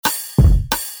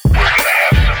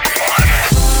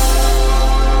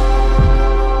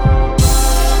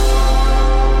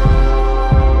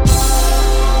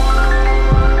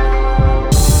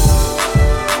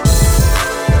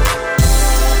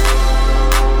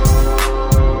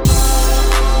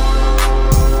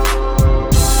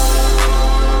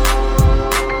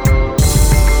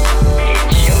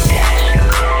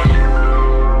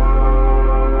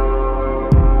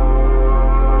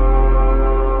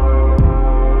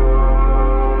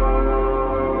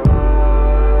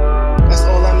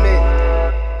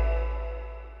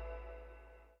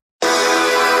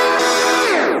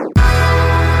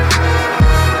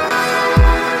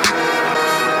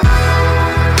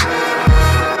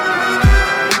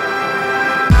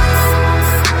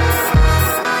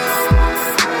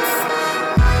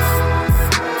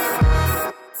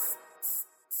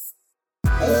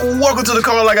Welcome to the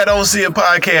Call Like I Don't See It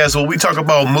podcast, where we talk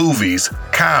about movies,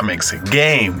 comics,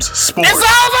 games, sports. It's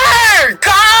over!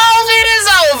 COVID is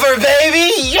over,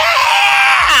 baby!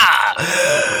 Yeah!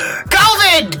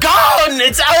 COVID, gone!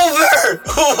 It's over!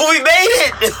 We made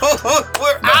it!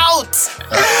 We're out!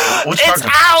 It's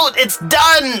out! It's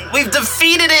done! We've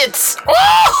defeated it!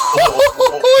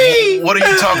 What are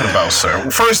you talking about, sir?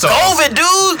 First off, COVID,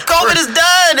 dude! COVID is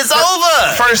done! It's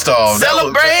over! First off,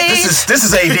 celebrate! This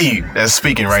is AD that's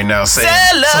speaking right now, saying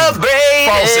celebrate!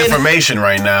 False information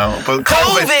right now. But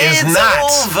COVID is not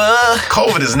over.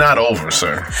 COVID is not over,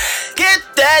 sir. Get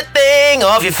that thing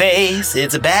off your face.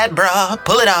 It's a bad bra.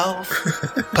 Pull it off.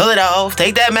 Pull it off.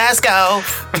 Take that mask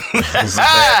off.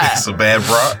 It's a bad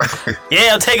bra.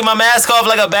 Yeah, I'm taking my mask off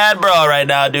like a bad bra right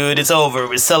now, dude. It's over.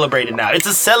 We're celebrating now. It's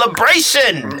a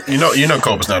celebration. You know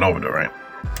COVID's not over though, right?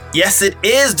 Yes, it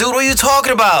is, dude. What are you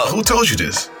talking about? Who told you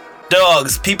this?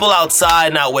 Dogs, people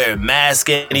outside not wearing masks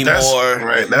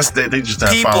anymore. They just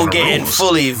not people getting rules.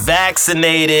 fully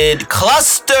vaccinated.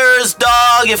 Clusters,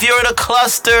 dog. If you're in a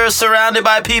cluster surrounded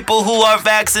by people who are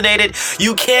vaccinated,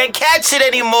 you can't catch it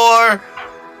anymore.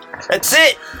 That's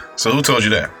it. So who told you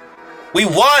that? We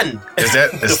won.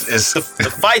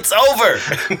 The fight's over.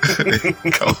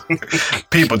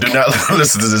 People, do not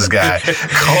listen to this guy.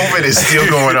 COVID is still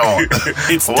going on.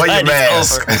 Wear your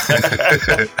mask.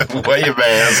 Wear your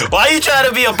mask. Why are you trying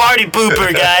to be a party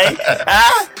pooper, guy?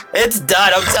 Huh? It's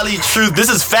done. I'm telling you the truth. This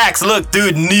is facts. Look,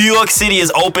 dude, New York City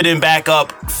is opening back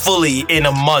up fully in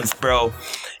a month, bro.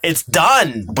 It's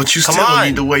done. But you still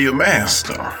need to wear your mask,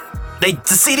 though. The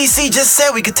CDC just said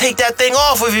we could take that thing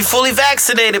off if you're fully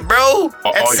vaccinated, bro.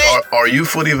 That's it. Are you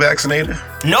fully vaccinated?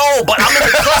 No, but I'm in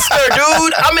the cluster,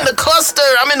 dude. I'm in the cluster.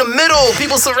 I'm in the middle.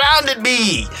 People surrounded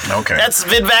me. Okay. That's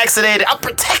been vaccinated. I'm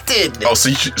protected. Oh, so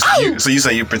you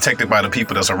say you're protected by the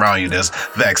people that's around you that's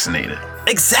vaccinated?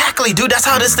 Exactly, dude. That's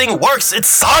how this thing works. It's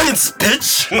science,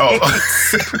 bitch. Oh.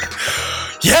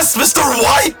 Yes, Mr.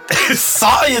 White. It's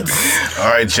science. All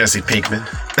right, Jesse Pinkman.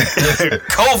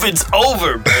 COVID's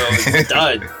over, bro. It's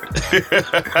done.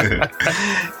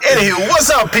 Anywho,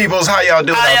 what's up, peoples? How y'all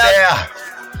doing out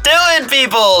there? Doing,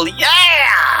 people.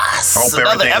 Yes. Hope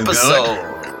another everything's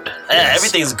episode. Good. Yeah,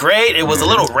 everything's great. It was a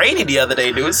little rainy the other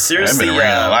day, dude. Seriously, I've been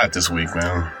raining a lot this week,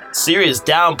 man. Serious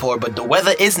downpour, but the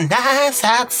weather is nice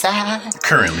outside.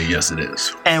 Currently, yes, it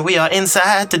is. And we are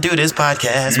inside to do this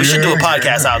podcast. We should do a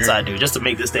podcast outside, dude, just to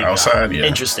make this thing outside,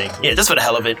 interesting. Yeah, just for the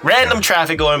hell of it. Random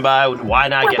traffic going by. Why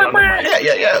not get on the mic?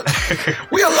 Yeah.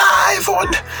 We are live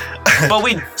on. But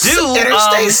we do.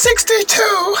 Interstate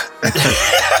 62.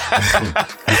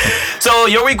 So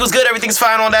your week was good. Everything's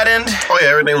fine on that end. Oh yeah,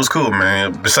 everything was cool,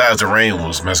 man. Besides the rain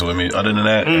was messing with me. Other than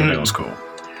that, everything was cool.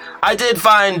 I did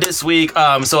find this week,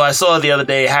 so I saw the other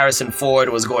day Harrison Ford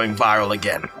was going viral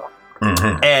again.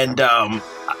 Mm-hmm. And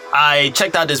I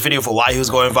checked out this video for why he was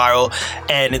going viral,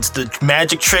 and it's the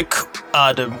magic trick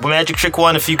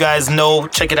one. If you guys know,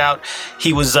 check it out.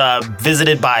 He was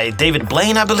visited by David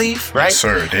Blaine, I believe, right? Yes,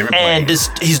 sir, David Blaine. And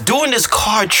he's doing this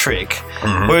card trick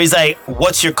where he's like,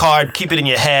 "What's your card? Keep it in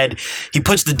your head." He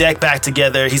puts the deck back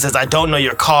together. He says, "I don't know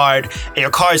your card. Your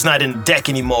card's not in the deck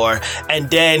anymore." And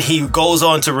then he goes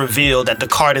on to reveal that the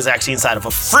card is actually inside of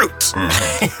a fruit,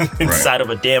 inside of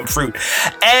a damn fruit,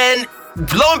 and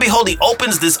lo and behold, he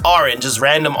opens this orange, this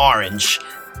random orange,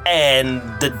 and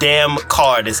the damn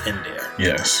card is in there.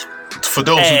 Yes. For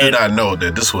those who did not know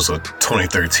that this was a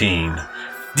 2013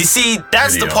 you see,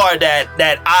 that's video. the part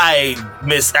that I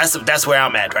missed. That's where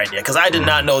I'm at right there, because I did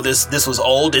not know this was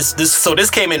old. So this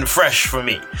came in fresh for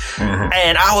me,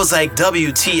 and I was like,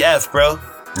 WTF, bro.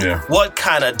 Yeah. What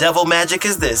kind of devil magic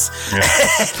is this? Yeah.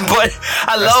 But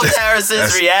I love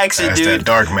Harrison's reaction, that's dude. That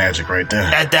dark magic right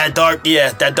there. That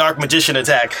dark magician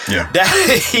attack. Yeah.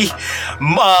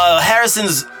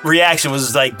 Harrison's reaction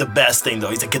was like the best thing, though.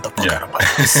 He's like, "Get the fuck out of my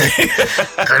house.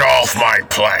 Get off my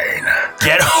plane.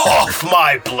 Get off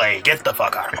my plane. Get the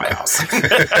fuck out of my house."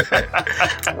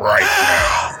 Right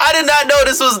now. I did not know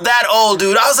this was that old,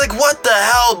 dude. I was like, what the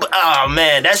hell? Oh,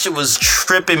 man, that shit was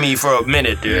tripping me for a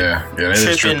minute, dude. Yeah, that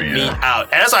is tripping me out.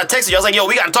 And that's why I texted you. I was like, yo,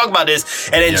 we got to talk about this.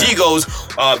 And then G goes,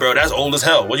 bro, that's old as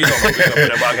hell. What you talking about?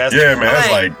 That podcast? Yeah, man,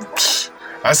 that's like,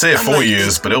 I said 4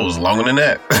 years, but it was longer than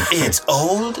that. It's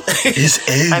old? It's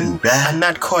old, I'm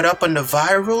not caught up on the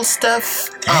viral stuff.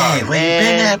 Hey, where you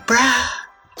been at, bruh?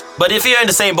 But if you're in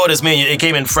the same boat as me, it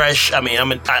came in fresh. I mean,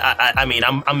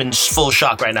 I'm in full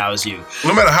shock right now as you.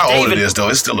 No matter how old it is, though,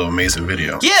 it's still an amazing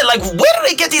video. Yeah, like where do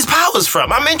they get these powers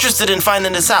from? I'm interested in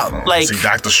finding this out. Like, is he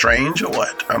Doctor Strange or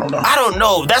what? I don't know. I don't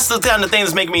know. That's the kind of thing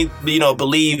that's making me,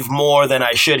 believe more than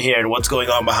I should here in what's going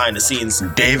on behind the scenes.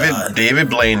 David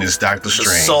Blaine is Doctor Strange.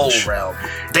 The Soul Realm.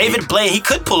 David Blaine, he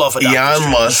could pull off a Doctor Elon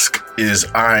Strange. Musk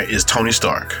is Tony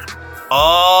Stark.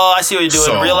 Oh, I see what you're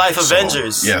doing. Real life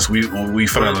Avengers. Yes, we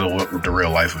found out the real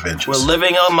life Avengers. We're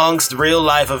living amongst real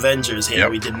life Avengers here. Yep.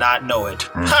 We did not know it.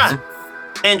 Mm-hmm. Huh.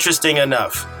 Interesting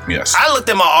enough. Yes. I looked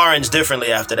at my orange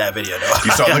differently after that video, though.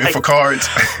 You started looking for cards?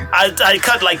 I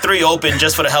cut like 3 open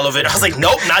just for the hell of it. I was like,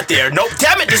 nope, not there. Nope,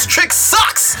 damn it, this trick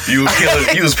sucks. You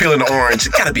was peeling the orange.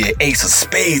 It gotta be an ace of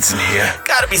spades in here.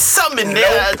 Gotta be something in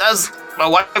there. My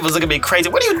wife was looking at me crazy.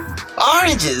 What are you...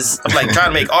 Oranges? I'm like trying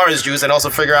to make orange juice and also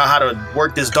figure out how to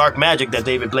work this dark magic that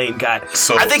David Blaine got.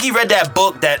 So, I think he read that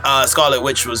book that Scarlet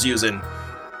Witch was using.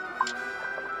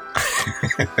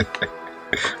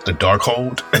 The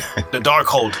Darkhold? The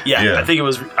Darkhold. Yeah. I think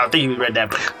he read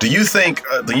that book. Do you think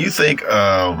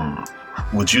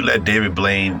would you let David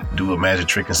Blaine do a magic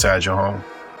trick inside your home?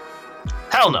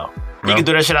 Hell no. You can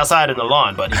do that shit outside in the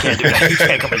lawn, but you can't do that. You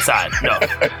can't come inside. No.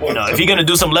 If you're gonna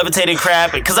do some levitating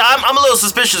crap, because I'm a little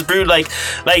suspicious, dude. Like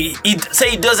he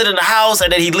does it in the house,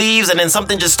 and then he leaves, and then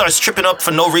something just starts tripping up for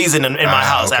no reason in my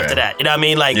house after that. You know what I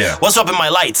mean? Like, what's up in my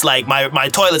lights? Like my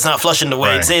toilet's not flushing the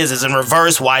way it is. It's in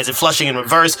reverse. Why is it flushing in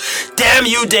reverse? Damn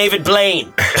you, David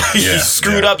Blaine! You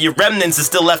screwed up. Your remnants is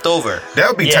still left over. That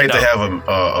would be tight to have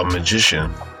a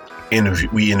magician interview.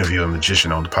 We interview a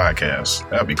magician on the podcast.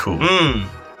 That'd be cool.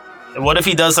 What if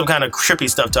he does some kind of trippy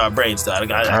stuff to our brains, though?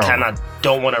 I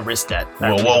don't want to risk that.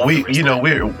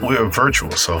 We're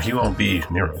virtual, so he won't be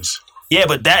near us. Yeah,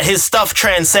 but his stuff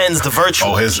transcends the virtual.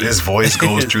 Oh, his voice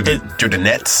goes through the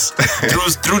nets,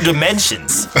 through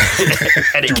dimensions,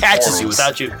 and it catches you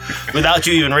without you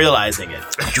even realizing it.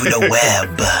 Through the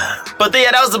web. But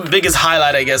that was the biggest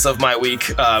highlight, I guess, of my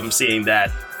week. Seeing that,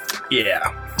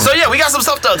 yeah. So we got some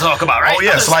stuff to talk about, right? Oh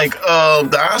yes, like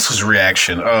the Oscars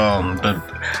reaction. The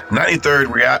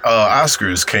 93rd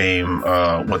Oscars came.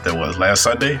 What that was last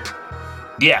Sunday?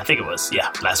 Yeah, I think it was.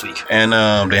 Yeah, last week. And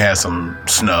they had some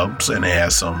snubs and they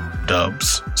had some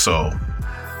dubs. So,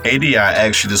 AD, I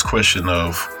asked you this question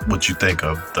of what you think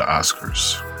of the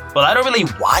Oscars. Well, I don't really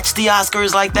watch the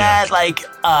Oscars like that. Yeah. Like,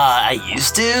 I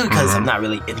used to, because I'm not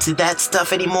really into that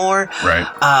stuff anymore. Right.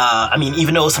 I mean,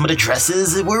 even though some of the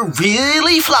dresses were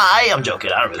really fly. I'm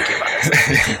joking. I don't really care about that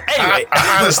stuff. Anyway.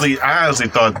 I honestly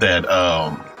thought that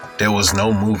there was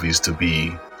no movies to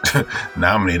be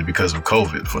nominated because of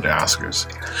COVID for the Oscars.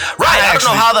 Right. I don't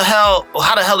know how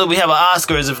the hell did we have an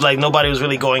Oscars if like nobody was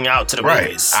really going out to the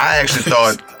movies. I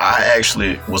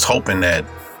was hoping that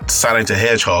Sonic the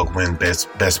Hedgehog win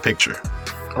Best Picture.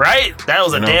 Right? That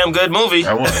was a damn good movie.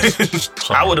 That was.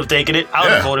 So, I would have taken it. I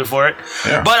would have voted for it.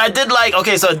 Yeah. But I did like,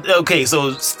 so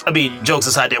I mean, jokes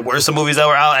aside, there were some movies that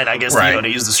were out, and I guess they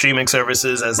use the streaming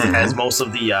services as most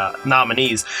of the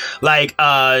nominees. Like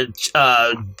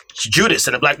Judas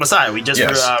and the Black Messiah. We just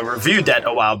reviewed that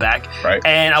a while back. Right.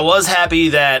 And I was happy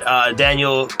that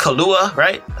Daniel Kaluuya,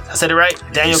 right? I said it right?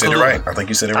 Daniel Kaluuya. You said it right. I think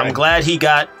you said it right. I'm glad he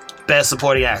got Best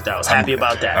Supporting Actor. I was happy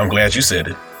about that. I'm glad you said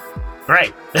it.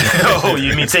 Right. Oh,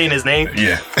 you mean saying his name?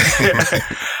 Yeah.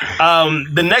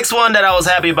 The next one that I was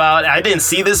happy about, I didn't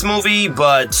see this movie,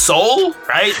 but Soul,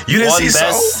 right? You didn't see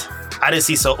Soul? I didn't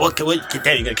see Soul. What? Damn,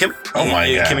 you gonna kill me? Oh my God.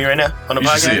 You gonna kill me right now on the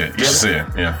podcast? You should see it.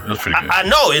 Yeah, it was pretty good. I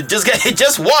know. It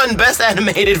just won Best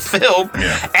Animated Film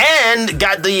and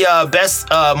got the Best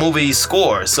Movie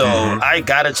Score. So I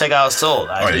gotta check out Soul.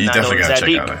 You definitely gotta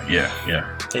check out it.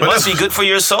 Yeah. It must be good for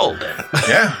your soul then.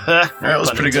 Yeah, it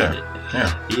was pretty good.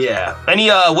 Yeah.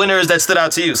 Any winners that stood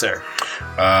out to you, sir?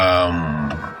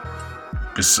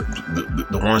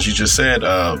 The ones you just said.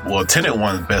 Tenet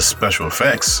won Best Special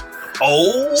Effects.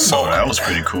 Oh, so that was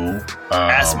pretty cool.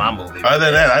 That's my movie. Other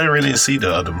than that, I didn't really see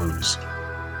the other movies.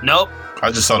 Nope.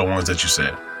 I just saw the ones that you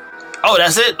said. Oh,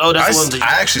 that's it. Oh, that's the ones that you...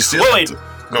 I actually still. Wait.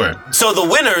 Go ahead. So the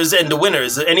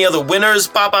winners. Any other winners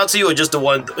pop out to you, or just the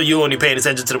one you only paid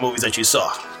attention to the movies that you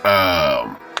saw?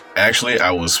 Actually,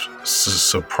 I was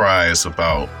surprised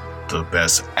about the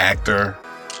Best Actor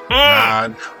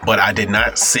nod, but I did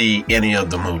not see any of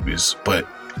the movies. But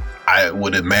I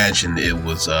would imagine it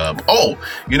was.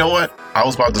 You know what? I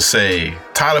was about to say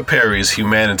Tyler Perry's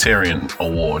Humanitarian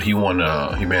Award. He won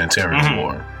a Humanitarian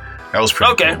Award. That was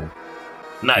pretty cool.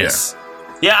 Nice.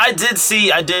 Yeah, I did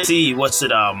see. What's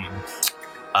it? The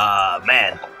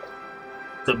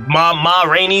Ma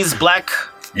Rainey's Black.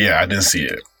 Yeah, I didn't see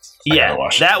it. Yeah,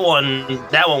 that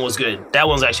one was good. That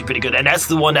one's actually pretty good, and that's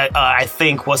the one that I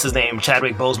think what's his name,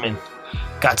 Chadwick Boseman,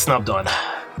 got snubbed on.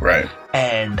 Right.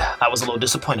 And I was a little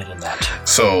disappointed in that.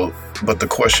 So, but the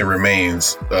question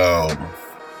remains: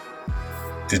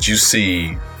 did you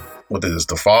see what is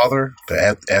The Father,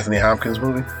 the Anthony Hopkins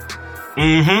movie?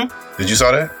 Mm-hmm. Did you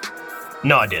saw that?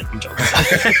 No, I didn't. I'm joking.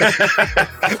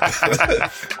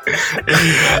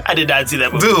 I did not see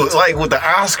that movie. Dude, like with the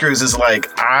Oscars, it's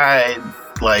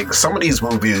like some of these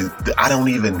movies I don't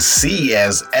even see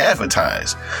as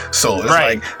advertised. So it's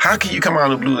like, how can you come out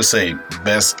of the blue and say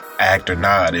best actor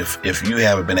nod if you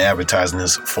haven't been advertising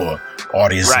this for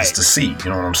audiences to see? You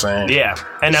know what I'm saying? Yeah.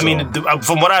 And I mean,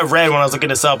 from what I read when I was looking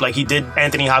this up, like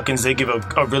Anthony Hopkins did give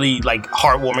a really like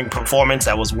heartwarming performance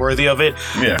that was worthy of it.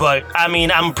 Yeah. But I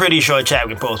mean, I'm pretty sure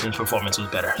Chadwick Boseman's performance was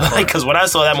better. Like, because when I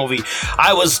saw that movie,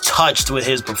 I was touched with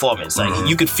his performance. Like,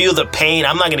 you could feel the pain.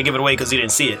 I'm not going to give it away because you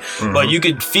didn't see it, but you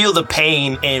could feel the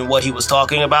pain in what he was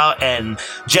talking about, and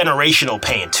generational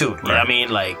pain too. You know what I mean?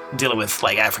 Like dealing with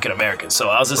like African Americans. So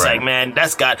I was just like, man,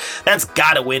 that's got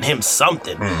to win him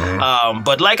something.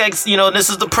 But like this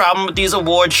is the problem with these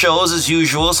award shows as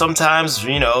usual. Sometimes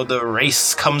the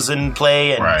race comes in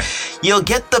play, and you'll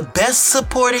get the best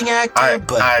supporting actor,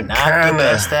 but not the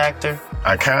best actor.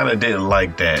 I kind of didn't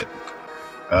like that.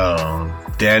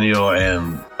 Daniel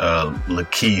and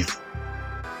Lakeith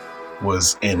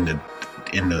was in the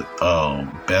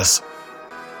best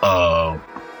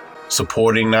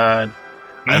supporting nod.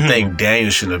 I think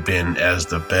Daniel should have been as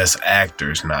the best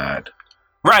actor's nod.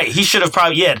 Right, he should have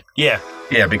probably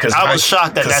yeah, because I was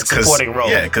shocked at that supporting role.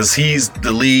 Yeah, because he's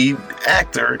the lead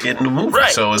actor in the movie. Right.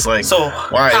 So it's like,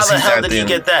 why how is the he hell not did then?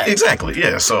 He get that? Exactly.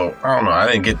 Yeah. So I don't know. I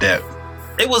didn't get that.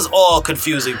 It was all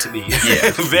confusing to me.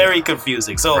 Yeah. Very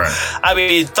confusing. So I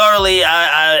mean, thoroughly.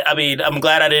 I mean, I'm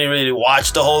glad I didn't really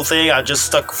watch the whole thing. I just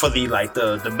stuck for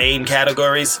the main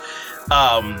categories.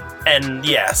 And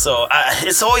yeah, so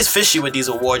it's always fishy with these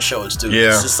award shows, dude.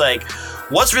 Yeah. It's just like,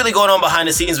 what's really going on behind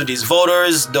the scenes with these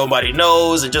voters? Nobody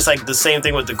knows. And just like the same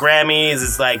thing with the Grammys,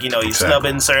 it's like, you're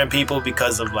snubbing certain people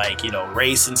because of like,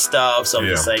 race and stuff. So I'm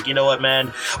just like, you know what,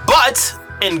 man? But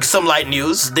in some light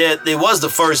news, that it was the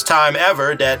first time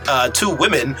ever that 2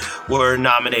 women were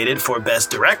nominated for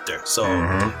Best Director. So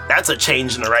that's a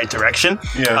change in the right direction.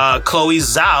 Yeah. Chloe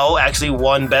Zhao actually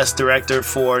won Best Director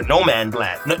for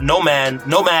Nomadland.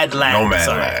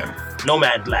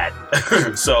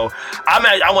 So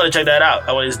I want to check that out.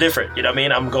 It's different. You know what I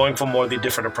mean? I'm going for more of the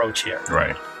different approach here.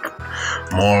 Right.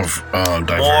 More of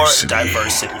diversity. More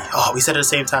diversity. Oh, we said it at the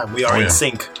same time. We are in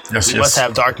sync. Yes, we must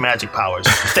have dark magic powers.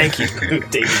 Thank you,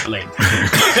 David Blaine.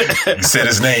 You said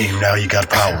his name. Now you got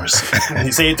powers.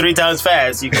 You say it 3 times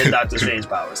fast, you get Doctor Strange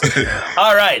powers.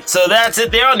 All right, so that's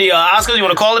it there on the Oscars. You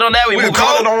want to call it on that? We'll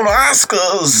call it on the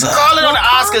Oscars. Call it on the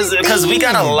Oscars because we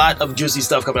got a lot of juicy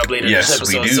stuff coming up later in this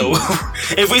episode. We do. So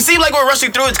if we seem like we're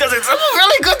rushing through, it's because it's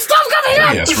really good stuff coming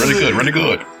up. Yes, really good, really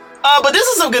good. But this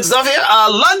is some good stuff here.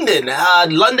 London.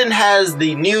 London has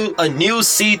a new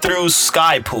see-through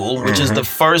sky pool, which is the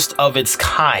first of its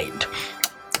kind.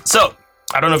 So,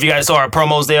 I don't know if you guys saw our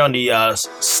promos there on the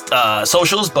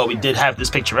socials, but we did have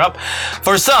this picture up.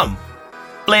 For some,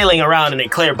 flailing around in a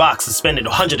clear box suspended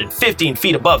 115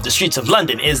 feet above the streets of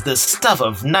London is the stuff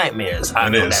of nightmares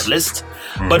on that list.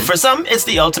 But for some, it's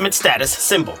the ultimate status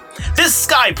symbol. This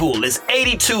sky pool is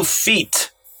 82 feet.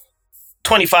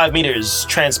 25 meters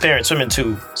transparent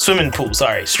swimming pool,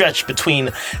 stretched between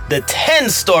the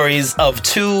 10 stories of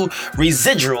 2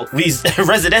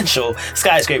 residential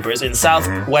skyscrapers in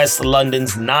southwest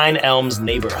London's Nine Elms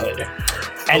neighborhood.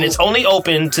 And it's only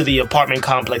open to the apartment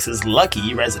complex's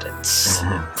lucky residents.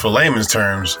 For layman's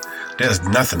terms, there's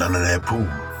nothing under that pool.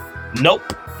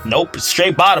 Nope.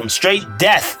 Straight bottom, straight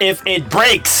death if it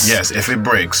breaks. Yes, if it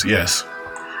breaks, yes.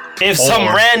 If some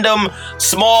random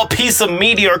small piece of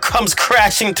meteor comes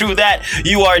crashing through that,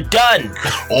 you are done.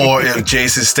 Or if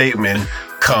Jason Statham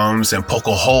comes and poke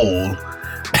a hole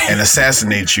and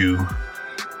assassinates you,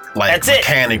 like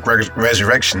Mechanic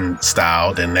Resurrection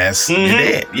style, then that's you're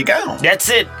dead. You're gone. That's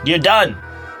it. You're done.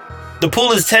 The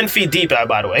pool is 10 feet deep,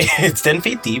 by the way. It's 10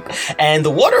 feet deep, and the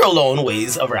water alone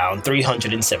weighs around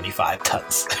 375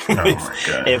 tons. Oh my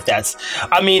God. If that's,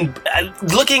 I mean,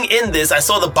 looking in this, I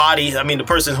saw the body, the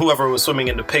person, whoever was swimming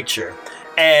in the picture.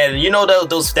 And you know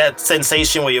that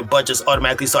sensation where your butt just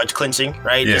automatically starts clenching,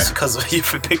 right? Yeah. Just because you're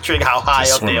picturing how high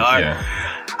up they are. Yeah.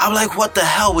 I'm like, what the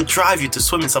hell would drive you to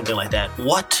swim in something like that?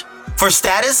 What? For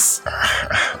status?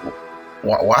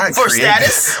 Why for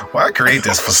status? Why create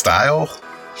this for style?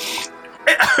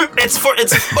 it's for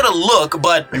the look,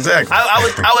 but Exactly.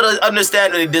 I would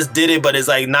understand that they just did it, but it's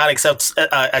like not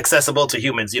accessible to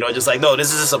humans. Just like, no,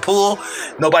 this is just a pool.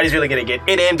 Nobody's really gonna get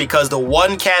it in because the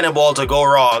one cannonball to go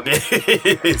wrong,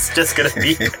 it's just gonna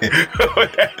be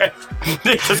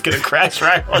they're just gonna crash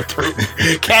right on through.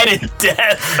 Cannon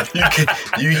death.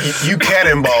 You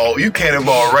cannonball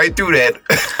right through that.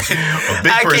 A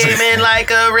big I person. came in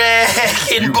like a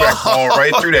wrecking You ball. ball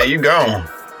right through that. You gone.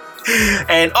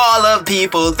 And all of the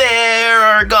people there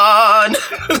are gone.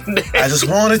 I just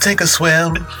want to take a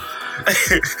swim.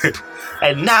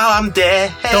 And now I'm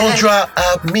dead. Don't drop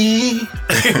me.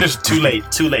 Too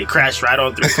late. Crash right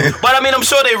on through. But I mean, I'm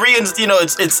sure they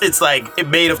it's like it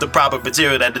made of the proper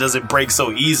material that it doesn't break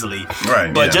so easily.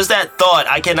 Right. But yeah. just that thought,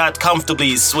 I cannot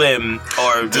comfortably swim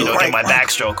or get my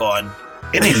backstroke on.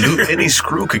 Any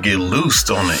screw could get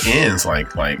loosed on the ends,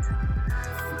 like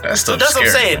that stuff. That's what I'm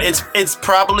scary, saying. man. It's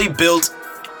probably built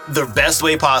the best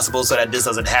way possible so that this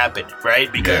doesn't happen,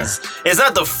 right? Because it's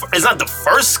not the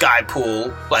first sky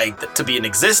pool to be in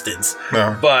existence,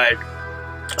 No. but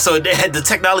so the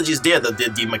technology is there,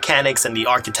 the mechanics and the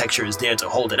architecture is there to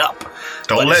hold it up.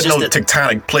 Don't let no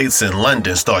tectonic plates in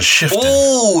London start shifting.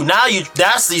 Ooh, now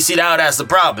that's the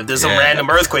problem. If there's some random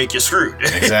earthquake, you're screwed.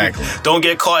 Exactly. Don't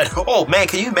get caught. Oh man,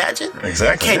 can you imagine?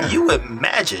 Exactly. Can you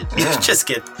imagine? You just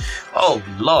get, oh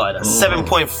Lord, a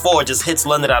 7.4 just hits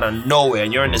London out of nowhere,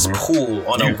 and you're in this pool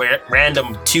on a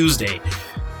random Tuesday.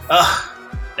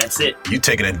 That's it. You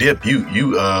taking a dip?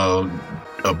 You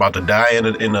about to die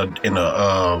in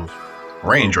a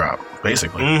raindrop,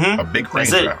 basically. A big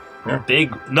raindrop. Yeah.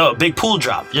 Big pool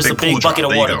drop. Just a big pool bucket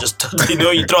drop. of water. Just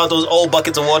you throw out those old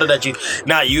buckets of water that you're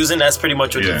not using. That's pretty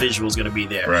much what the visual is going to be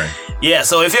there. Right. Yeah.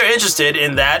 So if you're interested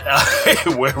in that,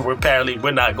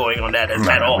 we're not going on that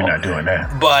at all. We're not doing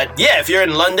that. But yeah, if you're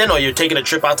in London or you're taking a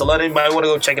trip out to London, you might want to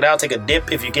go check it out. Take a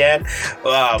dip if you can.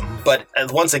 But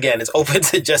once again, it's open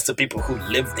to just the people who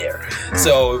live there.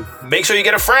 So make sure you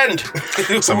get a friend.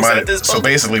 So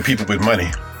basically, people with money.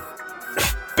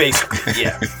 Basically,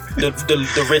 yeah.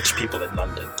 The rich people in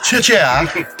London. Yeah.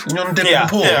 You know, dip in the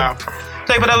pool. Yeah.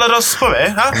 Take a little swimmy,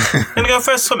 huh? Gonna go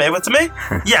for a swimmy with me?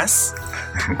 Yes.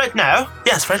 Right now?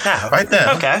 Yes, right now. Right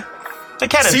now. Okay. The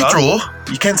cannonball.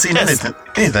 See-through. You can't see anything.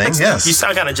 Yes. You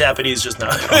sound kind of Japanese just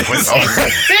now. See-through.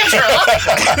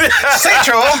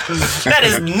 That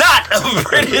is not a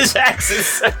British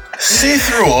accent.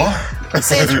 See-through.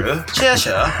 See-through.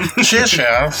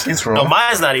 Cheer. See-through. No,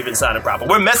 mine's not even sounding proper.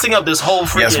 We're messing up this whole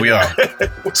freaking... Yes, we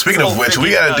are. Speaking of which,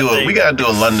 we gotta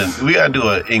do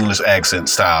an English accent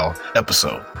style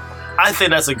episode. I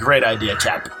think that's a great idea,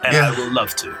 chap, and I would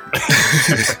love to.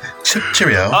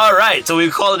 Cheerio. All right, so we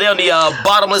call it down the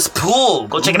bottomless pool.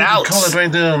 Go check it out. Call it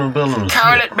right down the bottomless pool.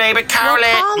 Call it, baby, call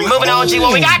it. Moving on, G,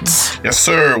 what we got? Yes,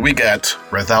 sir. We got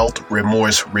Without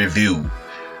Remorse review.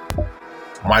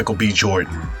 Michael B.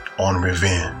 Jordan on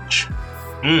Revenge.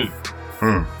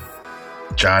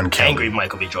 John Kelly. Angry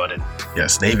Michael B. Jordan.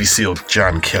 Yes, Navy SEAL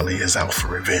John Kelly is out for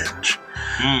revenge.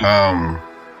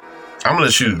 I'm gonna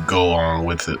let you go on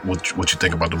with it, what you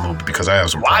think about the movie, because I have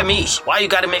some problems. Why you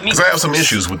gotta make me? Because I have some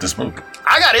issues with this movie.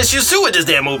 I got issues too with this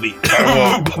damn movie.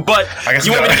 But I guess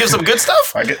you want me to give some good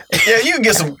stuff? You can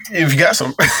get some if you got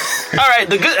some. All right,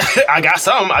 I got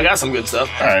some good stuff.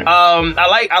 All right.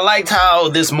 I liked how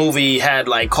this movie had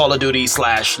like Call of Duty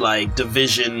 / like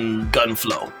Division gun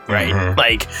flow, right?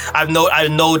 Like I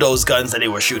know those guns that they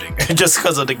were shooting just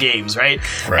because of the games, right?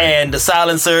 And the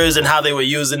silencers and how they were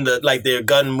using their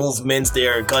gun movements,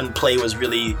 their gunplay was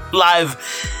really live.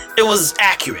 It was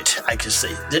accurate, I could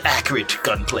say. The accurate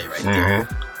gunplay right there.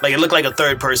 Like it looked like a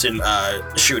third-person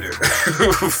shooter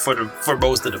for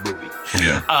most of the movie.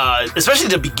 Yeah. Especially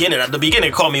the beginning. At the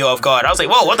beginning, it caught me off guard. I was like,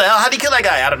 "Whoa, what the hell? How'd he kill that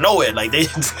guy out of nowhere?" Like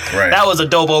that was a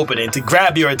dope opening to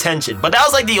grab your attention. But that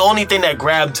was like the only thing that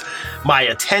grabbed my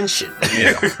attention.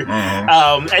 Yeah.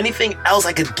 Anything else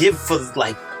I could give for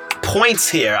like points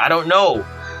here? I don't know.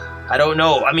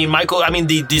 I mean,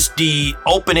 the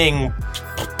opening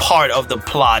part of the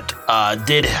plot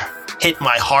did hit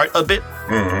my heart a bit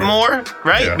more,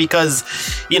 right? Yeah. Because,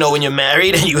 when you're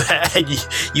married and you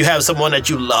have someone that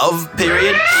you love,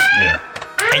 period. Yeah.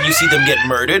 And you see them get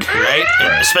murdered, right?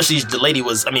 Especially the lady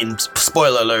was,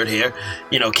 spoiler alert here,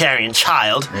 carrying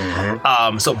child.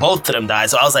 So both of them died.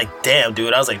 So I was like, damn,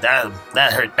 dude. I was like, that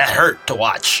hurt to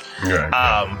watch.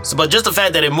 But just the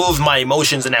fact that it moved my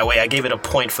emotions in that way, I gave it a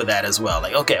point for that as well.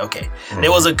 Like, okay.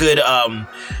 There was a good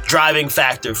driving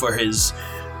factor for his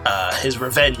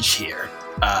revenge here.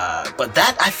 But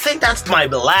I think that's my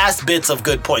last bits of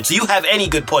good points. Do you have any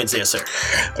good points there, sir?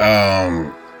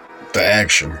 The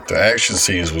action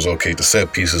scenes was okay. The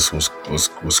set pieces was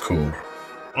cool.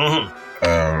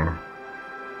 I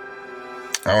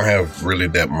don't have really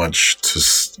that much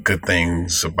good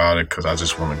things about it because I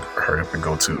just want to hurry up and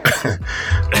go to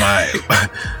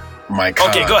my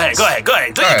cards. Okay, go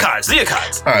ahead. Do your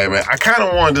cards. All right, man. I kind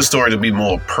of wanted this story to be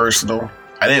more personal.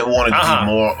 I didn't want it to be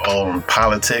more on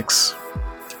politics.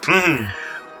 Mm-hmm.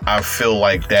 I feel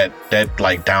like that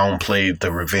like downplayed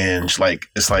the revenge. Like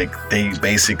it's like they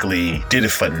basically did it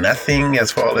for nothing.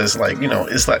 As far as like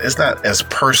it's not as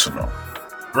personal.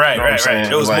 Right.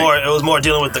 It was like, more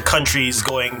dealing with the countries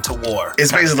going to war.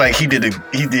 It's basically like he did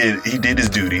his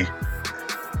duty,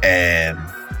 and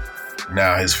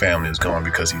now his family is gone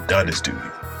because he done his duty.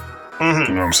 Mm-hmm. You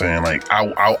know what I'm saying? Like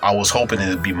I was hoping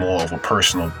it'd be more of a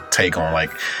personal take on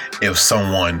like if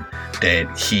someone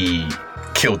that he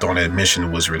killed on that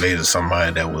mission was related to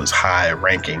somebody that was high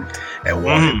ranking and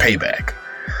wanted payback.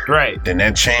 Right. Then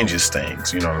that changes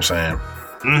things. You know what I'm saying?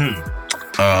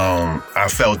 Mm-hmm. I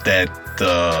felt that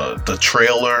the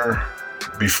trailer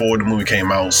before the movie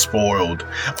came out spoiled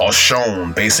or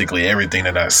shown basically everything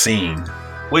that I've seen.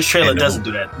 Which trailer doesn't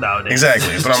do that nowadays?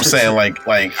 Exactly. But I'm saying like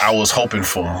I was hoping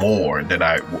for more than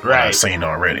I've seen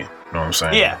already. You know what I'm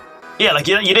saying? Yeah. Yeah, like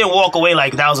you didn't walk away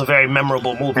like that was a very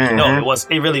memorable movie. Mm-hmm. No,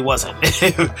 it really wasn't.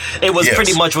 It was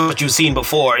pretty much what you've seen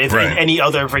before. If in any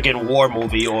other freaking war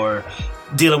movie or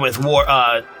dealing with war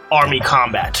army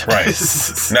combat. Right.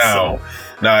 Now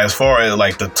as far as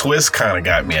like the twist kind of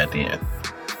got me at the end.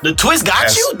 The twist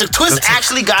got you? The twist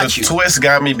actually got you. The twist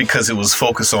got me because it was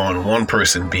focused on one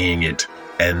person being it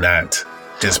and not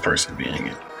this person being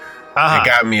it. It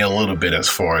got me a little bit as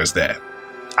far as that.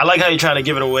 I like how you're trying to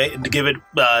give it away,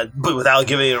 but without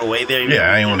giving it away there.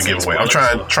 Yeah, I ain't want to give it away. I'm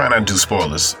trying not to do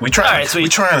spoilers. We trying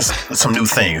some new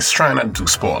things. Trying not to do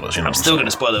spoilers. You know, I'm still gonna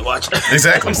spoil it. Watch.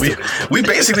 Exactly. we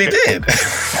basically did.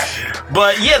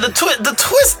 But yeah, the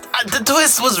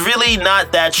twist was really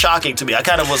not that shocking to me. I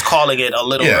kind of was calling it a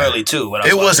little early too.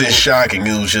 It wasn't shocking.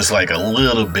 It was just like a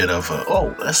little bit of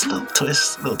that's a little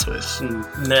twist.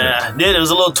 Nah, it was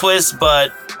a little twist,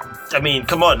 but. I mean,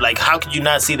 come on, like, how could you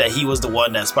not see that he was the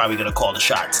one that's probably going to call the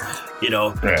shots? You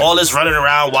know, all this running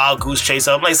around, wild goose chase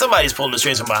up, like somebody's pulling the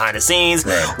strings from behind the scenes.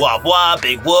 Right. Wop, wop,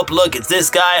 big whoop, look, it's this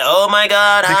guy. Oh my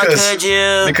God, how could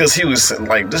you? Because he was,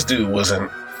 like, this dude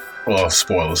wasn't, well,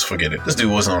 spoilers, forget it. This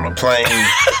dude wasn't on the plane.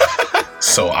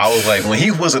 So I was like, when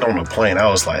he wasn't on the plane, I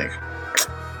was like,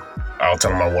 I was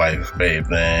telling my wife, babe,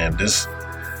 man, this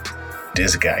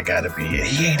guy got to be,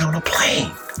 he ain't on the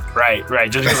plane. Right.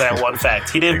 Just because of that one fact,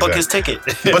 he didn't book his ticket.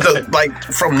 But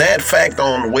from that fact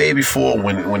on, way before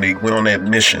when they went on that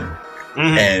mission,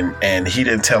 and he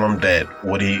didn't tell him that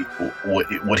what he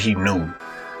knew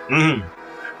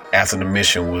after the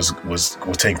mission was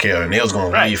taken care of, and they was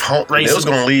going to leave home. They was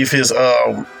going to leave his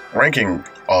ranking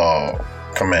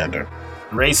commander.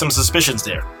 Raise some suspicions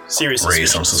there. Serious suspicions.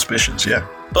 Raise some suspicions. Yeah.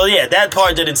 Well, yeah, that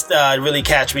part didn't really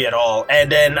catch me at all. And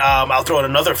then I'll throw in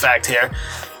another fact here.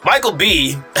 Michael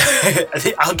B,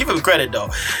 I'll give him credit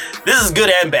though. This is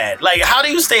good and bad. Like, how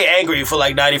do you stay angry for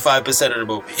like 95% of the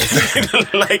movie?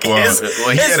 Like,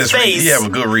 his face. He had a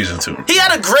good reason to. He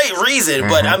had a great reason,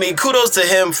 but I mean, kudos to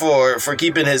him for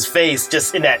keeping his face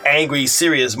just in that angry,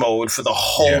 serious mode for the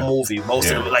whole movie. Most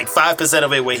of it, like 5%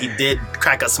 of it, where he did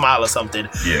crack a smile or something.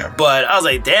 Yeah. But I was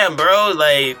like, damn, bro,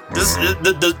 like this,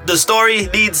 the story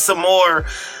needs some more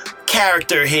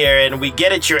character here, and we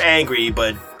get it. You're angry,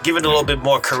 but. Give it a little bit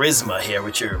more charisma here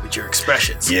with your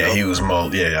expressions. Yeah, you know? He was more.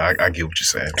 Yeah, I get what you're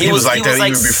saying. He was like that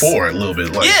even before a little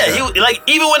bit. Like, he like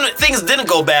even when things didn't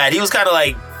go bad, he was kind of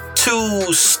like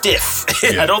too stiff.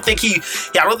 I don't think he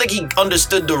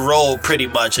understood the role pretty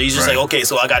much. So he's just like, okay,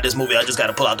 so I got this movie. I just got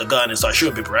to pull out the gun and start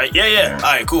shooting people, right? Yeah.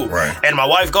 All right, cool. Right. And my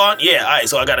wife gone. Yeah. All right,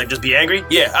 so I got to just be angry.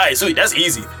 Yeah. All right, sweet. That's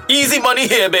easy. Easy money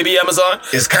here, baby. Amazon.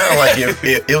 It's kind of like if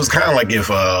it was kind of like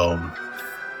if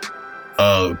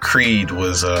Creed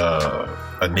was a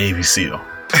Navy SEAL.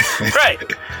 Right.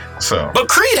 So, but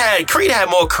Creed had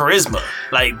more charisma.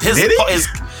 Like his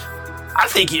I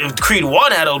think Creed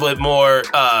 1 had a little bit more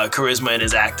charisma in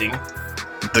his acting.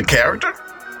 The character?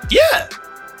 Yeah.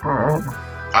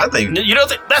 I think you don't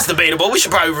think that's debatable. We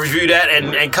should probably review that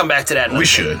and come back to that. We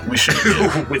should.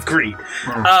 Yeah. With Creed.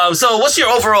 So what's your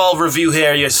overall review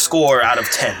here? Your score out of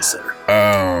 10, sir?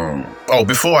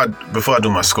 Before I do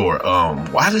my score,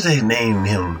 why did they name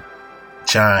him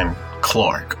John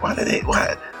Clark? Why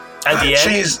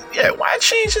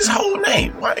change his whole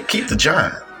name? Why keep the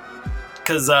John?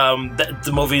 Because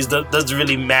the movies doesn't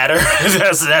really matter.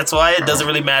 that's why it doesn't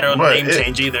really matter on the name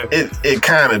change either. It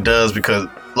kind of does because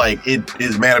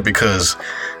it matters because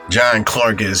John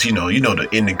Clark is the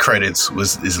ending credits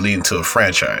is leading to a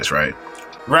franchise, right?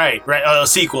 Right. A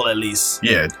sequel at least.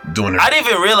 Yeah, doing it. I didn't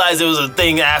even realize it was a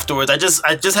thing afterwards. I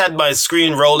just had my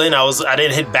screen rolling. I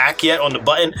didn't hit back yet on the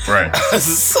button. Right.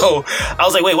 So I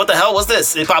was like, wait, what the hell was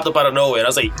this? It popped up out of nowhere. And I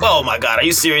was like, oh my God, are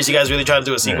you serious? You guys really trying to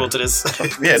do a sequel to this?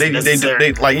 Yeah, they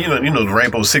like you know the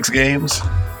Rainbow Six games.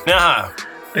 Uh-huh.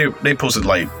 They posted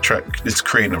like it's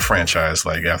creating a franchise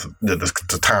like after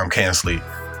the Tom Cansley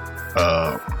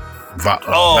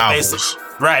novels.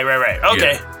 Right.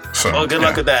 Okay. Yeah. So, well, good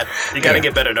luck with that. You got to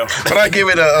get better though. But I give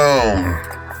it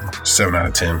a 7 out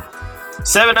of 10.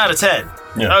 7 out of 10.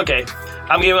 Yeah. Okay.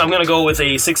 I'm gonna go with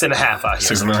a 6.5 out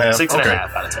here. 6.5.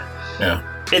 6.5 out of 10. Yeah.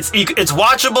 It's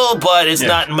watchable, but it's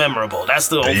not memorable. That's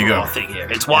the overall thing here.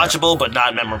 It's watchable, but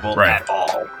not memorable at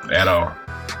all. At all.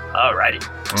 Alrighty.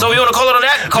 So we want to call it on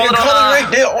that? Call it right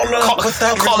there on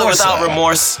without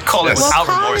remorse. Call it without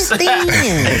remorse. Moving on.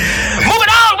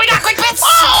 We got quick bits.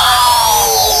 Watch out.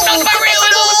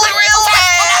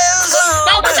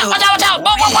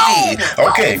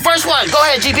 Okay. First one. Go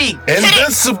ahead, GP.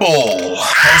 Invincible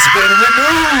has been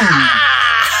renewed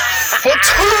for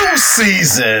 2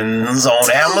 seasons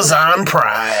on Amazon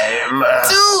Prime.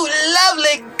 2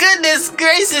 lovely, goodness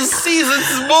gracious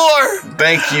seasons more.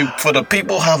 Thank you for the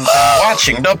people have been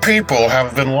watching. The people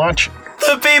have been watching.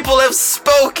 The people have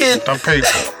spoken. The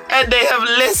people. And they have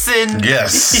listened.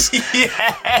 Yes.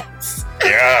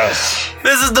 Yes.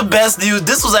 This is the best news.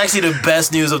 This was actually the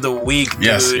best news of the week,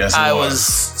 dude. Yes, I was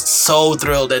so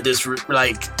thrilled at this,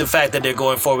 like, the fact that they're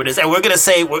going forward with this. And we're going to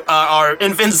say our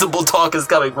Invincible talk is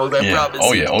coming, folks. I promise.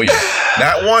 Oh, yeah.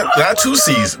 Not 2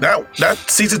 seasons. Not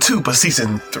season 2, but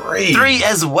season 3. 3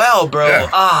 as well, bro. Yeah.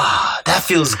 That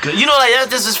feels good. You know, like, that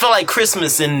just felt like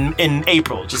Christmas in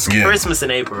April. Just Christmas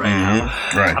in April right now.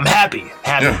 Right. I'm happy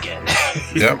again.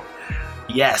 Yep.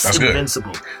 Yes, that's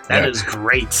Invincible. Good. That is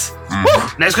great.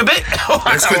 Mm-hmm. Next quick bit.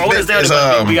 Next quick bit is,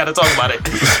 we got to talk about it.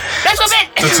 Next quick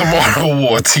bit. The Tomorrow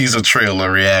War teaser trailer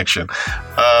reaction.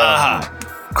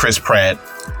 Chris Pratt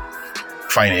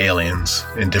fighting aliens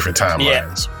in different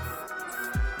timelines.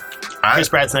 Yeah. Chris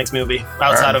Pratt's next movie,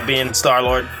 outside of being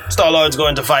Star-Lord. Star-Lord's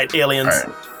going to fight aliens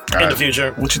in the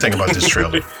future. What you think about this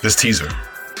trailer? This teaser?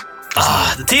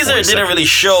 The teaser didn't really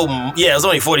show. Yeah, it was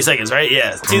only 40 seconds, right?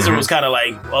 Yeah, the teaser was kind of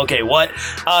like, okay, what?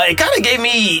 It kind of gave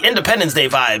me Independence Day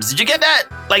vibes. Did you get that?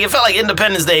 Like, it felt like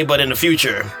Independence Day, but in the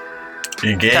future.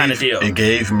 Kind of deal. It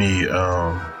gave me,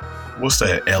 what's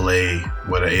that LA,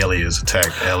 where the aliens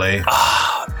attacked LA? It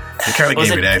kind of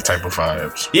gave me that type of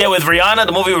vibes. Yeah, with Rihanna,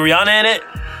 the movie with Rihanna in it?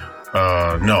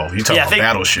 No, you talking about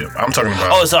Battleship. I'm talking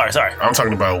about. Oh, sorry. I'm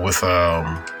talking about with,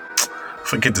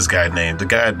 forget this guy's name. The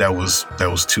guy that was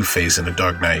Two-Face in The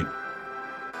Dark Knight.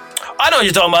 I know what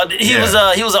you're talking about. He was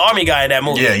an army guy in that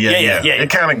movie. Yeah. It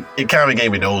kind of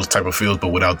gave me those type of feels, but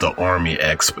without the army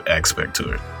aspect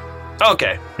to it.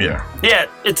 Okay. Yeah.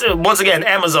 It's once again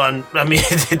Amazon. I mean,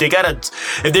 they gotta,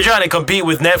 if they're trying to compete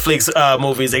with Netflix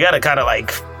movies, they gotta kind of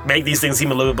like make these things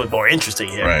seem a little bit more interesting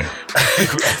here. Right.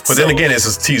 But then again, it's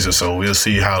a teaser, so we'll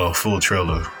see how the full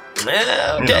trailer.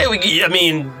 Yeah. Okay. I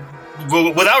mean,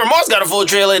 Without Remorse got a full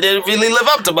trailer. It didn't really live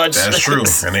up to much. That's true.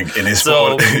 And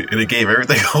it gave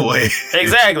everything away.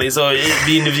 Exactly. So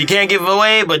if you can't give it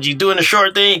away, but you're doing a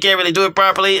short thing, you can't really do it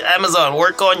properly, Amazon,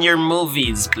 work on your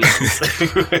movies, please.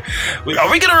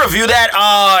 Are we going to review that?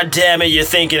 Oh, damn it. You're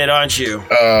thinking it, aren't you?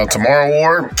 Tomorrow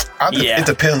War? It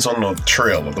depends on the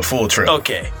trailer, the full trailer.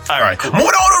 Okay. All right. Cool. Moving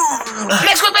on.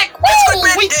 Next one back.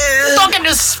 We talking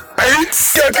to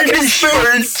Spurts.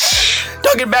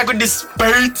 Talking back with the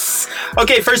Spurts.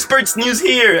 Okay, first Spurts news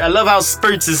here. I love how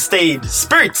Spurts is stayed.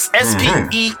 Spurts.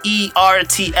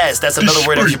 Speerts. That's another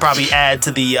word that you probably add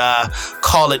to the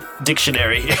Call It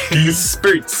dictionary.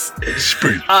 Spurts.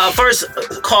 First,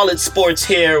 Call It sports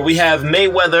here. We have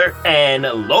Mayweather and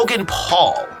Logan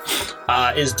Paul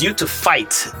is due to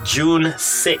fight June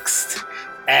 6th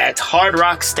at Hard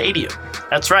Rock Stadium.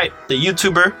 That's right. The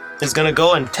YouTuber is going to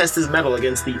go and test his mettle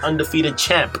against the undefeated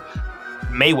champ,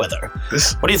 Mayweather.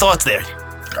 What are your thoughts there?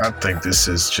 I think this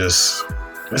is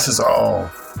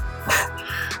all.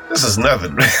 This is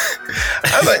nothing.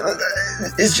 I like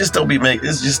it just don't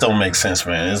make sense,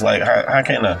 man. It's like how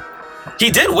can I?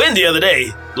 He did win the other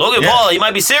day. Logan Paul, he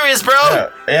might be serious, bro.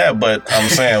 Yeah, but I'm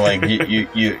saying like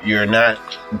you're not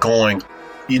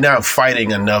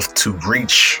fighting enough to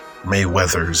reach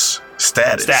Mayweather's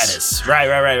status. Right.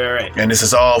 And this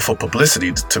is all for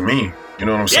publicity to me. You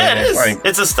know what I'm saying? Yeah, it is. Like,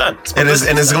 it's a stunt.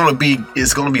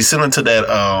 It's gonna be similar to that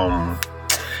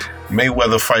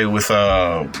Mayweather fight with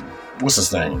what's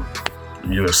his name?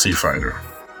 UFC fighter.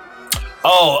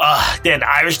 Oh, the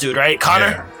Irish dude, right? Conor?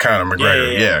 Yeah, Conor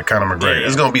McGregor. Yeah, Conor McGregor. Yeah.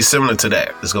 It's gonna be similar to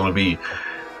that. It's gonna be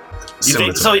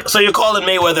similar so you're calling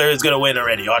Mayweather is gonna win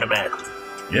already, automatically?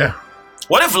 Yeah.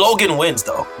 What if Logan wins,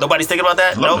 though? Nobody's thinking about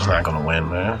that? Logan's not going to win,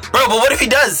 man. Bro, but what if he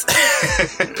does?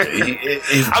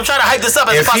 I'm trying to hype this up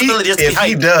as a possibility just to be hyped. If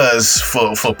he does,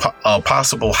 for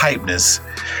possible hypeness,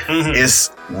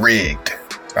 it's rigged.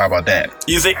 How about that?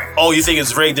 You think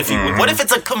it's rigged if he wins? What if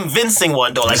it's a convincing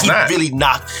one, though? Like, It's he not. really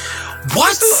knocked...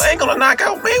 What? Still ain't going to knock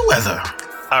out Mayweather.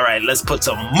 All right, let's put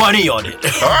some money on it.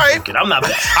 All right. I'm not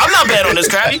bad on this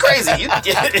crap. You crazy.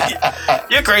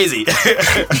 You're crazy.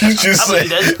 You just I'll leave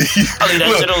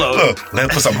that shit alone. Look,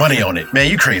 let's put some money on it.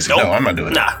 Man, you crazy. Nope. No, I'm not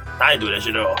doing Nah, I ain't doing that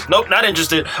shit at all. Nope, not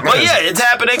interested. But yeah, it's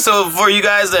happening. So for you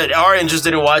guys that are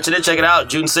interested in watching it, check it out.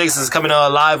 June 6th is coming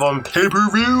live on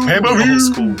pay-per-view. Pay-per-view. Old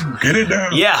school. Get it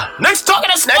down. Yeah. Next, talking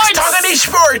of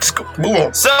sports. Move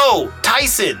on. So,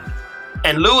 Tyson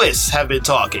and Lewis have been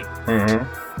talking.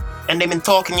 And they've been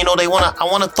talking, I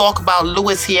want to talk about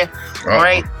Lewis here. All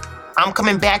right? I'm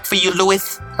coming back for you,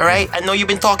 Lewis. All right? I know you've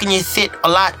been talking your shit a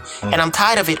lot, and I'm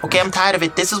tired of it. Okay, I'm tired of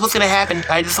it. This is what's going to happen. All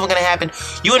right, this is what's going to happen.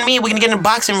 You and me, we're going to get in a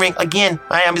boxing ring again.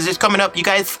 All right, I'm just coming up. You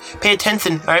guys pay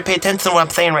attention. All right, pay attention to what I'm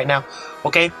saying right now.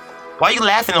 Okay? Why are you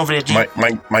laughing over there, G?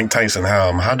 Mike Tyson,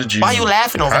 how did you... Why are you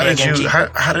laughing over there again, G?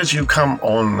 How did you come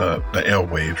on the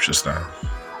airwaves just now?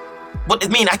 What does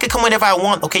it mean? I could come whenever I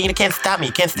want, okay? You can't stop me.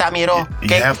 You can't stop me at all,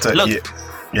 okay? You have to... Look, you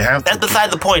have that's to...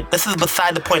 beside the point. This is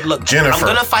beside the point. Look, Jennifer, I'm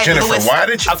going to fight Lewis. Why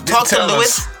did you... I've talked to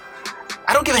Lewis.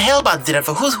 I don't give a hell about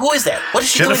Jennifer. Who is that? What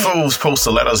is she doing? Jennifer was supposed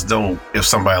to let us know if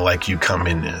somebody like you come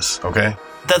in this, okay?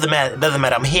 Doesn't matter.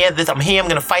 I'm here. I'm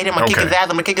gonna fight him. I'm gonna kick his ass. I'm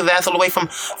gonna kick his ass all the way from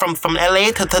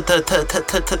LA to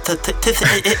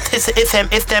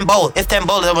Istanbul.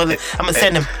 I'm gonna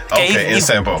send him. Okay,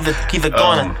 Istanbul. He's a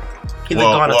goner. He's a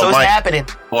goner. So it's happening.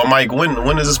 Well, Mike,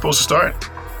 when is it supposed to start?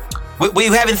 We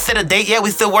haven't set a date yet.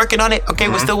 We're still working on it. Okay,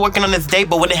 we're still working on this date.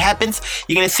 But when it happens,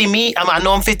 you're gonna see me. I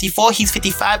know I'm 54. He's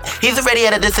 55. He's already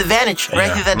at a disadvantage, right?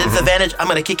 Yeah. He's at a disadvantage. I'm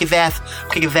gonna kick his ass.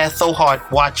 Kick his ass so hard.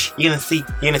 Watch. You're gonna see.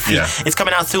 Yeah. It's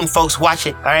coming out soon, folks. Watch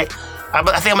it. All right. I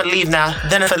think I'm gonna leave now.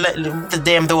 Then let the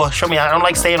damn door. Show me. I don't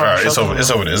like staying on All the right, show. it's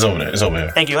over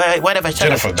there. Thank you. All right, whatever.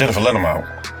 Jennifer, let him out.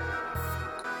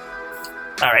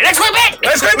 All right. Let's go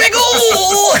back.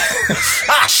 Ooh.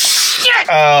 Ah shit.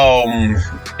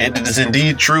 It is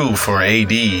indeed true for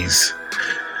AD's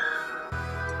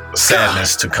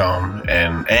sadness to come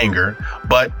and anger,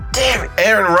 but Damn it.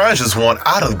 Aaron Rodgers want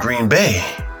out of Green Bay,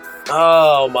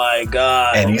 Oh my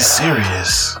god. and he's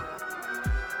serious.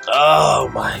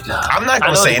 Oh my god. I'm not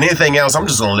going to say anything else. I'm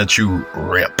just going to let you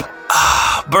rip.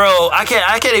 Bro, I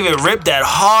can't even rip that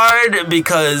hard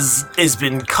because it's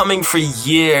been coming for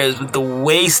years with the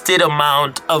wasted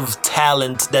amount of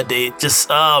talent that they just,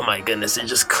 oh my goodness, they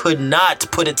just could not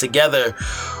put it together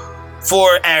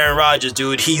for Aaron Rodgers,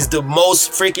 dude. He's the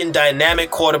most freaking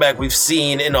dynamic quarterback we've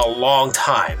seen in a long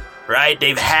time, right?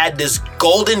 They've had this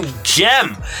golden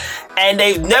gem and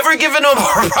they've never given him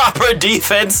a proper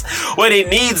defense when he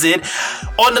needs it.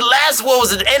 On the last,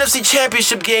 NFC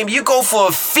Championship game, you go for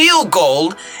a field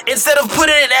goal instead of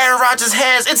putting it in Aaron Rodgers'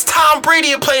 hands. It's Tom Brady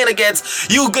you're playing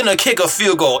against. You're gonna kick a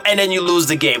field goal and then you lose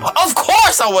the game. Of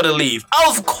course I want to leave.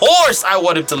 Of course I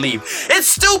want him to leave. It's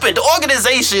stupid. The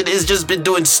organization has just been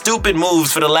doing stupid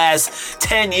moves for the last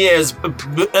 10 years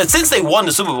since they won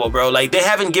the Super Bowl, bro. Like, they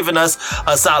haven't given us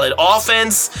a solid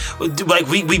offense. Like,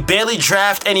 we barely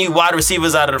draft any wide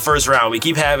receivers out of the first round. We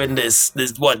keep having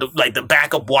the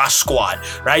backup wash squad,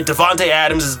 right? Devontae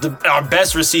Adams is our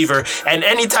best receiver, and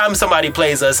anytime somebody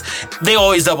plays us, they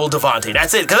always double Devontae.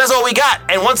 That's it, because that's all we got.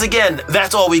 And once again,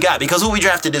 that's all we got, because who we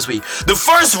drafted this week? The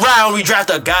first round, we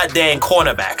drafted a goddamn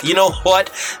cornerback. You know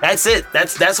what? That's it.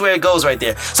 That's where it goes right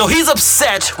there. So he's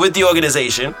upset with the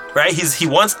organization, right? He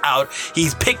wants out.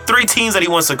 He's picked 3 teams that he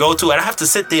wants to go to, and I have to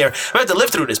sit there. I have to live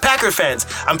through this. Packer fans,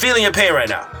 I'm feeling your pain right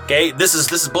now. Okay, this is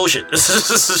bullshit. This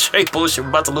is straight bullshit. We're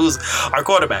about to lose our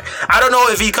quarterback. I don't know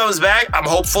if he comes back. I'm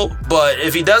hopeful, but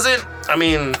if he doesn't, I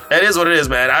mean, that is what it is,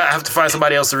 man. I have to find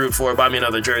somebody else to root for. Buy me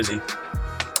another jersey.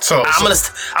 So I'm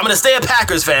gonna stay a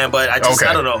Packers fan, but I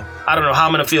don't know. I don't know how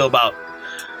I'm gonna feel about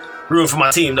rooting for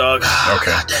my team, dog.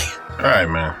 Okay. God dang it. All right,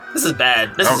 man. This is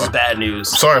bad. This is bad news.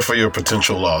 Sorry for your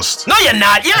potential loss. No, you're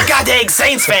not. You're a goddamn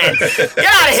Saints fan. Get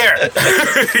out of here.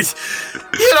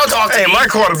 You don't talk to me. Hey, my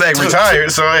quarterback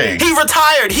retired, so hey. He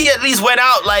retired. He at least went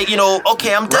out like,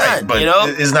 okay, I'm done. Right, but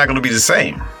it's not going to be the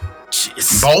same.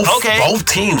 Jeez. Both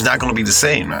teams not going to be the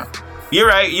same now. You're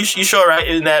right. You sure right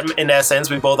in that sense.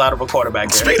 We both out of a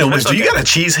quarterback. Speaking of which, do you got a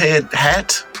cheesehead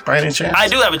hat by any chance? I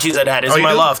do have a cheesehead hat. It's in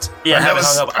my loft. Yeah, I haven't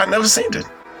hung up. I never seen it.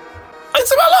 It's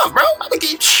in my loft, bro.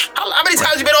 How many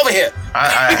times you been over here?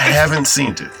 I haven't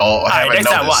seen it. Oh, I haven't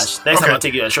next noticed. time, watch. Next time I'll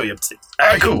take you and show you upstairs. All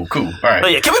right, cool. All right.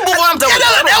 But yeah, can we move on? I'm done with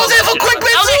that was it for Quick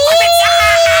Bits.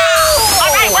 All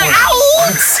right.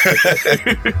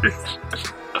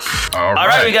 All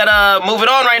right, we gotta move it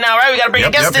on right now, right? We gotta bring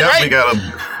a guest in, right? We got a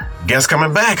guest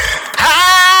coming back. How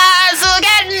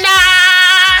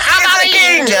about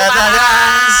you?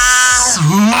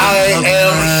 I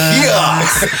am here.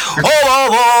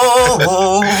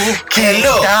 King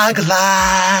Douglas.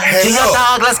 King of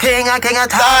Douglas. King of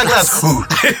Douglas.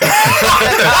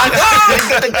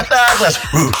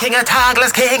 King of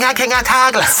Douglas. King of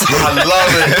Douglas. I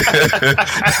love it.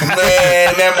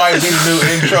 Man, that might be the new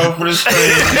intro for the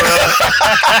stream, bro.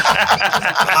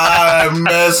 I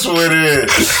mess with it.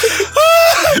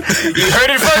 You heard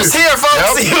it first here,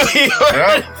 folks.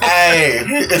 Yep. Hey.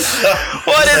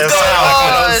 What is going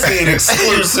on? I'm seeing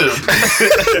exclusive.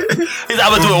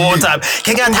 I'm gonna do it one more time.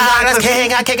 King of Douglas.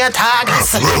 King of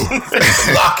Douglas.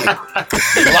 Lock it.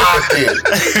 Lock it.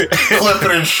 Clip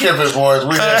it and ship it, boys.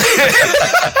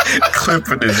 Clip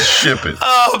it and ship it.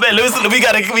 Oh man, listen, we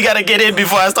gotta get in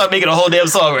before I start making a whole damn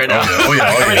song right now. Oh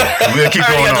yeah. We'll keep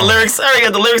going on. I already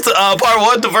got the lyrics to part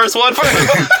 1 to verse 1 for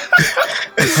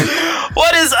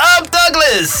What is up,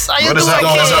 Douglas? How you What is doing, up?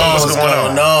 King? What's going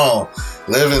on? No.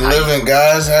 Living,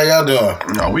 guys. How y'all doing?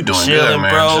 No, we doing Chilling, good,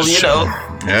 man. bro. Just You know.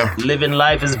 chilling. Yeah. Living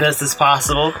life as best as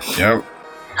possible. Yep.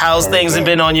 How's things have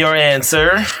been on your end,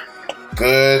 sir?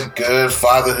 Good.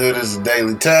 Fatherhood is a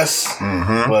daily test.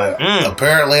 Mm-hmm. But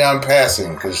apparently I'm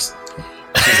passing because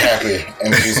she's happy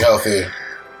and she's healthy.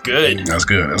 Good. That's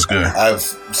good. I've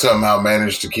somehow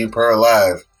managed to keep her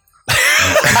alive.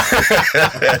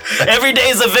 Every day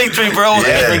is a victory, bro.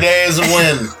 Every day is a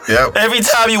win. Yep. Every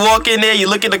time you walk in there, you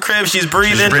look in the crib, she's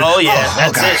breathing. Oh yeah,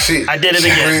 that's it. I did it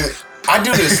again. I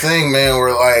do this thing, man,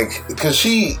 where like, because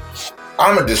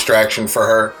I'm a distraction for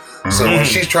her. So when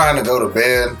she's trying to go to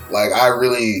bed, like I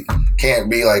really can't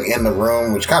be like in the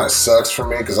room, which kind of sucks for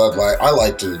me because I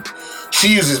like to. She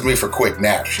uses me for quick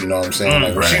naps. You know what I'm saying?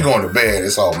 Like when she's going to bed,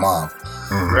 it's all mom.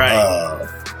 Right.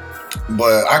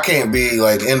 But I can't be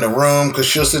like in the room because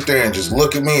she'll sit there and just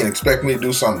look at me and expect me to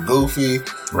do something goofy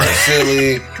or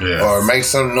silly or make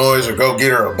some noise or go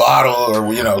get her a bottle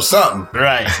or something.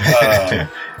 Right.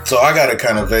 So I got to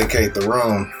kind of vacate the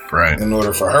room in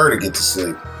order for her to get to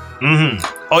sleep. Mm-hmm.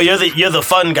 Oh, you're the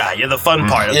fun guy. You're the fun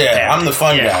part of the family. I'm the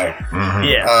fun guy. Mm-hmm.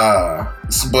 Yeah.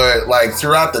 But like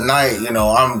throughout the night,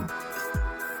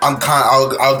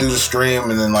 I'll do the stream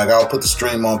and then like I'll put the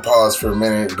stream on pause for a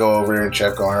minute, go over there and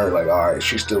check on her. Like, all right,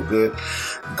 she's still good.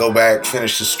 Go back,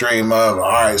 finish the stream up. All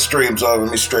right, stream's over.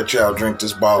 Let me stretch out, drink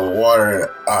this bottle of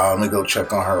water. Let me go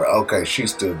check on her. Okay,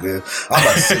 she's still good. I'm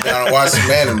about to sit down and watch some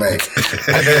anime.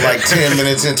 I get like 10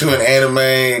 minutes into an anime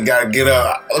and gotta get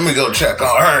up. Let me go check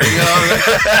on her. You know what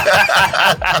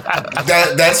I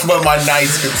mean? That's what my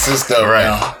nights consist of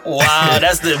now. Wow,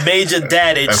 that's the major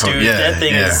dadage, dude. That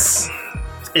thing is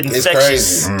infectious. It's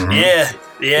crazy. Mm-hmm.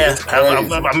 Yeah.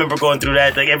 I remember going through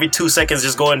that. Like every 2 seconds,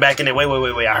 just going back in there. Wait.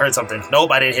 I heard something. Nope,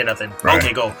 I didn't hear nothing. Right.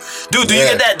 Okay, go. Dude, do you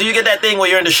get that? Do you get that thing where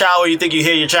you're in the shower, you think you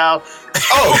hear your child?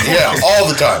 Oh yeah, all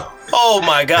the time. Oh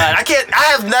my God, I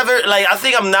have never I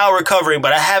think I'm now recovering,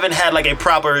 but I haven't had like a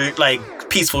proper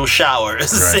peaceful shower.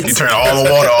 Right. You turn all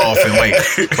the water off and wait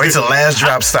till the last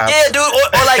drop stops. Yeah, dude.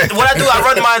 Or like what I do, I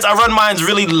run mines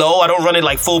really low. I don't run it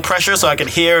like full pressure, so I can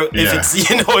hear if it's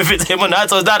if it's him or not.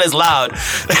 So it's not as loud.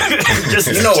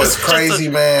 What's crazy,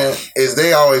 man, is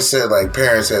they always said like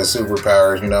parents have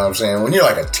superpowers. You know what I'm saying? When you're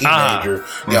like a teenager,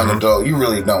 young adult, you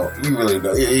really don't.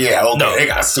 Yeah, okay, they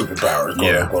got superpowers.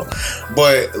 Quote unquote.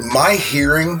 But my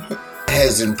hearing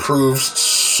has improved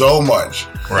so much.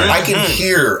 Right. I can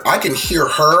hear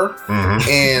her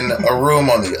in a room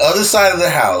on the other side of the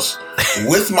house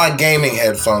with my gaming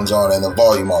headphones on and the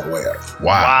volume all the way up.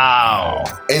 Wow.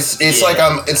 It's like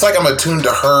I'm attuned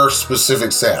to her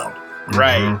specific sound.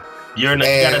 Right. Mm-hmm. You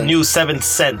got a new seventh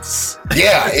sense.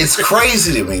 Yeah, it's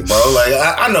crazy to me, bro. Like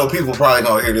I know people probably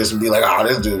gonna hear this and be like, "Oh,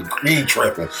 this dude, he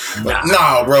tripping." But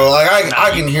nah, bro. Like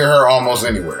I can hear her almost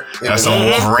anywhere. That's some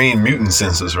Wolverine mutant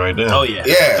senses right there. Oh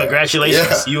yeah.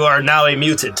 Congratulations, you are now a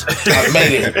mutant. I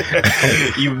made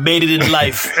it. You made it in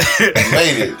life. I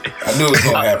made it. I knew it was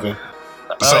gonna happen.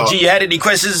 So, G, you had any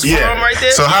questions for him right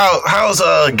there? So how's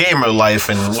gamer life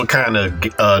and what kind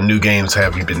of new games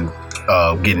have you been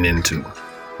getting into?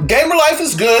 Gamer life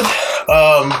is good.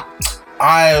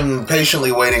 I am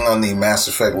patiently waiting on the Mass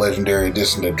Effect Legendary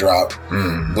Edition to drop.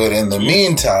 But in the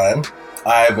meantime,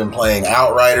 I've been playing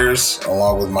Outriders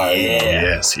along with my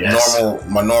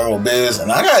normal biz.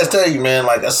 And I gotta tell you, man,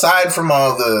 like aside from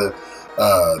all the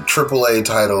AAA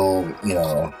title,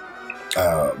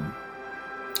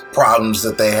 problems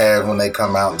that they have when they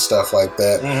come out and stuff like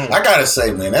that, I gotta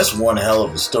say, man, that's one hell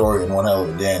of a story and one hell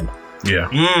of a game. Yeah.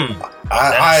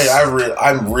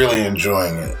 I'm really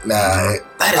enjoying it. Now,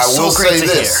 that is I will so great say to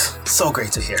this. hear. So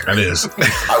great to hear. It is.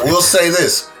 I will say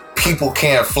this. People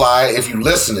Can't Fly. If you're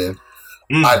listening,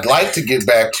 I'd like to get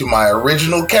back to my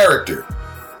original character.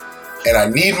 And I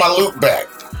need my loot back.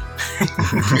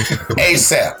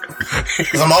 ASAP.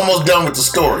 Because I'm almost done with the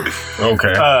story.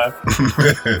 Okay.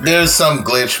 There's some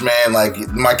glitch, man. Like,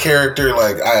 my character,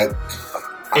 like,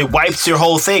 it wipes your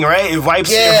whole thing, right? It wipes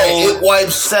your whole it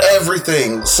wipes setup.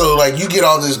 everything. So like you get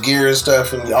all this gear and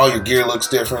stuff, and all your gear looks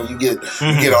different. You get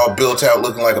all built out,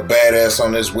 looking like a badass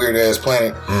on this weird ass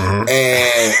planet,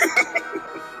 and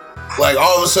like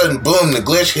all of a sudden, boom, the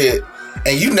glitch hit,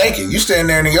 and you naked. You standing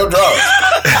there in your drawers,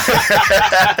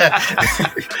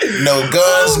 no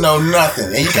guns, no nothing,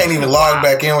 and you can't even log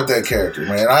back in with that character,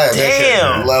 man. I had that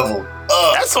character leveled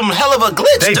up. That's some hell of a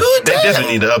glitch, dude. They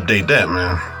definitely need to update that,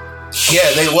 man.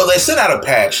 Yeah, they sent out a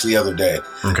patch the other day,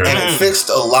 and it fixed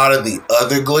a lot of the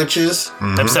other glitches,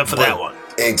 except for that one.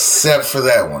 Except for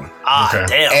that one.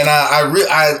 Damn. And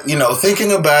I you know,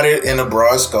 thinking about it in a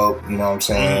broad scope, you know what I'm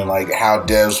saying, like how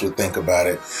devs would think about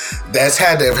it. That's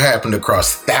had to have happened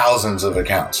across thousands of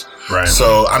accounts. Right.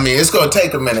 So I mean, it's going to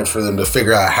take a minute for them to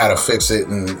figure out how to fix it,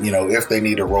 and you know, if they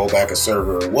need to roll back a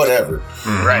server or whatever,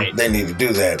 right, they need to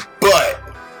do that. But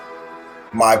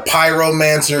my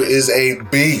Pyromancer is a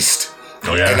beast.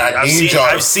 Oh, yeah. And I need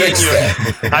y'all to fix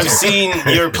that. I've seen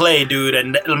your play, dude,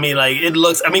 and I mean, like, it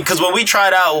looks. I mean, because when we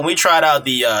tried out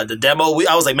the demo,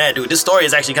 I was like, man, dude, this story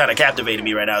is actually kind of captivating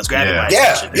me right now. It's grabbing my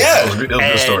attention. Yeah, it was a good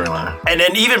storyline. And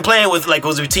then even playing with like,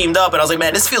 was we teamed up, and I was like,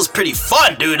 man, this feels pretty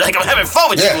fun, dude. Like, I'm having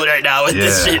fun with you right now with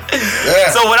this shit.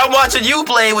 Yeah. So when I'm watching you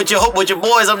play with your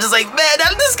boys, I'm just like, man,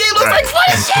 this game looks like fun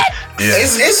as shit. Yeah.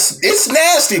 It's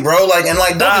nasty, bro. Like, and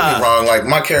like, don't get me wrong. Like,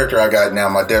 my character I got now,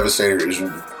 my Devastator, is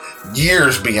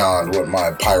years beyond what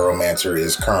my Pyromancer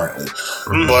is currently.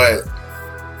 But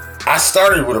I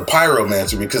started with a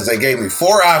Pyromancer because they gave me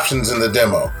 4 options in the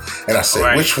demo, and I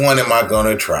said, which one am I going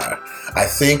to try? I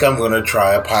think I'm going to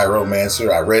try a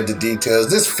Pyromancer. I read the details.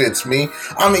 This fits me.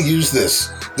 I'm going to use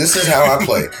this. This is how I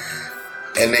play.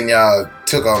 And then y'all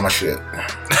took all my shit.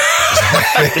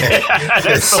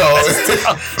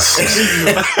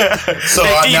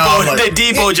 They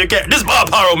deboed your character. This is my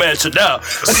Pyromancer now.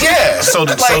 Yeah. So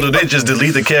did they just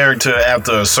delete the character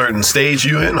after a certain stage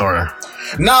you in, or?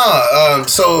 Nah.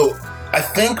 So I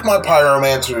think my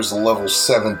Pyromancer is level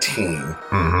 17.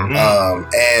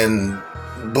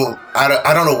 But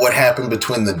I don't know what happened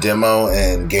between the demo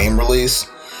and game release.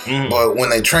 But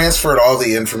when they transferred all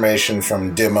the information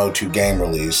from demo to game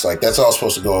release, like that's all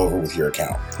supposed to go over with your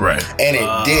account. Right. And it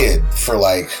did for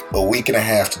like a week and a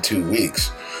half to 2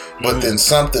 weeks. But then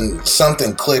something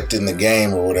clicked in the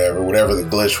game or whatever the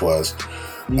glitch was.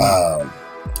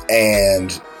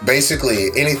 And basically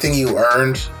anything you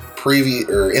earned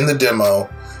in the demo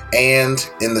and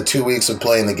in the 2 weeks of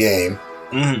playing the game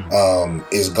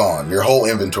is gone. Your whole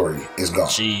inventory is gone.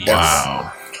 Jeez.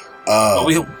 Wow.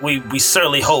 We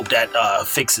certainly hope that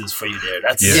fixes for you there.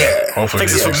 That's hopefully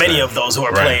fixes for many of those who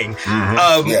are playing.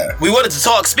 We wanted to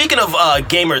talk. Speaking of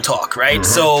gamer talk, right?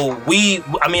 So we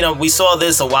saw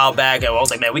this a while back, and I was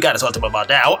like, man, we got to talk to them about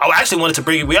that. We actually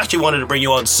wanted to bring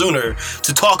you on sooner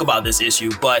to talk about this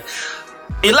issue, but.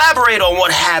 Elaborate on what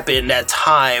happened that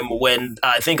time when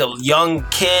I think a young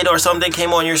kid or something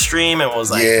came on your stream and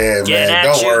was like, "Yeah, man,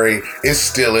 don't worry, it's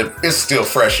still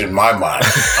fresh in my mind."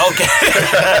 Okay,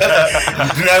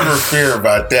 never fear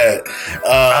about that.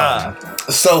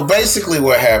 So basically,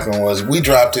 what happened was we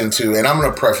dropped into, and I'm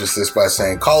going to preface this by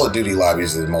saying, Call of Duty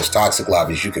lobbies are the most toxic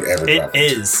lobbies you could ever drop into.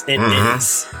 It is.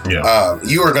 Yeah.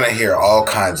 You are going to hear all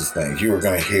kinds of things. You are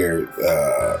going to hear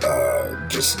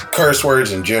just curse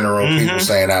words in general. People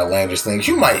saying outlandish things.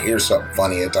 You might hear something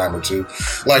funny a time or two.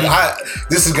 Like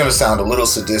this is going to sound a little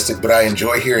sadistic, but I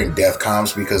enjoy hearing death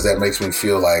comms because that makes me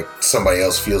feel like somebody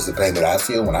else feels the pain that I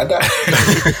feel when I die.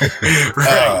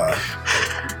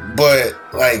 But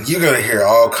like you're going to hear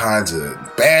all kinds of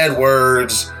bad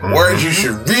words, words you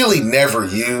should really never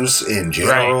use in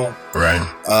general. Right.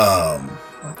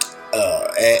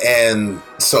 And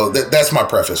so that's my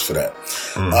preface for that.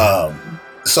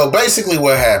 So basically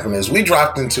what happened is we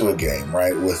dropped into a game,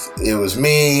 right? It was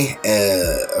me and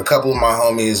a couple of my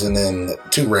homies and then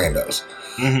 2 randos.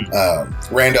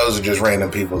 Randos are just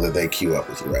random people that they queue up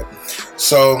with you, right?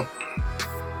 So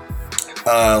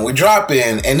we drop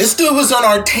in and this dude was on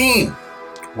our team.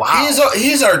 Wow.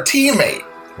 He's our teammate.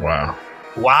 Wow.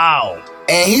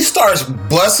 And he starts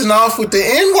busting off with the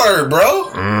N-word,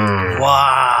 bro.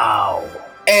 Wow.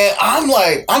 And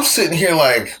I'm sitting here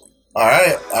like, all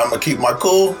right, I'm going to keep my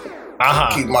cool.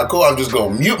 Keep my cool. I'm just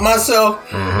going to mute myself.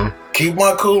 Can keep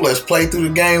my cool. Let's play through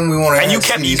the game. We want to. And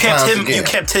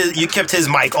you kept his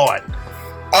mic on.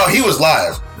 Oh, he was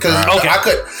live because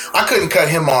I couldn't cut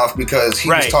him off because he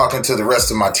was talking to the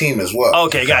rest of my team as well.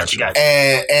 Okay, got you.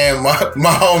 And my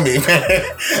homie, man,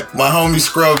 my homie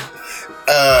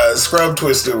Scrub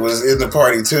Twister was in the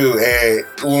party too, and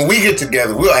when we get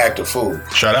together, we'll act a fool.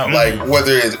 Shout out! Like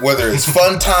whether it's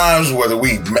fun times, whether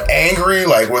we angry,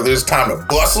 like whether it's time to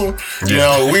bustle, you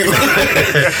know, we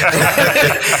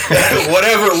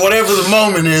whatever the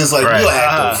moment is, like we'll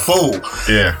act a fool.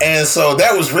 Yeah, and so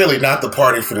that was really not the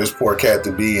party for this poor cat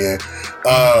to be in.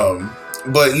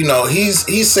 But you know,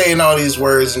 he's saying all these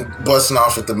words and busting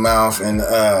off at the mouth, and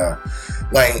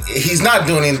like he's not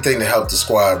doing anything to help the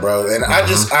squad, bro. And I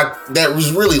that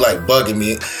was really like bugging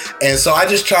me, and so I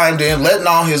just chimed in, letting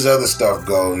all his other stuff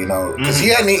go, you know, because he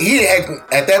hadn't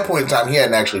at that point in time he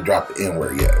hadn't actually dropped the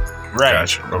N-word yet. Right.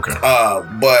 Gotcha. Okay.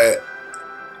 But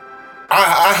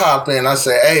I hop in, I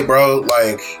say, hey, bro,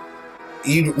 like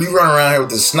we run around here with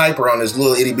this sniper on this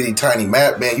little itty bitty tiny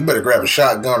map, man. You better grab a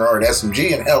shotgun or an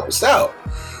SMG and help us out.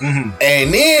 And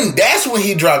then that's when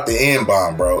he dropped the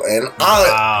N-bomb, bro. And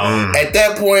at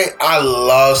that point, I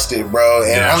lost it, bro.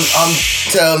 And I'm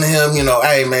telling him, you know,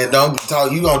 hey, man, don't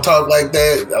talk. You gonna talk like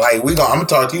that? Like I'm gonna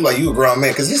talk to you like you a grown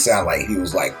man, because he sounded like he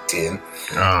was like 10,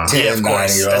 9 years old.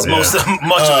 That's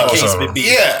much of the case would be.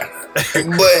 Yeah.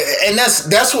 And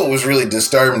that's what was really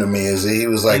disturbing to me is that he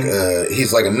was like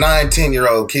he's like a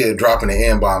 9-10-year-old kid dropping an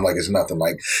N-bomb like it's nothing.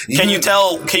 Like can you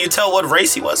tell what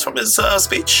race he was from his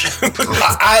speech?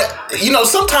 I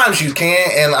sometimes you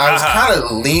can, and I was kind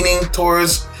of leaning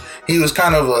towards he was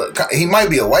kind of he might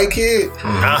be a white kid,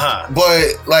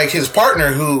 but like his partner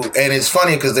and it's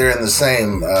funny because they're in the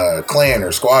same clan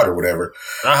or squad or whatever.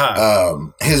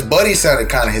 His buddy sounded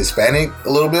kind of Hispanic a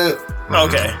little bit.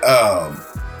 Okay.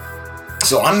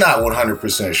 So I'm not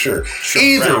 100% sure.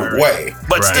 Either way,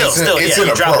 but still, it's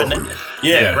inappropriate.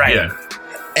 Yeah.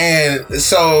 And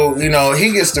so, you know,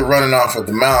 he gets to running off at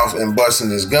the mouth and busting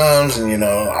his gums, and you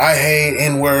know, I hate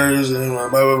N-words and blah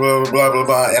blah blah blah blah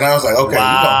blah. And I was like, okay,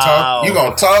 you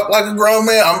gonna talk like a grown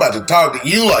man? I'm about to talk to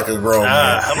you like a grown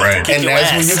man. And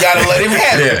that's when you gotta let him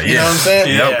have it. You know what I'm saying?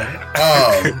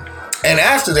 Yeah. And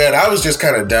after that, I was just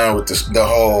kind of done with the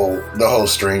whole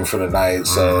stream for the night.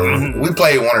 So we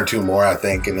played one or two more, I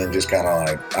think, and then just kind of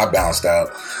like I bounced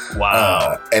out.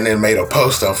 Wow! And then made a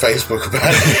post on Facebook about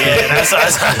it. Yeah, I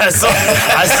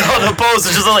saw the post.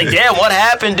 It's just like, yeah, what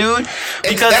happened, dude?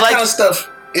 Because that kind of stuff,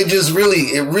 it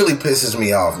really pisses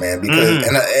me off, man. Because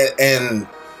and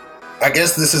I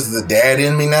guess this is the dad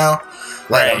in me now.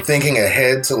 Like I'm thinking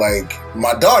ahead to like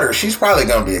my daughter. She's probably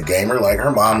gonna be a gamer. Like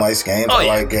her mom likes games. I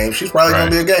like games. She's probably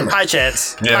gonna be a gamer. High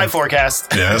chance. High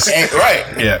forecast. Yes.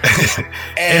 Yeah.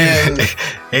 And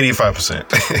 85%.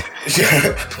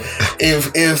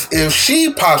 if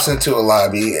she pops into a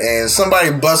lobby and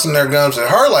somebody busting their gums at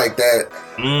her like that,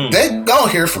 they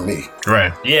gonna hear from me.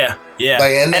 Right. Yeah.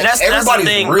 Like and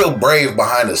everybody's real brave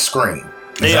behind a screen.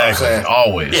 Exactly.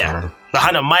 Always. Yeah. Man.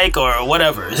 Behind a mic or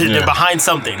whatever. They're behind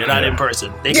something. They're not in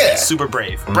person. They can be super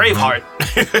brave. Braveheart.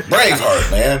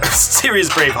 Braveheart, man. Serious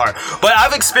Braveheart. But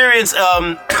I've experienced,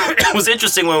 it was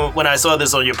interesting when I saw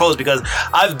this on your post because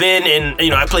I've been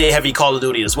in, I play heavy Call of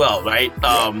Duty as well, right?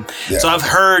 So I've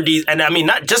heard these, and I mean,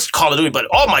 not just Call of Duty, but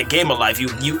all my gamer life,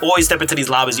 you always step into these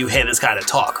lobbies, you hear this kind of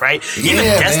talk, right? Even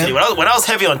Destiny. When I was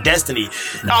heavy on Destiny,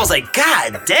 I was like,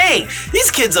 God dang,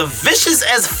 these kids are vicious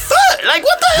as fuck. Like,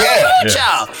 what the hell is wrong with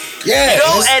y'all? Yeah.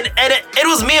 And it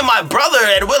was me and my brother,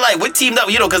 and we teamed up,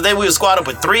 because then we were squad up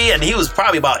with 3, and he was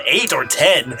probably about 8 or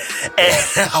 10. And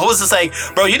I was just like,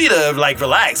 bro, you need to like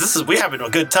relax. We're having a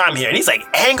good time here. And he's like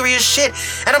angry as shit.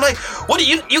 And I'm like, what do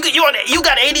you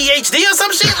got ADHD or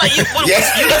some shit? Like you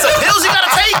got some pills you gotta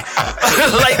take?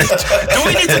 Like, do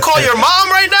we need to call your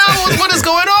mom right now? What is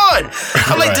going on?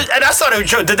 I'm like, and I started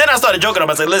joking. I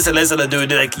was like, listen,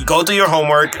 dude, like, go do your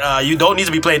homework. You don't need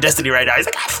to be playing Destiny right now. He's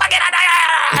like, fuck it,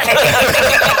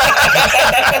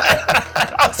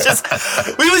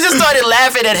 we just started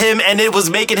laughing at him, and it was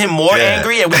making him more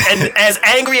angry. And as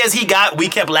angry as he got, we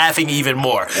kept laughing even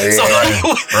more. So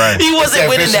he wasn't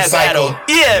winning that battle.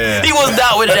 Yeah, he was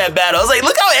not winning that battle. I was like,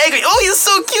 look how angry. Oh, he's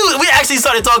so cute. We actually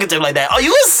started talking to him like that. Oh,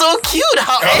 you are so cute.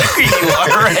 How angry you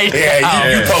are right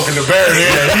now. You poking the bear.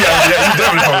 Yeah, you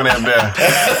definitely poking that bear.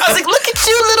 I was like, look at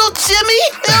you, little Jimmy.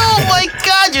 Oh my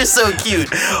God, you're so cute.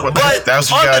 But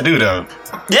that's what you gotta do, though.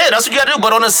 Yeah, that's what you gotta do.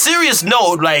 But on a serious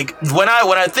note, like when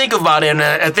I think about it and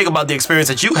I think about the experience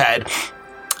that you had,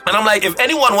 And I'm like, if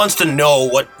anyone wants to know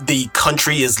what the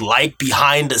country is like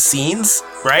behind the scenes,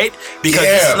 right? Because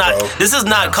this is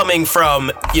not coming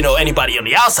from, anybody on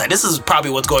the outside. This is probably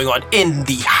what's going on in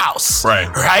the house.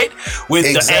 Right? With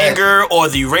the anger or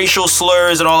the racial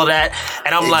slurs and all of that.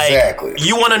 And I'm like,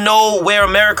 you want to know where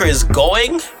America is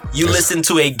going? You listen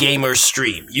to a gamer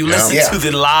stream. You listen to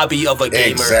the lobby of a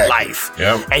gamer life.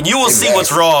 And you will see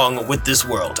what's wrong with this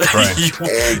world.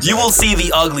 You will see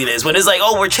the ugliness. When it's like,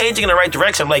 oh, we're changing in the right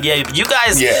direction. I'm like, you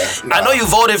guys, I know you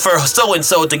voted for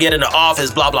so-and-so to get into office,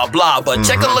 blah, blah, blah. But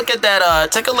take a look at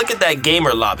that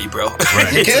gamer lobby, bro.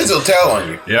 The kids will tell on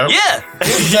you. Yeah.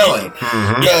 Kids will tell you.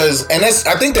 Because, and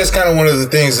I think that's kind of one of the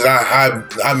things that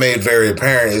I made very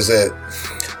apparent is that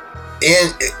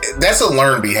that's a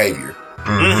learned behavior.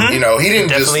 He didn't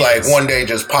just one day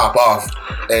just pop off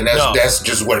and that's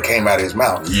just what came out of his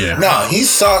mouth. No, he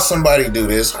saw somebody do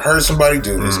this, heard somebody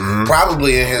do this,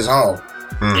 probably in his home.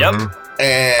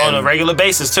 And on a regular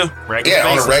basis too. On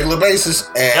a regular basis,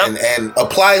 and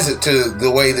applies it to the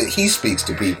way that he speaks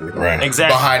to people.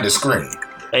 Exactly. Behind the screen.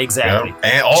 Exactly.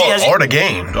 And all the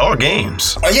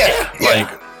games.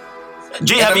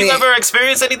 G, have you ever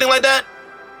experienced anything like that?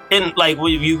 In like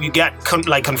you got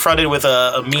confronted with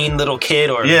a mean little kid,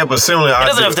 or but similarly, it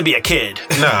doesn't have to be a kid.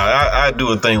 I do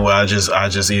a thing where I just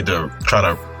either try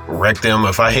to wreck them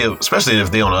if I hit, especially if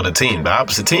they're on the other team, the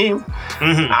opposite team.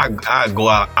 I go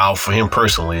out for him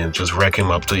personally and just wreck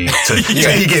him up till he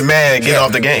get mad and get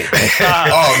off the game.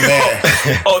 Oh man!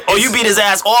 Oh, you beat his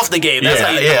ass off the game. That's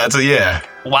how you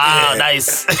Wow,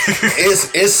 nice.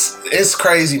 It's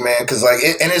crazy, man. Because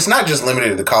and it's not just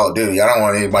limited to Call of Duty. I don't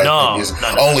want anybody to think it's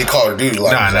only Call of Duty.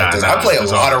 I play a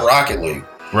lot of Rocket League.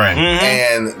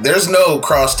 And there's no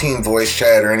cross-team voice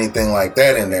chat or anything like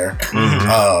that in there.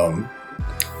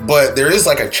 But there is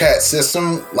a chat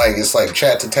system, it's like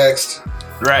chat to text.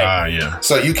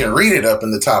 So you can read it up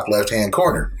in the top left-hand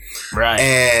corner.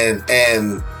 And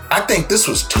I think this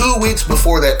was 2 weeks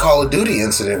before that Call of Duty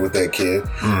incident with that kid.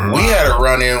 We had a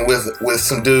run-in with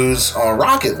some dudes on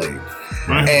Rocket League.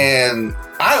 And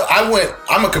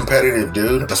I'm a competitive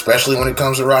dude, especially when it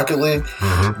comes to Rocket League.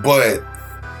 But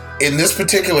in this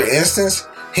particular instance,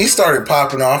 he started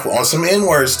popping off on some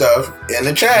N-word stuff in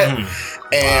the chat.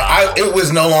 And it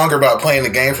was no longer about playing the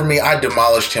game for me. I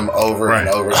demolished him over and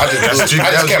over. I just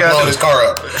kept blowing his car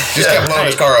up. Kept blowing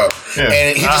his car up.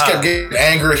 And he just kept getting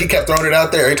angry. He kept throwing it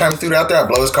out there. Every time he threw it out there, I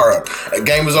blow his car up. The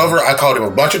game was over. I called him a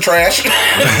bunch of trash. And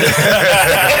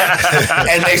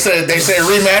they said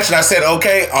rematch, and I said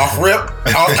okay, off rip,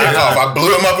 off kickoff. I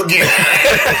blew him up again.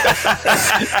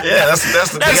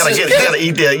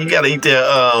 You gotta eat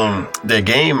their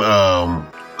game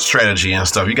strategy and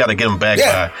stuff. You got to get them back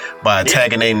by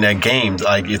attacking that game.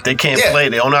 Like if they can't play,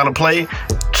 they don't know how to play,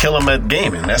 kill them at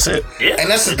gaming. That's it. And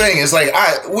that's the thing. It's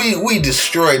we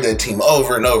destroyed that team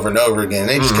over and over and over again.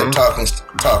 They just kept talking.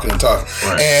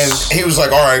 And he was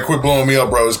like, all right, quit blowing me up,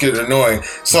 bro. It's getting annoying.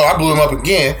 So I blew him up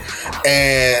again,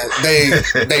 and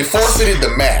they forfeited the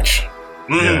match.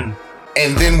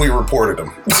 And then we reported them.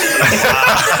 Always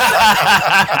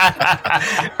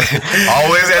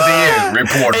at the end,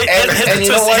 report them.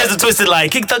 Here's the twisted line.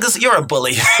 King Douglas, you're a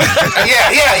bully. I'm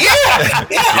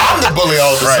the bully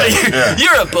all the time.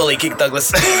 You're a bully, King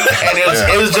Douglas. And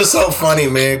it was just so funny,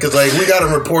 man, because we got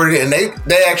them reported, and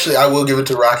they actually, I will give it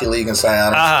to Rocket League and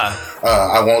Psyonix.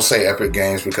 I won't say Epic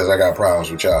Games because I got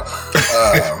problems with y'all.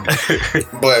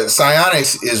 But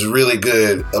Psyonix is really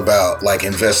good about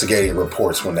investigating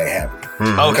reports when they happen.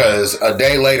 Because a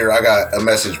day later, I got a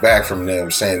message back from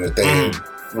them saying that they had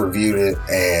reviewed it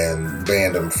and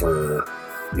banned them for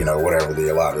whatever the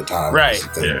allotted time.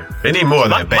 They need more of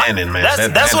that banning, man.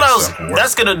 That's what I was.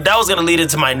 That was gonna lead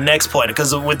into my next point,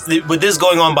 because with this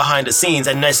going on behind the scenes,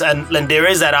 and there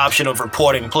is that option of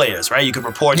reporting players, right? You could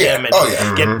report them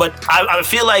and but I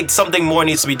feel like something more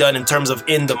needs to be done in terms of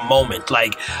in the moment.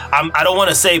 I don't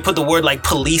want to put the word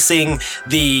policing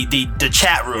the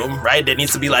chat room, right? There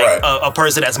needs to be a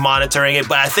person that's monitoring it,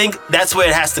 but I think that's where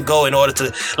it has to go in order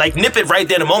to nip it right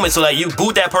there in the moment. So you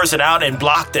boot that person out and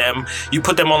block them. You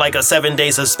put them on a 7-day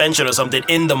suspension or something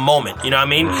in the moment. You know what I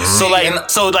mean? So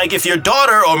if your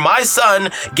daughter or my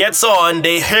son gets on,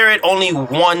 they hear it only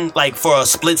one for a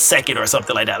split second or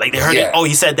something like that. They heard it. Oh,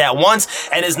 he said that once,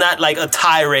 and it's not a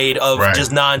tirade of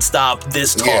just nonstop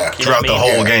this talk. You throughout the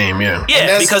whole game. Yeah,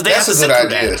 because they have to sit through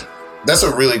that. That's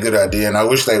a really good idea, and I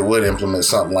wish they would implement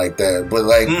something like that. But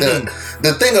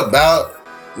the thing about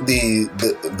the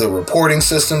reporting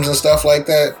systems and stuff like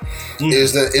that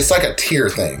is that it's like a tier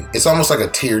thing. It's almost like a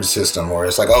tiered system where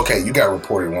it's okay, you got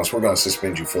reported once, we're going to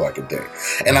suspend you for a day.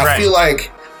 And I feel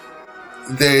like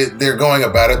they're going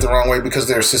about it the wrong way because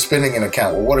they're suspending an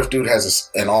account. Well, what if dude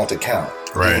has an alt account?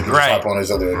 Right. He can hop on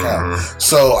his other account.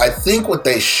 So I think what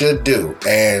they should do,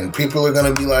 and people are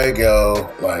going to be like, yo,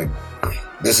 like,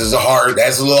 that's a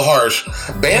little harsh.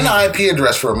 Ban the IP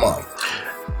address for a month.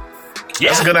 Yeah.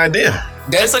 That's a good idea.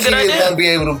 That's a good idea. Won't be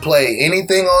able to play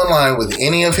anything online with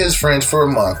any of his friends for a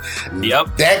month.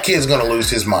 Yep. That kid's gonna lose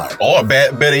his mind. Or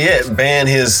better yet, ban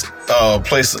his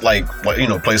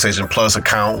PlayStation Plus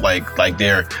account, like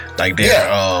their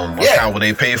account where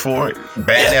they pay for it.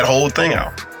 Ban that whole thing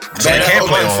out. So they can't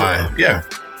play online. Yeah.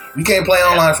 You can't play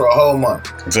online for a whole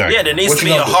month. Exactly. Yeah, there needs to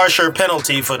be a harsher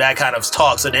penalty for that kind of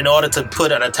talk. So in order to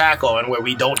put an attack on where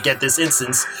we don't get this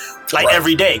instance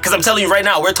every day. Because I'm telling you right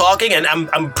now, we're talking and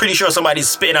I'm pretty sure somebody's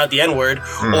spitting out the N-word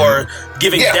or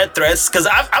giving death threats. Because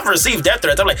I've received death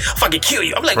threats. I'm like, fucking kill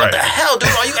you. I'm like, what the hell, dude?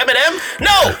 Are you Eminem?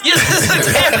 No, you're just a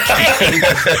damn game.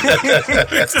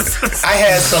 I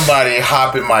had somebody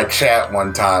hop in my chat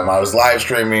one time. I was live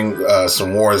streaming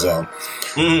some Warzone.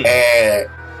 And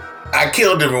I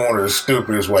killed them in one of the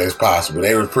stupidest ways possible.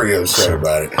 They were pretty upset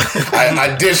about it.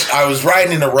 I was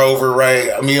riding in a Rover,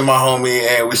 right? Me and my homie,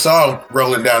 and we saw him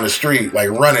rolling down the street, like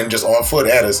running just on foot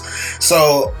at us.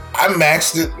 So I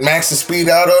maxed the speed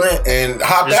out on it and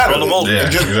hopped out of it. Yeah,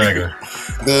 exactly.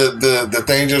 The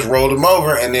thing just rolled him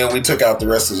over, and then we took out the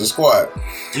rest of the squad.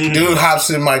 Dude hops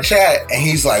in my chat, and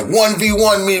he's like,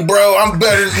 1v1 me, bro. I'm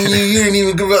better than you. You didn't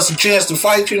even give us a chance to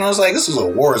fight you. And I was like, this is a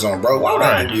war zone, bro. Why would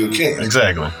I give you a chance?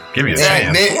 Exactly. Give you a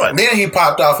chance. Then he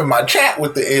popped off in my chat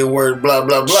with the N-word, blah,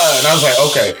 blah, blah. And I was like,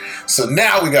 okay, so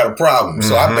now we got a problem.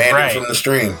 So I banned him from the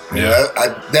stream. Yeah.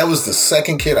 That was the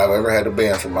second kid I've ever had to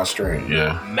ban from my stream.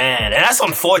 Yeah. Man, and that's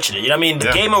unfortunate. You know what I mean?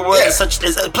 The gamer world is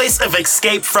a place of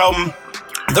escape from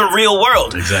the real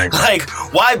world. Exactly. Like,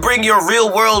 why bring your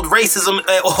real world racism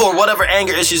or whatever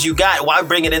anger issues you got? Why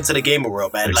bring it into the gamer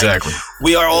world, man? Exactly. Like,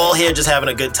 we are all here just having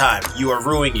a good time. You are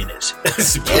ruining it.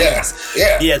 Yeah.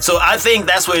 So I think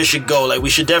that's where it should go. Like, we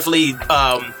should definitely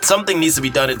something needs to be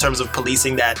done in terms of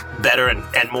policing that better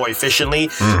and more efficiently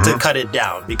to cut it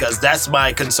down, because that's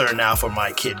my concern now for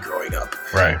my kid growing up.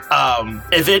 Right.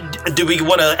 Do we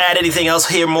want to add anything else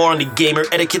here more on the gamer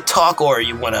etiquette talk, or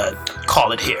you want to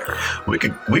call it here? We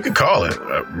could call it.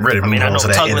 Ready to move on to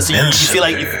that invention. You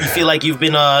feel like you've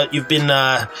been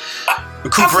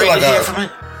recuperated here from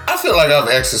it? I feel like I've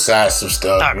exercised some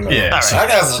stuff. Right. You know? Yeah, so I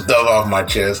got some stuff off my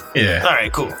chest. Yeah. All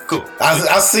right, cool.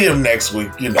 I'll see him next week.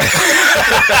 You know, he'll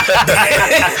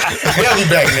be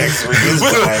back next week.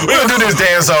 We'll do this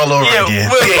dance all over again.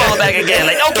 We'll call back again.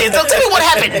 Like, okay, so tell me what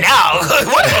happened now.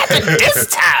 What happened this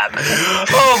time?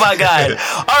 Oh my God!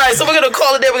 All right, so we're gonna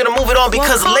call it there. We're gonna move it on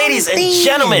because, ladies and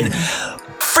gentlemen,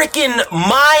 freaking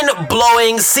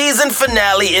mind-blowing season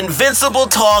finale Invincible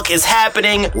talk is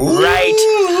happening right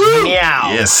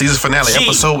now. Yes, season finale,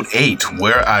 episode 8,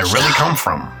 Where I Really Come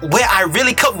From. Where I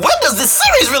really come... Where does this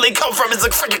series really come from is a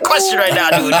freaking question right now,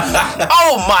 dude.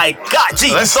 Oh my God.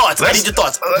 G, thoughts. I need your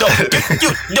thoughts.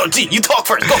 No, G, you talk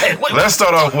first. Go ahead. Let's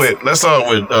start off with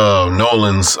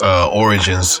Nolan's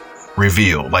origins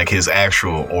reveal, like his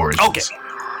actual origins. Okay.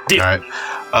 Deal. All right.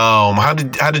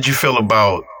 How did you feel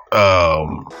about...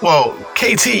 well,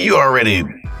 KT, you already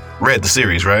read the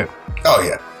series, right? Oh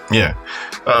yeah. Yeah.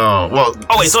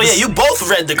 You both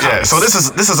read the comics. Yeah. So this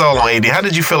is all on AD. How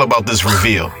did you feel about this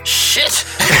reveal? Shit.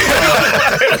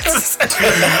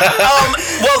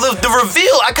 The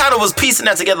reveal, I kind of was piecing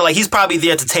that together. Like, he's probably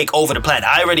there to take over the planet.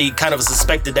 I already kind of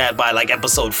suspected that by like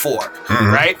episode 4,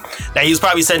 right? That he was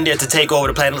probably sent there to take over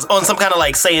the planet on some kind of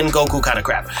like Saiyan Goku kind of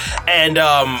crap. And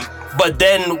but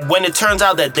then when it turns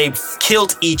out that they've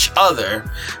killed each other,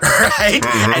 right?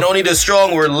 And only the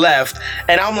strong were left,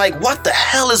 and I'm like, what the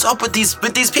hell is up with these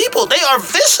people? They are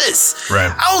vicious.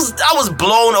 Right. I was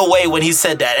blown away when he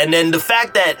said that. And then the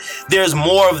fact that there's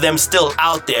more of them still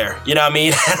out there, you know what I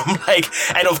mean? And I'm like,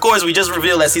 and of course we just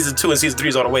revealed that season 2 and season 3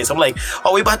 is on the way. So I'm like,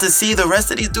 are we about to see the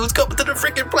rest of these dudes come to the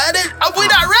freaking planet? We're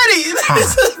not ready.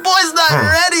 This boy's not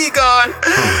ready, God.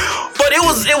 But it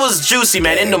was juicy,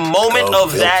 man. In the moment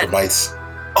of that.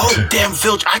 Oh, damn,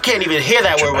 Filch. I can't even hear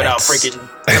that word without freaking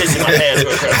pissing my pants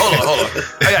real quick. Hold on.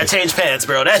 I gotta change pants,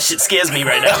 bro. That shit scares me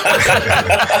right now.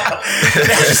 That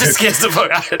shit scares the fuck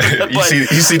out of me.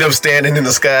 You see them standing in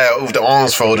the sky with the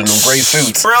arms folded in them gray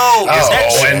suits. Bro,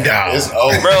 going down.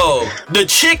 Bro, the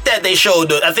chick that they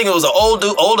showed, I think it was an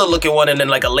older looking one, and then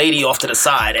like a lady off to the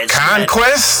side. And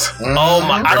Conquest? Oh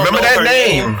my! I don't remember know that her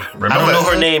name. I don't know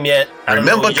her name yet.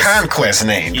 Remember Conquest's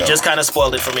name. You just kind of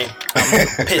spoiled it for me.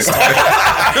 I'm pissed.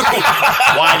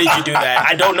 Why did you do that?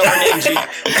 I don't know her name.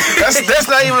 That's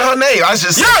not even her name. I was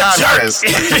just You're a jerk.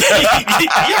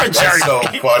 You're a jerk. That's so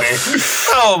funny.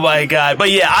 Oh my god!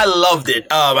 But yeah, I loved it.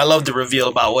 I loved the reveal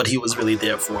about what he was really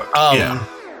there for. Yeah.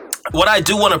 What I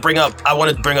do want to bring up,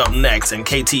 next, and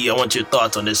KT, I want your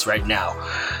thoughts on this right now.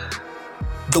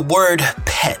 The word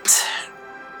pet.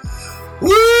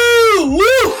 Woo!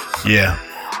 Woo! Yeah.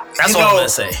 That's all I'm gonna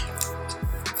say.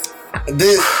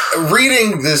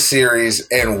 Reading this series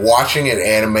and watching it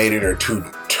animated are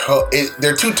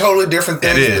they're two totally different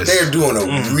things. It is. But they're doing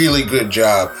a really good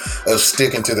job of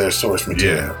sticking to their source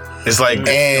material. Yeah. It's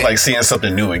like seeing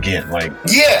something new again. Like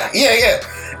yeah.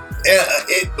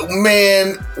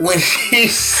 Man, when he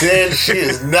said she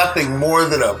is nothing more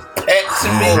than a pet to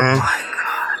me.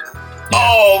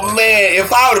 Oh man,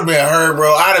 if I would have been her,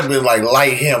 bro, I'd have been like,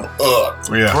 light him up.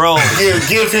 Yeah. Bro.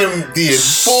 Give him the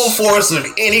full force of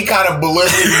any kind of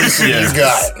ballistic missile he's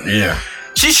got. Yeah.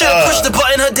 She should have pushed the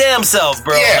button her damn self,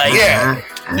 bro. Yeah.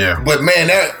 But man,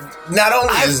 that not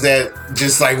only is that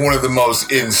just like one of the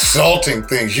most insulting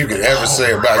things you could ever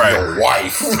say about your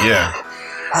wife. Yeah.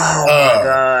 Oh my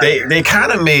god. They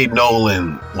kind of made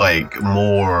Nolan like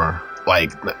more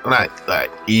like not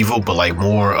like evil, but like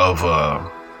more of a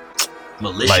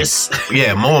malicious.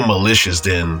 Like, more malicious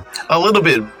than a little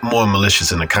bit more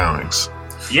malicious in the comics.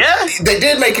 Yeah, they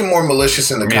did make him more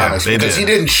malicious in the comics because he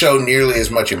didn't show nearly as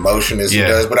much emotion as he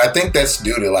does. But I think that's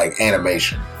due to like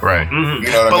animation, right? Mm-hmm.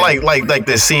 You know what I mean? Like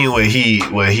the scene where he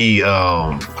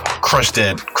crushed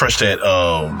that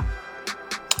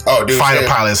fighter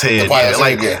pilot's head.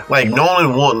 Like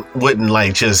Nolan wouldn't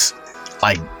like just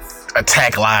like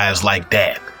attack lives like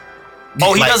that.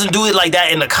 Oh, he doesn't do it like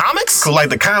that in the comics? Cause like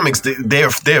the comics, they're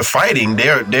fighting,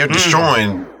 they're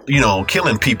destroying,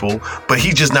 killing people, but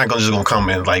he's just not gonna come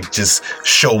and like just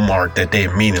show Mark that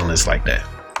they're meaningless like that.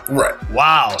 Right.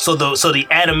 Wow. So the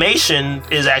animation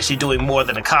is actually doing more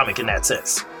than a comic in that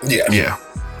sense. Yeah.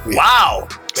 Wow.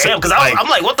 Damn, because I'm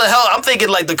like, what the hell? I'm thinking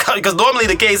like because normally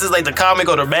the case is like the comic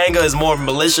or the manga is more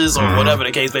malicious or whatever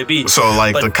the case may be. So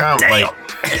like the comic, like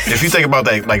if you think about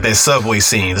that, like that subway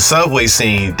scene,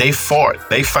 they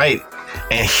fight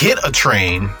and hit a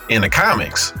train in the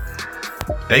comics.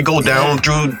 They go down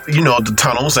through the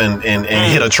tunnels and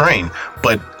hit a train,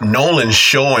 but Nolan's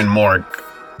showing Mark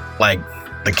like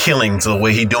the killings, the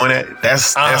way he doing it,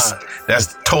 that's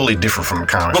totally different from the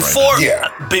comics.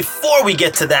 Before we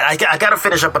get to that, I gotta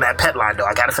finish up on that pet line though.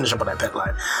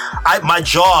 My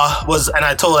jaw was, and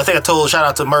I think I told shout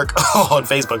out to Merc on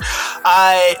Facebook.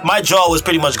 My jaw was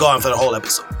pretty much gone for the whole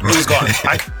episode. It was gone.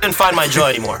 I couldn't find my jaw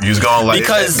anymore. You was gone like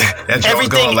because that jaw was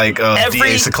gone like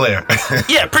D.A. Sinclair.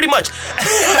 Yeah, pretty much.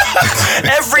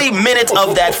 Every minute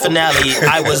of that finale,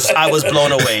 I was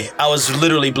blown away. I was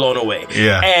literally blown away.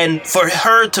 Yeah. And for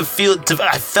her to feel,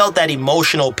 I felt that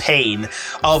emotional pain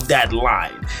of that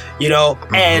line,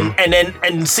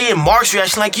 and seeing Mark's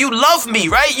reaction, like, you love me,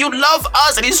 right? You love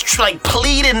us, and he's like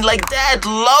pleading, like, Dad,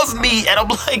 love me, and I'm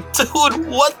like, dude,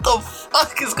 what the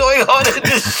fuck is going on in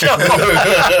this show?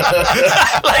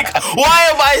 Like, why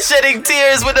am I shedding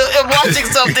tears when I'm watching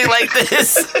something like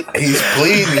this? He's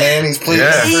pleading, man. He's pleading.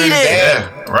 Yeah.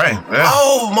 Right. Yeah.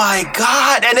 Oh my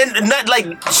god! And then not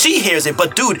like she hears it,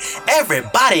 but dude,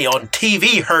 everybody on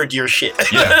TV heard your shit.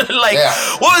 Yeah.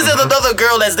 What was it? Another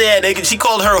girl that's there, and she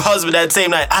called her husband that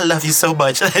same night. I love you so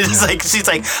much. It's like she's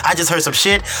like, I just heard some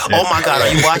shit. Yeah. Oh my god,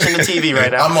 are you watching the TV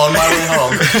right now? I'm on my way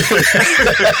home.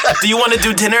 Do you want to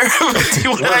do dinner?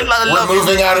 We're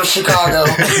moving out of Chicago.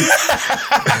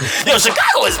 Yo,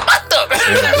 Chicago is fucked up.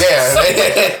 Yeah.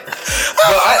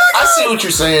 But I see what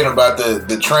you're saying about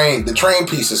the train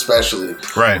piece especially.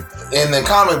 Right. In the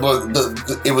comic book,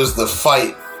 it was the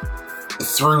fight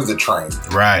through the train.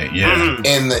 Right. Yeah.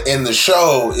 Mm-hmm. In the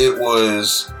show, it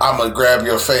was I'm gonna grab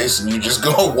your face and you just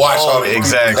go watch all the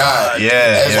people die.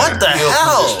 Yeah. What the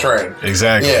hell? This train.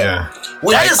 Exactly. Yeah.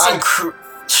 That is some.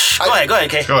 Go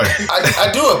ahead, Kay. Go ahead.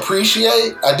 I do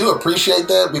appreciate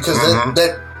that because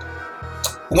that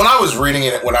when I was reading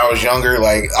it when I was younger,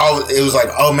 like it was like,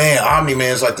 oh man,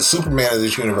 Omni-Man is like the Superman of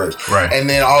this universe. Right. And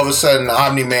then all of a sudden,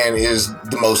 Omni-Man is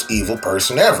the most evil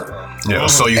person ever. Yeah.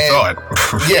 So you thought.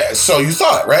 Yeah. So you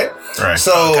thought, right? Right.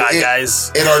 So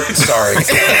guys. Sorry. Yo,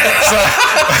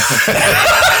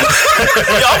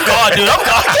 I'm gone, dude. I'm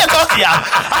gone. I can't talk to y'all.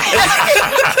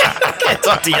 I can't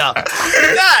talk to y'all.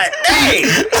 God, hey.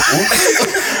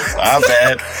 My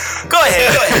bad. Go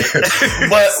ahead.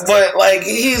 But like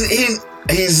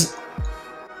he's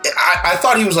I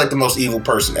thought he was like the most evil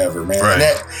person ever, man. Right. And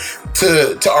that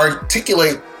to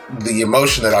articulate the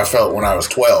emotion that I felt when I was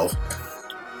 12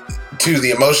 to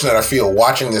the emotion that I feel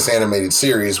watching this animated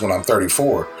series when I'm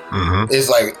 34, it's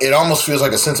like it almost feels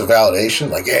like a sense of validation.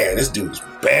 Like, yeah, this dude's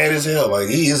bad as hell. Like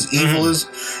he is evil as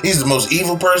he's the most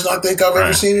evil person I think I've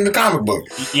ever seen in a comic book.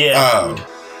 Yeah.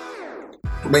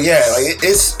 But yeah, like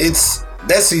it's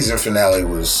that season finale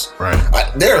was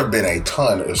there have been a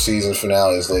ton of season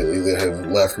finales lately that have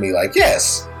left me like,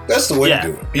 yes, that's the way to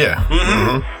do it.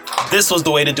 Yeah. This was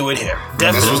the way to do it here.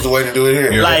 Definitely. This was the way to do it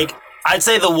here. Like, I'd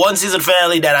say the one season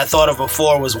finale that I thought of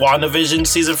before was WandaVision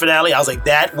season finale. I was like,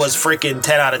 that was freaking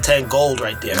 10 out of 10 gold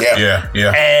right there.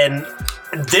 Yeah. And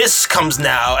this comes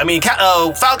now. I mean,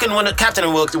 Captain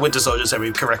and Winter Soldier. Let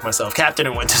me correct myself. Captain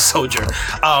and Winter Soldier.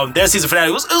 Their season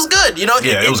finale was good. You know,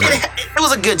 it was good. It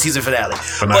was a good season finale.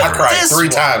 But I cried 3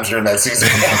 times during that season.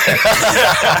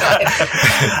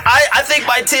 I think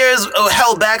my tears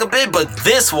held back a bit, but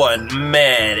this one,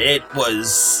 man, it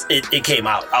came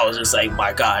out. I was just like,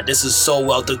 my God, this is so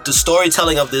well. The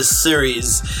storytelling of this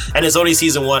series, and it's only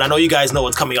season 1. I know you guys know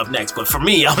what's coming up next, but for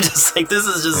me, I'm just like, this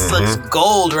is just such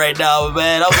gold right now, man.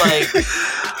 I'm like,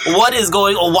 what is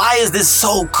going on? Why is this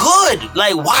so good?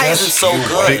 Like, why is it so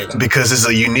good? Because it's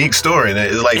a unique story. And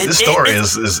it's like, this story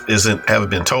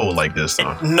haven't been told like this,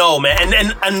 though. No, man.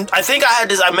 And I think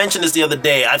I mentioned this the other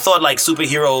day. I thought, like,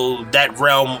 superhero, that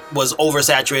realm was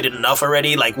oversaturated enough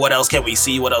already. Like, what else can we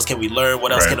see? What else can we learn?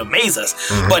 What else can amaze us?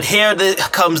 But here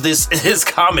comes this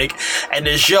comic and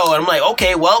this show. And I'm like,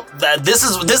 okay, well, this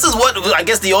is what, I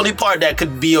guess the only part that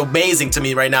could be amazing to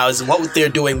me right now is what they're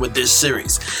doing with this series.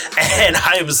 And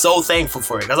I am so thankful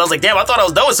for it. Because I was like, damn, I thought I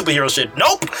was done with superhero shit.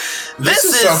 Nope. This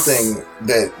is something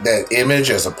that Image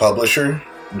as a publisher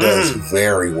does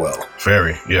very well.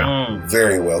 Very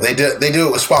well. They do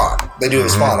it with Spawn. They do it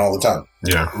with Spawn all the time.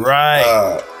 Yeah.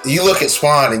 Right. You look at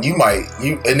Spawn and you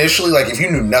initially, like, if you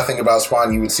knew nothing about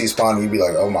Spawn, you would see Spawn and you'd be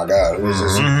like, oh my God, who is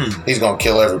this? He's gonna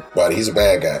kill everybody. He's a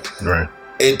bad guy. Right.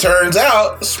 It turns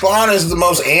out Spawn is the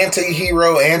most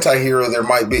anti-hero there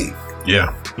might be.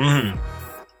 Yeah.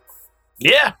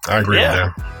 Yeah. I agree with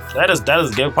that. That is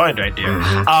a good point right there.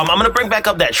 I'm gonna bring back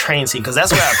up that train scene because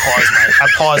that's where I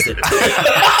paused it.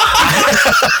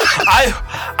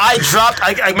 I dropped.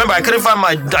 I remember I couldn't find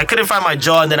my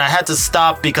jaw, and then I had to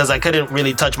stop because I couldn't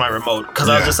really touch my remote because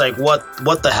I was just like, what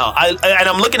the hell? And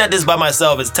I'm looking at this by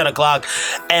myself. It's 10 o'clock,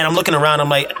 and I'm looking around. I'm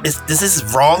like, this is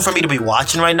wrong for me to be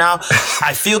watching right now.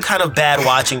 I feel kind of bad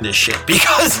watching this shit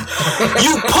because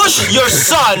you push your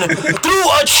son through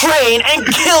a train and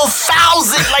kill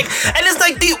thousands. And it's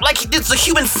like the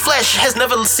human flesh has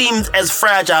never seemed as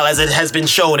fragile as it has been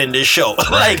shown in this show.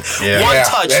 One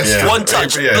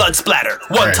touch, blood splatter.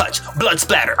 One touch, blood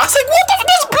splatter. I was like, what the fuck?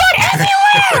 There's blood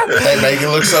everywhere. They make it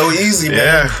look so easy,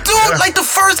 man. Dude, like the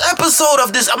first episode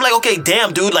of this, I'm like, okay,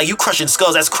 damn, dude, like you crushing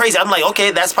skulls. That's crazy. I'm like,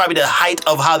 okay, that's probably the height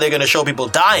of how they're gonna show people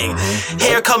dying.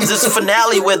 Here comes this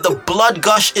finale where the blood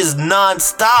gush is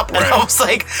nonstop, and I was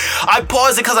like, I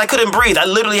paused it because I couldn't breathe. I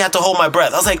literally had to hold my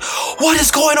breath. I was like, what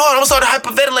is going on? I started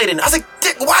hyperventilating. I was like,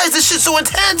 why is this shit so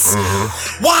intense?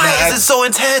 Why is it so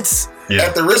intense?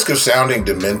 At the risk of sounding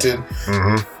demented,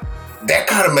 that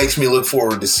kind of makes me look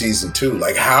forward to season 2.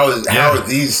 Like, how is that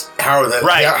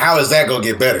gonna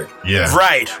get better? Yeah.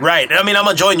 Right. I mean, I'm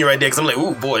gonna join you right there because I'm like,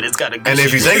 ooh, boy, it's got a good. And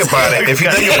if you think about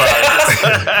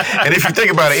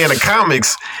it, in the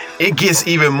comics, it gets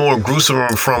even more gruesome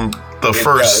from the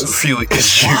first few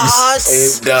issues. What?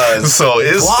 It does. So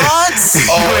it's what?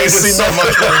 You ain't seen so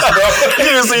much worse, bro.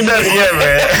 You ain't seen nothing yet,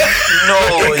 man.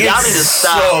 No, y'all need to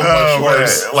stop. So much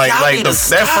worse.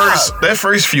 That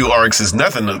first few arcs is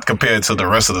nothing compared to the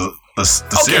rest of the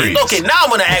series. Okay, now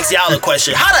I'm gonna ask y'all a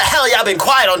question. How the hell y'all been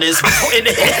quiet on this for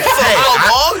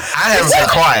how long? I haven't been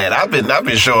quiet. I've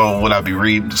been showing what I be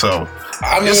reading, so.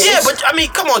 I mean, but I mean,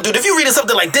 come on, dude. If you're reading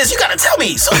something like this, you gotta tell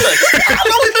me. So, how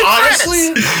long we been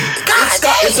honestly,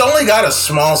 it's only got a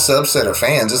small subset of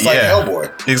fans. It's like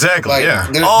Hellboy. Exactly. Like,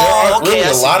 there aren't really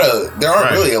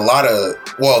a lot of.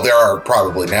 Well, there are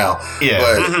probably now. Yeah.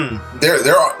 But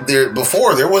there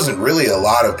before there wasn't really a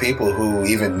lot of people who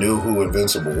even knew who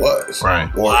Invincible was.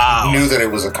 Right. Or knew that it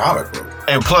was a comic book.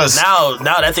 And plus, now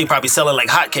that thing probably selling like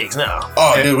hotcakes now.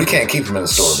 Oh, dude, we can't keep them in the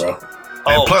store, bro.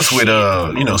 And plus, with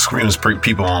screaming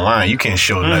people online, you can't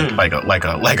show like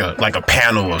a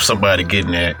panel of somebody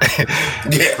getting that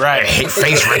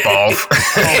face rip off.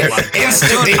 Oh my God.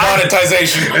 Instant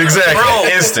demonetization.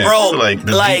 Exactly, instant. Bro, I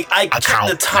checked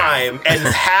the time, and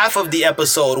half of the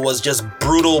episode was just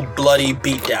brutal, bloody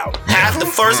beatdown. Half the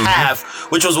first half,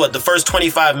 which was the first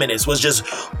 25 minutes, was just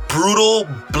brutal,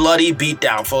 bloody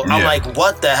beatdown. I'm like,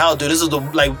 what the hell, dude? This is the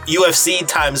UFC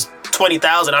times 20,000.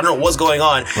 I don't know what's going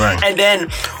on. Right. And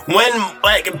then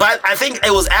but I think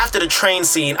it was after the train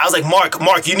scene. I was like, Mark,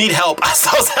 you need help. I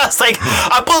was like,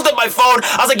 I pulled up my phone.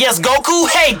 I was like, yes, Goku.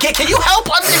 Hey, can you help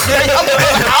us?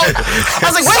 I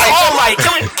was like, where's All Might?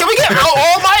 Can we get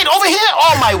All Might over here?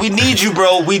 All Might, we need you,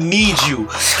 bro. We need you.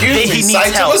 Excuse me, he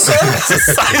needs help.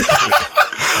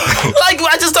 Like,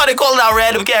 I just started calling out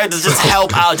random characters just to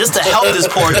help this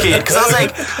poor kid. Because I was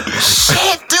like,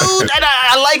 shit, dude. And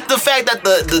I like the fact that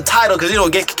the title, because,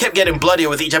 kept getting bloodier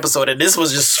with each episode. And this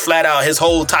was just flat out, his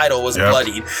whole title was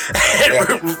bloodied.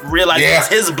 And realizing it's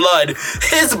his blood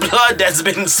that's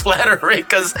been splattering.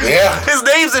 Because his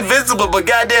name's Invincible, but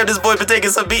goddamn, this boy been taking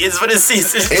some beatings for this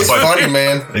season. It's funny,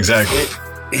 man. Exactly.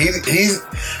 He's.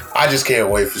 I just can't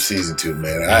wait for season 2,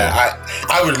 man. Yeah.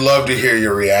 I would love to hear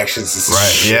your reactions.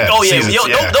 Right? Yeah. Oh yeah.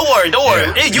 Don't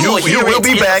worry. Yeah. You will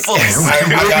be back. We'll be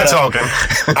talking.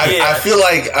 I feel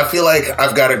like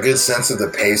I've got a good sense of the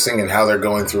pacing and how they're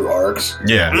going through arcs.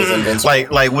 Yeah. Like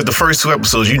with the first 2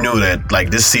 episodes, you knew that like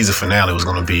this season finale was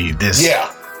going to be this.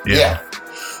 Yeah.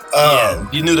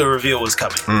 You knew the reveal was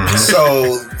coming. Mm-hmm.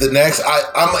 So the next,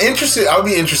 I'm interested. I'll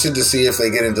be interested to see if they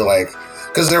get into like.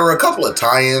 Because there were a couple of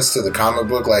tie-ins to the comic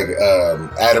book, like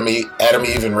Adam, Eve,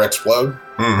 and Rexplode.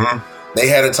 Mm-hmm. They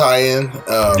had a tie-in.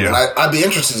 And I'd be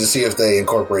interested to see if they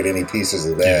incorporate any pieces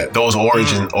of that. Yeah, those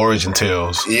origin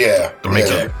tales. Yeah. To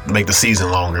make the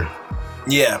season longer.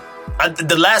 Yeah. I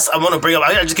want to bring up.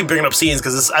 I just keep bringing up scenes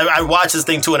because I watched this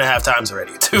thing 2.5 times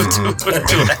already. Two and a half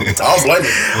times. I'll blame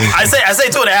you. I say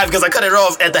 2.5 because I cut it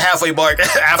off at the halfway mark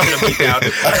after the beatdown.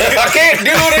 I can't do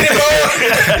it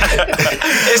anymore.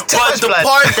 But the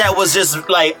part that was just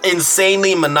like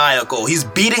insanely maniacal. He's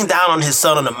beating down on his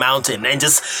son on the mountain and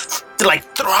just like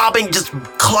throbbing, just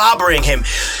clobbering him,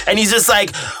 and he's just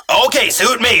like, "Okay,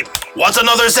 suit me. What's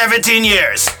another 17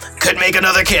 years? Could make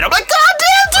another kid." I'm like, "God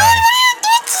damn, dude!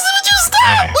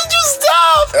 Would you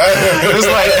stop? It's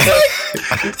like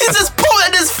it's just pulp,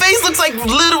 and his face looks like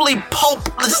literally pulp,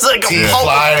 just like a pulp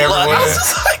of blood." I was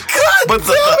just like, God but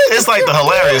it's like the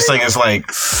hilarious thing is like,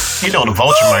 the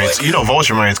vulture mites.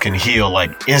 Vulture mites can heal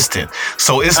like instant.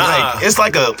 So it's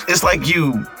like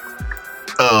you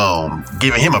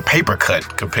giving him a paper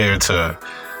cut compared to.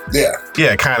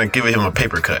 Yeah, kind of giving him a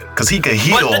paper cut because he could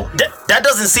heal. But that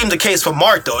doesn't seem the case for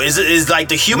Mark though. Is like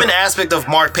the human aspect of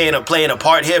Mark playing a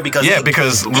part here because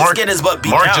Mark getting his butt beat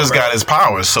Mark down, just got his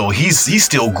powers, so he's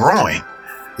still growing.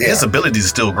 Yeah. His ability is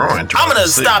still growing. I'm gonna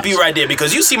stop you right there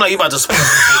because you seem like you're about to spoil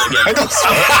again.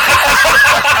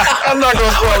 I'm not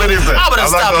gonna spoil anything. I'm gonna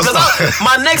stop because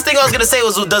my next thing I was gonna say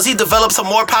was, does he develop some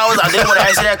more powers? I didn't want to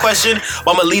ask you that question,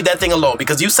 but I'm gonna leave that thing alone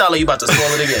because you sound like you about to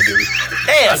spoil it again, dude.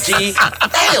 Damn, G.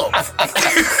 Damn.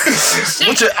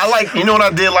 Which I like. You know what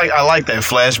I did? Like I like that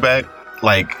flashback.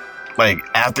 Like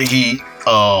after he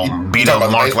beat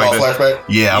up Mark like that. Flashback?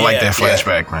 Yeah, I like that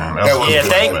flashback, man.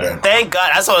 Thank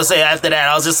God. That's what I say after that.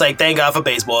 I was just like, thank God for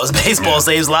baseball. Baseball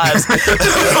saves lives.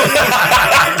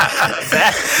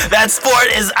 that sport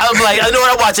is. I'm like, I know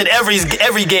I'm watching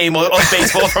every game on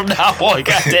baseball from now on.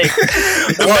 God dang.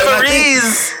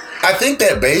 Memories. I think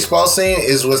that baseball scene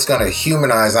is what's going to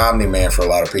humanize Omni-Man for a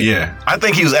lot of people. Yeah, I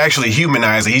think he was actually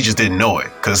humanized. He just didn't know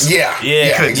it because he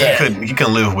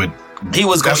couldn't live with. He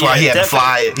was. That's why he had to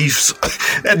fly.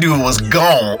 That dude was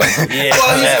gone. Yeah.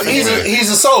 Well, he's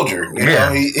a soldier. You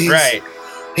know?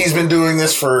 He's been doing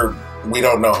this for we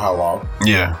don't know how long.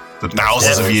 Yeah. The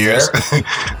thousands of years.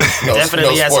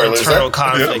 Definitely has some internal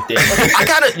conflict there. I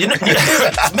kind of,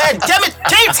 man, damn it,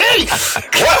 JT!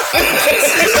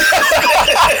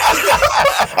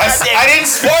 I didn't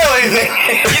spoil anything.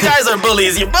 You guys are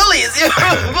bullies. You're bullies.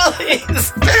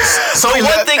 So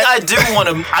one thing I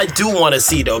do want to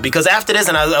see though, because after this,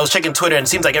 and I was checking Twitter, and it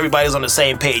seems like everybody's on the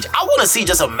same page. I want to see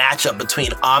just a matchup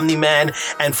between Omni-Man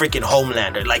and freaking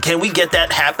Homelander. Like, can we get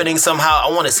that happening somehow?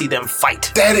 I want to see them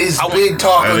fight. That is big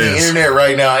talk on the internet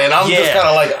right now, and I'm just kind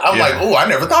of like, oh, I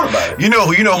never thought about it. You know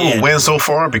who wins so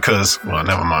far? Because, well,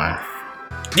 never mind.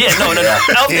 Yeah, no.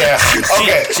 Yeah.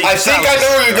 Okay. I think I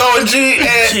know where you're going, G.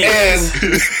 And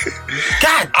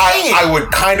God, I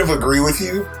would kind of agree with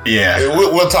you. Yeah.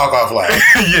 We'll talk offline.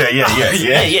 Yeah.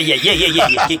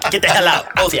 Get the hell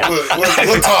out, both of y'all.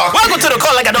 We'll talk. Welcome to the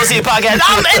Call Like I Don't See It podcast.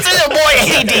 It's your boy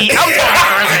AD.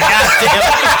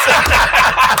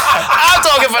 I'm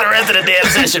talking for the rest of the damn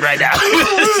session right now.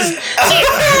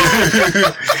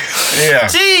 Yeah.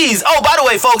 Jeez. Oh, by the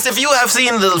way, folks, if you have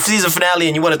seen the season finale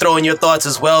and you want to throw in your thoughts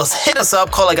as well, hit us up,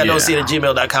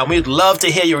 calllikeidon'tseeit@gmail.com. We'd love to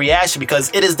hear your reaction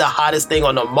because it is the hottest thing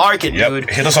on the market, dude.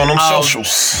 Hit us on them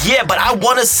socials. Yeah, but I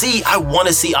want to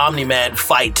see Omni-Man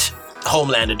fight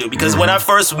Homelander, dude. Because when I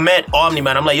first met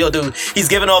Omni-Man, I'm like, yo, dude, he's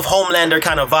giving off Homelander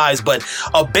kind of vibes, but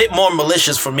a bit more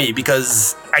malicious for me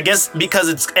because I guess because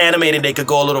it's animated, they could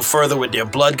go a little further with their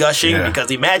blood gushing. Yeah. Because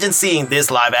imagine seeing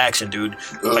this live action, dude.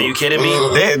 Are you kidding me?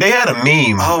 They had a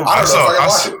meme. Oh, I saw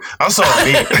a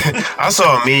meme. I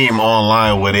saw a meme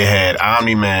online where they had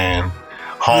Omni-Man,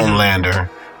 Homelander,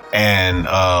 and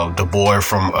the boy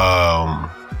from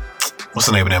what's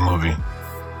the name of that movie?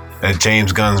 That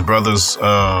James Gunn's brothers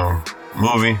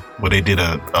movie where they did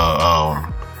a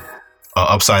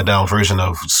upside down version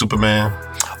of Superman.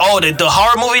 Oh, the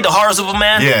horror movie, the horror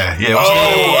Superman. Yeah.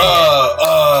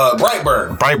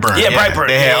 Brightburn. Yeah, Brightburn.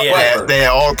 They had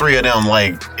all three of them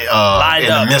like in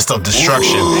the midst of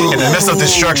destruction. In the midst of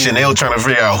destruction, they were trying to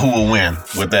figure out who will win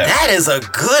with that. That is a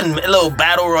good little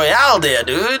battle royale there,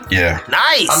 dude. Yeah.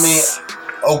 Nice. I mean,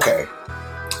 okay.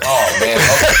 Oh man.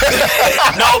 Okay.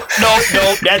 Nope.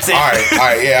 That's it. All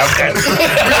right. Yeah. Okay. We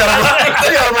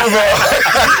gotta move on.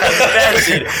 That's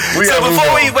it. So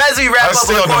as we wrap up,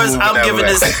 of course,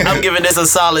 I'm giving this a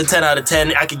solid 10 out of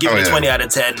 10. I could give it a 20 out of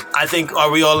 10. I think,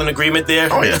 are we all in agreement there?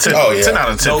 Oh yeah, 10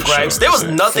 out of 10. No gripes. Sure. There was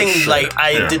nothing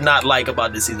I did not like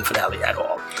about this season finale at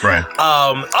all. Right.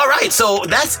 All right, so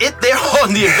that's it there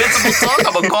on the Invincible talk.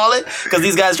 I'm gonna call it because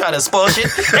these guys try to spoil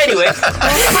shit. Anyway,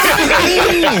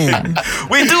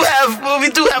 we do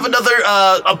have another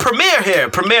a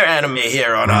premiere anime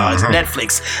here on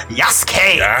Netflix.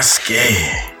 Yasuke.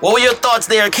 What were your thoughts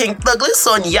there, King Douglas,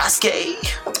 on Yasuke?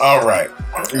 All right.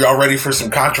 Y'all ready for some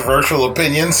controversial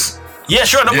opinions? Yeah,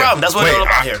 sure, no problem. That's what we're all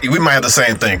about here. We might have the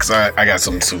same thing because I got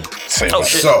something to say about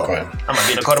shit. it. So, I'm gonna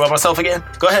be in a corner by myself again.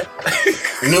 Go ahead.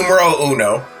 Numero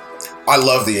uno. I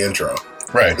love the intro.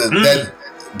 Right. That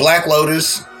Black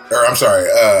Lotus, or I'm sorry,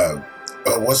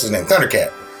 what's his name?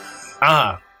 Thundercat.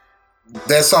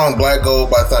 That song "Black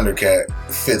Gold" by Thundercat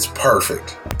fits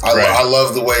perfect. I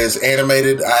love the way it's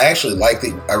animated. I really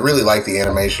like the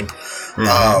animation.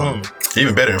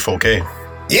 Even better in 4K.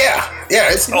 Yeah,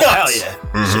 it's nuts. Hell yeah,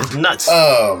 it's nuts.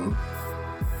 I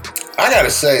gotta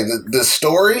say the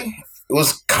story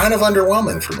was kind of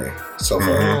underwhelming for me so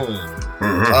far.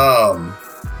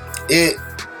 It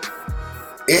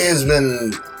has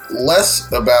been less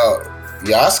about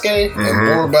Yasuke and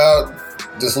more about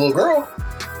this little girl.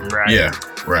 Right. Yeah.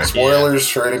 Right. Spoilers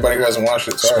for anybody who hasn't watched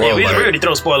it. Sorry. Yeah, we already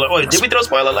throw spoiler. Oh, did we throw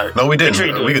spoiler alert? No, we didn't. Sure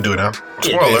We could do it now.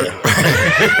 Yeah. Spoiler.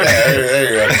 There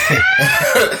you go.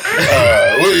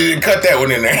 We cut that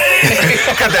one in there.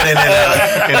 Cut that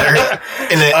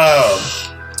in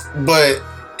there. But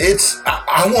it's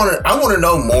I want to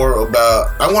know more about.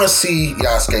 I want to see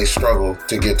Yasuke struggle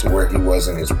to get to where he was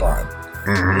in his prime.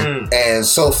 And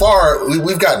so far,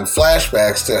 we've gotten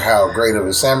flashbacks to how great of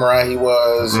a samurai he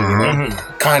was,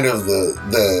 kind of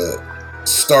the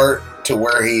start to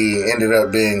where he ended up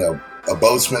being a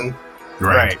boatsman.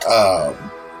 Right.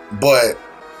 But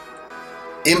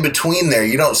in between there,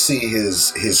 you don't see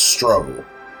his struggle.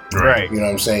 Right. You know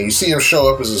what I'm saying? You see him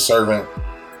show up as a servant,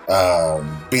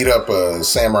 beat up a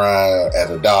samurai at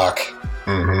a dock.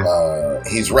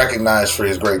 He's recognized for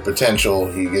his great potential.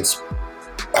 He gets...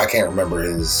 I can't remember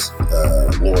his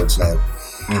lord's name,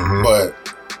 but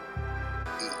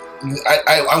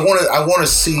I want to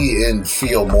see and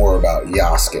feel more about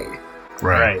Yasuke.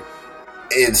 Right.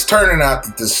 It's turning out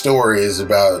that the story is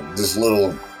about this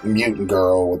little mutant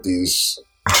girl with these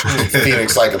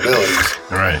phoenix-like abilities.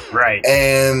 Right.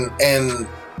 And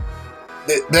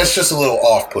that's just a little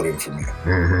off-putting for me.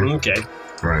 Okay.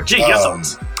 Right. Gee, your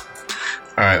thoughts.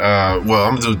 All right. Well,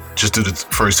 I'm gonna do the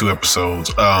first two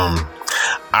episodes.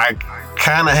 I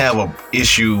kind of have a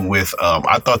issue with.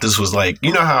 I thought this was like,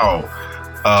 you know how,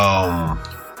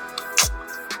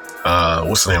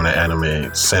 what's the name of that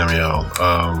anime? Samuel.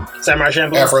 Samurai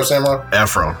Champloo. Afro Samurai.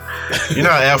 Afro. You know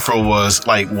how Afro was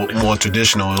like more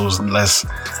traditional. It was less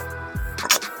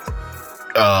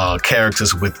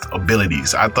characters with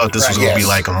abilities. I thought this was gonna be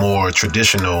like a more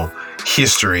traditional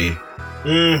history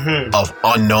of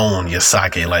unknown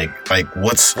Yasuke. Like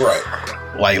what's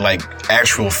like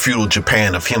actual feudal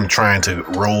Japan of him trying to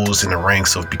rose in the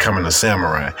ranks of becoming a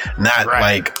samurai, not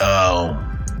like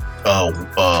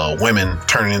women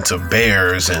turning into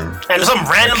bears and some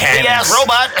random big ass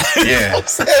robot. Yeah,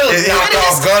 knocked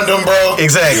off Gundam, bro.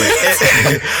 Exactly.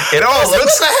 It all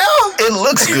looks. What the hell? It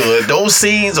looks good. Those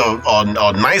scenes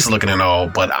are nice looking and all,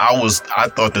 but I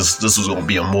thought this was going to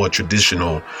be a more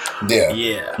traditional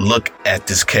look at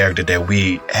this character that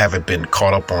we haven't been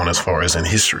caught up on as far as in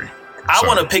history. I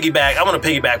want to piggyback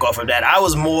off of that. I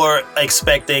was more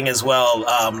expecting as well,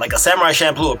 like a Samurai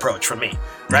Champloo approach for me,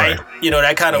 right? You know,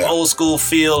 that kind of old school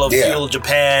feel of feudal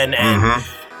Japan, and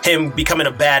him becoming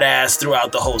a badass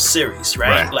throughout the whole series,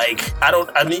 right? Like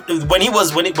when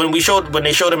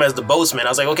they showed him as the boatman, I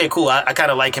was like, okay, cool. I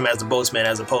kind of like him as the boatman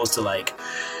as opposed to like,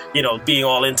 you know, being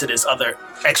all into this other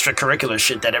extracurricular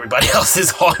shit that everybody else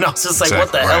is on. I was just like,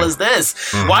 what the hell is this?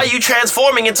 Why are you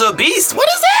transforming into a beast? What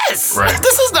is this?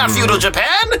 This is not feudal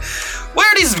Japan. Where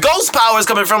are these ghost powers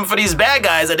coming from for these bad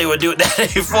guys that they were doing that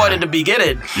they fought in the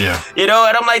beginning? Yeah. You know,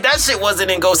 and I'm like, that shit wasn't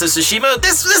in Ghost of Tsushima.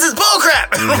 This is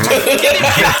bullcrap.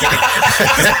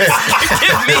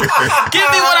 Give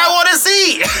me what I want to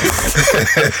see.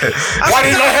 Why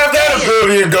didn't I have that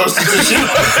ability in Ghost of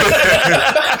Tsushima?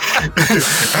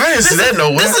 I didn't see that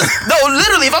nowhere.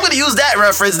 Literally, if I'm going to use that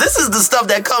reference, this is the stuff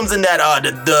that comes in that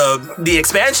the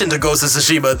expansion to Ghost of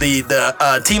Tsushima, the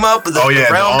team up, the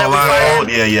realm that we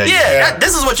find. Yeah.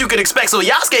 This is what you could expect. So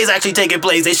Yasuke is actually taking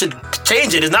place. They should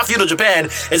change it. It's not feudal Japan.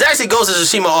 It's actually Ghost of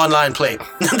Tsushima online play.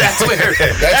 That's where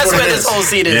this whole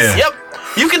scene is. Yeah. Yep.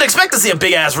 You can expect to see a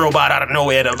big ass robot out of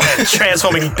nowhere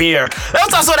transforming beer.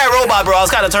 Once I saw that robot, bro, I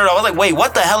was kind of turned off. I was like, wait,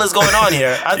 what the hell is going on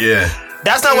here?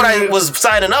 That's not what I was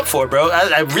signing up for, bro.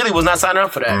 I really was not signing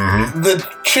up for that. Mm-hmm. The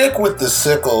chick with the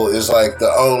sickle is like the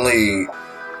only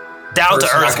down to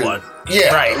earth one.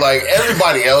 Yeah, right. Like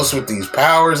everybody else with these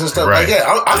powers and stuff. Right. Like,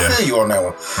 I feel you on that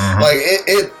one. Mm-hmm. Like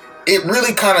it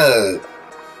really kind of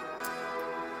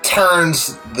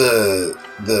turns the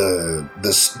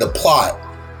plot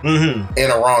in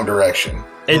a wrong direction.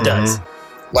 It does.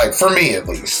 Like for me, at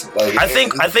least. Like I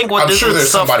think what I'm sure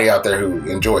there's somebody out there who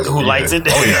enjoys it, who likes it.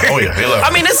 Oh yeah. I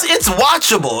mean, it's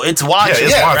watchable. It's watchable.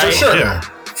 Yeah, right? for sure. Yeah.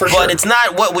 But it's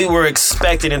not what we were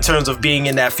expecting in terms of being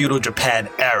in that feudal Japan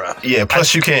era. Yeah.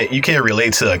 Plus, you can't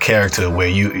relate to a character where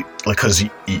because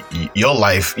your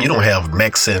life, you don't have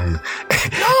mechs and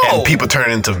people turn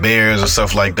into bears or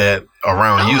stuff like that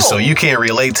around you, so you can't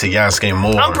relate to Yasuke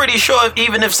more. I'm pretty sure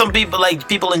even if some people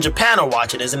people in Japan are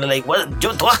watching this and they're like, what?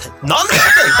 Nani?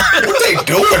 What they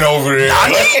doing over there?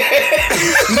 Nani?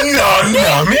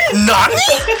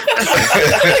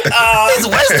 These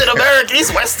Western Americans,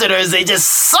 these Westerners, they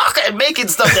just suck at making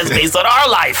stuff that's based on our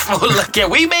life. Like, can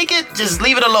we make it? Just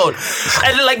leave it alone.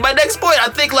 And like my next point, I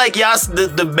think like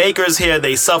the makers here,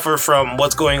 they suffer from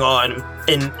what's going on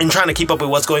in trying to keep up with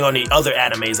what's going on in the other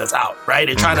animes that's out, right?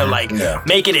 They're trying to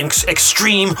make it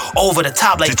extreme, over the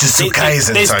top, like Jujutsu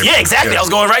Kaisen. Yeah, exactly. I was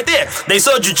going right there. They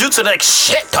saw Jujutsu, they're like,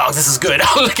 shit, dog, this is good.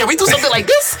 Can we do something like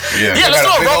this? Yeah, let's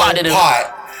throw a robot in it.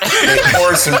 They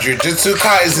poured some Jujutsu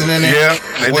Kaisen in it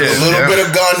with a little bit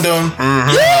of Gundam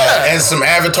and some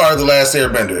Avatar: The Last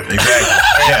Airbender.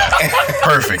 Exactly.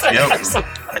 Perfect. Yep.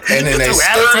 And then they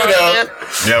stirred it up,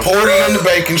 poured it in the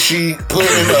baking sheet, put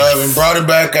it in the oven, brought it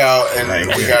back out, and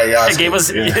we got Yasuke. They gave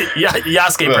us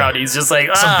Yasuke brownies, just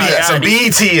like some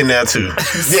BET in there too.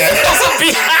 Yeah,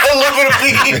 a little bit of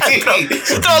BET.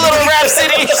 Throw a little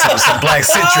Rhapsody, some Black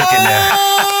Citric in there.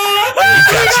 You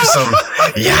got you some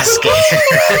Yasuke.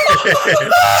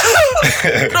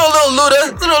 Throw a little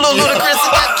Ludacris in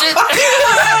that shit.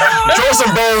 Throw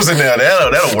some bows in there.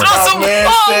 That'll work. Throw some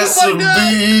some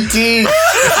BET.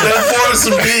 They poured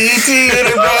some BET in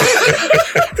it, bro.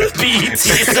 BET,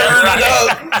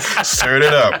 stirred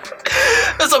it up.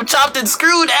 There's some chopped and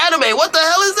screwed anime. What the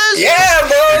hell is this? Yeah,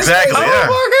 bro. Exactly. Oh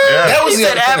my God. That was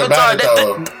the Avatar.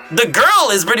 The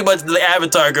girl is pretty much the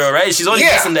Avatar girl, right? She's only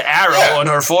missing the arrow on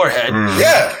her forehead.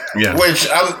 Yeah. Which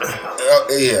I'm.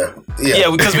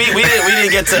 Yeah, because we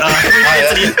didn't get to.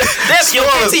 That's your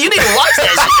KT. You need to watch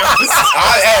that shit.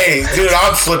 Hey, dude,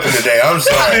 I'm slipping today. I'm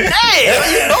sorry.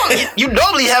 Hey, you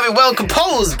normally have it well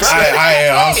composed, bro. I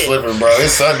am. I'm slipping, bro.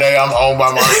 It's Sunday. I'm home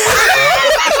by myself, bro.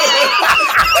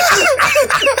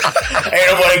 Ain't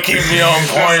nobody keep me on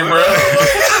point, bro.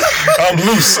 I'm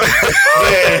loose.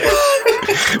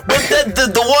 But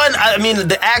the one, I mean,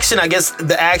 the action, I guess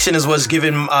the action is what's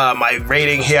giving my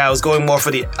rating here. I was going more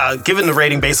for the, given the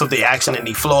rating based off the action and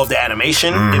the flow of the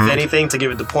animation, if anything, to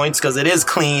give it the points, because it is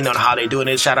clean on how they're doing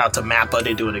it. Shout out to Mappa,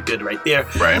 they're doing it good right there.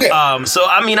 Right. So,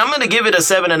 I mean, I'm going to give it a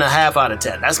 7.5 out of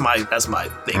 10. That's my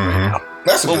thing right now.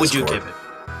 What would you give it?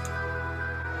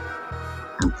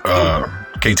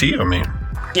 KT, I mean.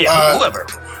 Yeah, whoever.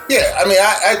 Yeah, I mean,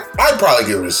 I'd probably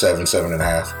give it a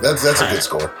 7.5. That's a good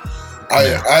score.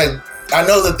 I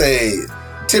know that they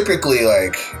typically,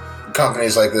 like,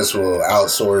 companies like this will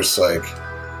outsource like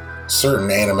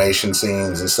certain animation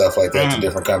scenes and stuff like that to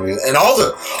different companies, and all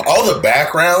the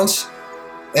backgrounds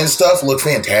and stuff look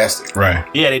fantastic. Right?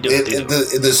 Yeah, they do.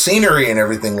 The scenery and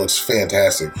everything looks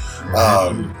fantastic.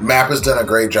 Mappa's done a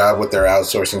great job with their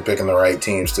outsourcing, picking the right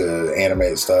teams to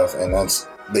animate stuff, and that's.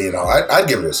 I'd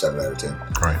give it a 7 out of 10.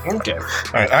 Right. Okay. All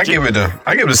right. I give it a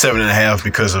 7.5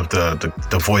 because of the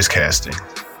voice casting.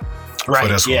 for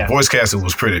this one. Voice casting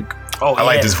was pretty. Oh, I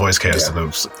like this voice casting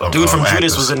of dude from actors.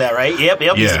 Judas was in that, right? Yep.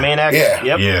 He's the main actor. Yeah.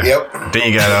 Yep.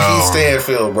 Then you got Keith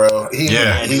Stanfield, bro.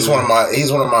 He's one of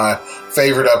my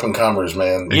favorite up and comers,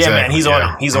 man. Yeah, man. He's on it.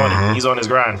 He's on it. He's on his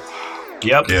grind.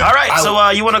 Yep. Yeah. All right. So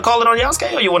you want to call it on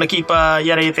Yasuke, or you want to keep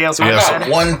yet anything else? I got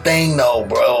one thing though,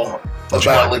 bro,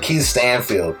 about Lakeith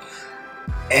Stanfield,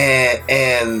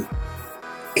 and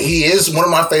he is one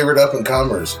of my favorite up and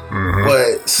comers,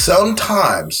 but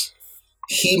sometimes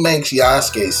he makes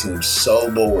Yasuke seem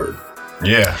so bored.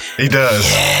 Yeah, he does.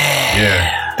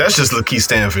 Yeah. That's just Lakeith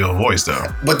Stanfield voice though.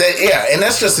 But and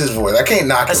that's just his voice. I can't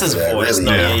knock him for that, voice.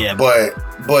 Really. Yeah. But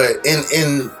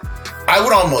in I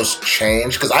would almost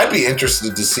change because I'd be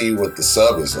interested to see what the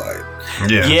sub is like.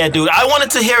 Yeah, dude. I wanted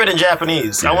to hear it in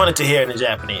Japanese. Yeah.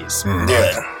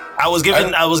 I was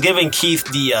giving Keith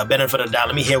the benefit of the doubt.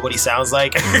 Let me hear what he sounds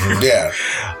like. Yeah.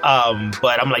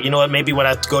 But I'm like, you know what? Maybe when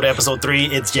I go to episode 3,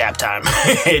 it's Jap time.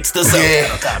 It's the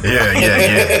subtitle time.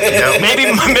 Yeah.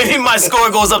 Maybe my score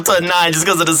goes up to a 9 just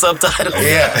because of the subtitle.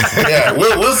 Yeah.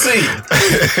 We'll see.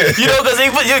 You know, because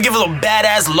he'll give us a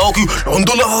badass Loki. I'm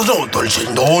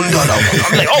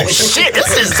like, oh shit,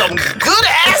 this is some good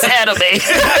ass anime.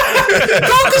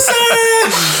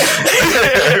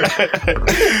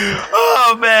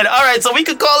 Oh man. All right, so we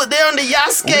could call it there on the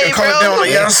Yasuke, Call it down on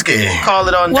Yasuke. Call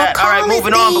it on that. All right,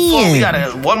 moving on. Before we got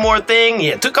one more thing.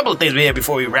 Yeah, a couple of things we had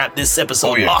before we wrap this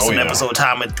episode. Awesome episode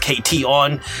time with KT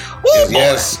on. Woo,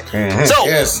 yes. So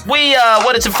we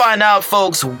wanted to find out,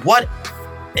 folks, what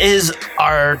is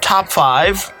our top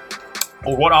 5,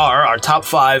 or what are our top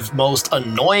 5 most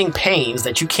annoying pains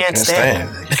that you can't stand?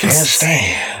 You can't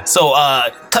stand. So,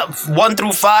 top 1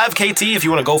 through 5, KT, if you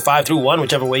want to go 5 through 1,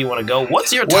 whichever way you want to go.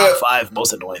 What's your top 5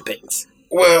 most annoying pains?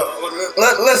 Well,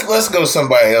 let's go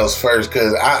somebody else first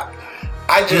because I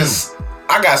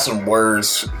got some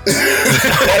words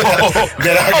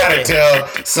that I gotta tell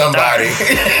somebody.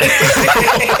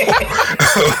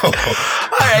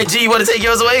 All right, G, you want to take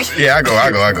yours away? Yeah, I go. All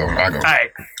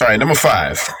right, number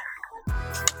 5.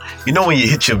 You know when you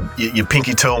hit your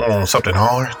pinky toe on something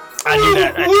hard? I do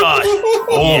that. Boy.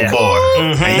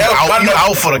 And you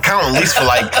out for the count at least for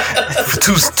like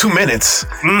 2 minutes.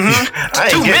 I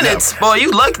ain't 2 minutes? Boy,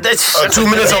 you lucky that 2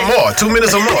 minutes or more. 2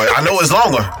 minutes or more. I know it's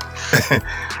longer.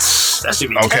 That should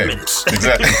be 10 minutes.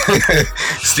 Exactly.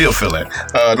 Still feel that.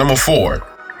 Number 4.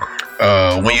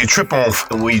 When you trip and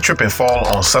fall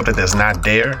on something that's not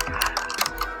there.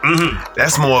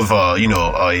 That's more of a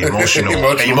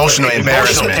emotional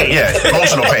embarrassment.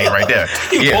 Emotional pain right there.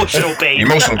 Emotional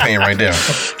pain right there.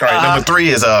 All right, number 3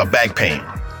 is back pain.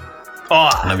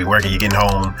 Let me working, you're getting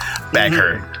home, back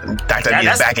hurt. Doctor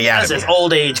needs back of you out of me. That's just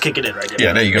old age kicking in right there.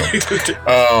 Yeah, there you go.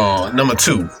 Number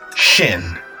 2,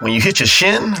 shin. When you hit your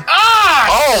shin,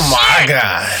 oh my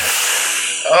God.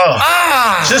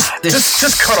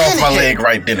 Just cut off my leg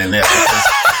right then and there.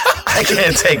 I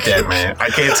can't take that, man. I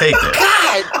can't take that.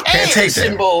 God, can't take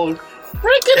that.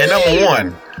 And number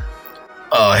 1,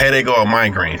 headache or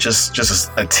migraine. Just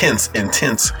a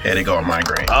intense headache or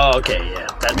migraine. Oh, okay, yeah.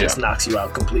 That just knocks you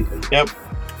out completely. Yep.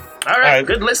 All right,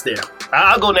 good list there.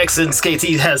 I'll go next since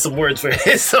KT has some words for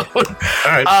his own. All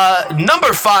right.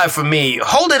 Number 5 for me,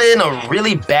 hold it in a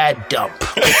really bad dump.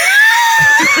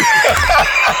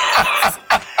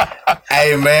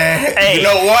 Hey, man. Hey. You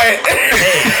know what?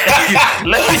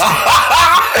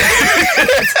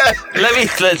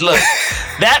 Look.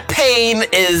 That pain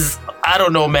is, I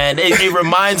don't know, man. It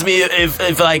reminds me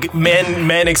if like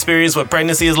men experience what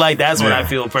pregnancy is like. That's what I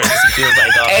feel pregnancy feels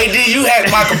like. Hey, D, you hacked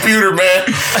my computer, man.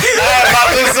 I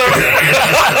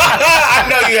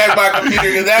know you hacked my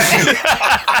computer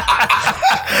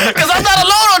because I'm not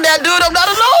alone on that, dude. I'm not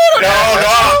alone on that. No.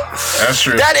 That's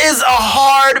true. That is a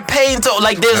hard pain to,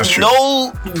 like, there's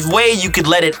no way you could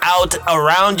let it out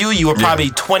around you. You were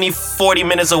probably 20-40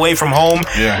 minutes away from home.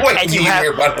 Yeah. And you have,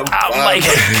 I'm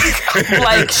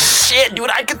like, shit,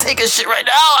 dude, I could take a shit right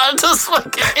now. I'm just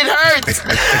like, it hurts.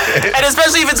 And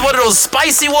especially if it's one of those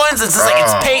spicy ones, it's just like,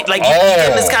 it's pain. Like, you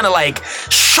get this kind of like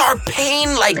sharp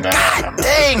pain. Like, God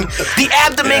dang, the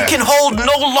abdomen can hold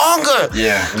no longer.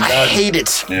 Yeah. I hate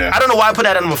it. Yeah. I don't know why I put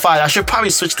that at number 5. I should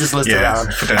probably switch this list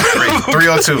around. Put that 3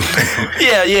 or 2.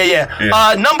 Yeah.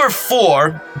 Number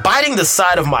 4, biting the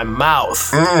side of my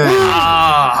mouth.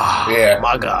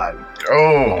 My God.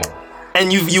 Oh.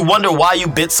 And you wonder why you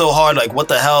bit so hard. Like, what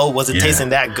the hell? Was it tasting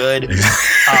that good?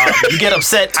 You get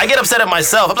upset. I get upset at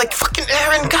myself. I'm like, fucking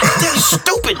Aaron, goddamn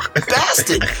stupid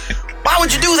bastard. Why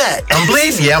would you do that? I'm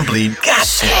bleeding. Yeah, I'm bleeding. God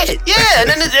shit. Yeah, and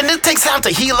then it takes time to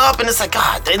heal up, and it's like,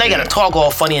 God, they gotta talk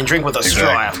all funny and drink with a straw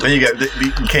after. Then you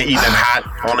can't eat nothing hot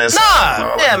on this.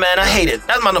 Nah, yeah, man, I hate it.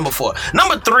 That's my number 4.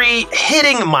 Number 3,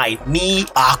 hitting my knee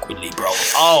awkwardly, bro.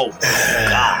 Oh my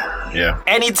God. Yeah.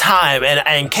 Anytime,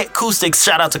 and Acoustics,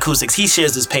 shout out to Acoustics, he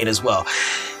shares this pain as well.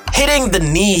 Hitting the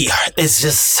knee is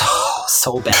just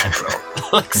so bad, bro.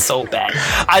 Like, so bad.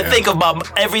 I think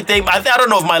about everything. I don't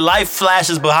know if my life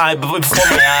flashes before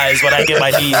my eyes when I get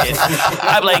my knee hit.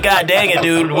 I'm like, God dang it,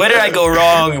 dude. Where did I go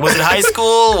wrong? Was it high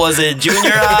school? Was it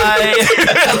junior high?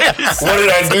 What did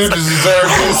I do to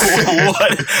deserve this?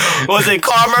 Was it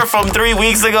karma from 3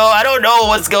 weeks ago? I don't know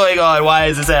what's going on. Why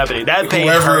is this happening? That pain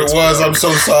Whoever hurts, it was, bro. I'm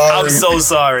so sorry. I'm so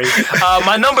sorry.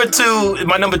 My number two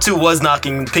was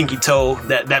knocking pinky toe.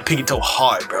 That pinky toe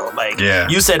hard, bro. Like,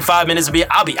 you said 5 minutes to be,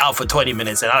 I'll be out for 20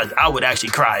 minutes, and I would actually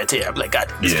cry a tear. I'm like,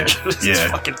 God, this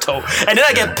fucking toe. And then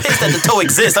I get pissed that the toe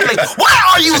exists. I'm like, why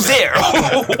are you there?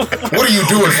 What are you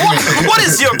doing for me? What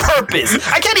is your purpose?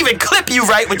 I can't even clip you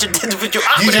right with your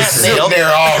you just sit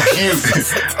there all cute.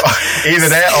 Either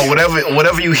that or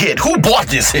whatever you hit. Who bought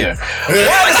this here?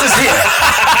 Why is this here?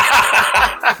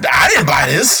 I didn't buy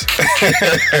this.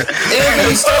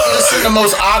 It's in the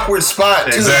most awkward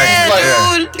spot too. Exactly. Like,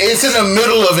 it's in the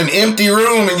middle of an empty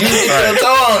room and you get your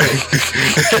toe on it.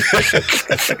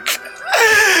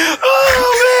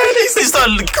 Oh man, he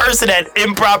started cursing at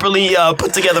improperly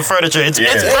put together furniture. It's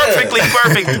perfectly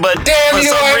perfect, but damn for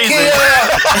you, some reason,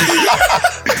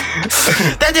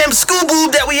 that damn school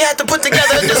boob that we had to put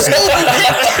together, the school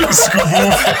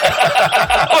boob,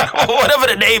 whatever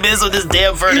the name is of this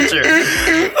damn furniture,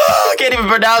 I can't even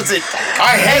pronounce it.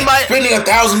 I hate spending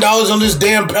 $1,000 on this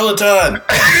damn Peloton.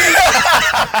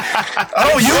 I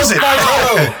don't use it.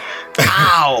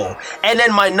 Ow. And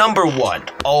then my number 1.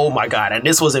 Oh my God. And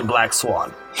this was in Black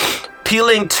Swan.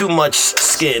 Peeling too much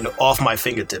skin off my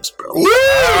fingertips, bro.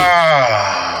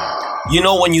 You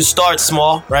know, when you start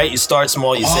small, right? You start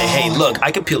small, you say, hey, look, I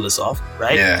can peel this off,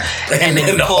 right? Yeah. And then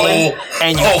you pull it,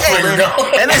 and you pull it.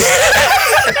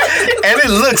 And it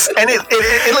looks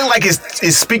like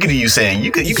it's speaking to you, saying,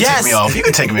 you can take me off. You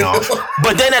can take me off.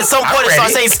 But then at some point it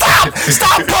starts saying, stop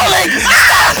pulling!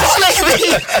 Stop pulling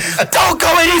me! Don't go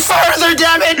any further,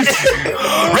 damn it!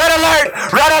 Red alert!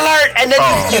 And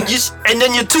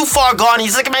then you're too far gone.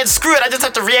 He's like, man, screw it. I just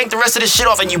have to yank the rest of this shit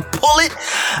off. And you pull it,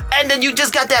 and then you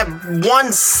just got that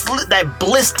that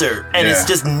blister, and it's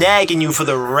just nagging you for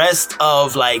the rest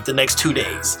of like the next 2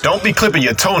 days. Don't be clipping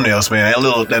your toenails, man. That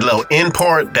little end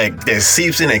part that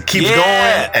seeps in and keeps going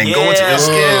and going to your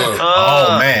skin.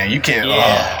 Oh man, you can't.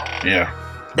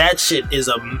 That shit is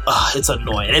it's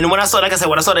annoying. And when I saw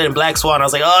that in Black Swan, I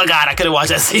was like, oh God, I couldn't watch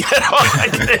that scene at all. I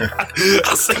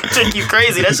was like, trick you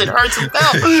crazy. That shit hurts as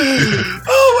hell.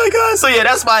 Oh my God. So yeah,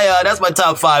 that's my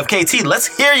top 5. KT, let's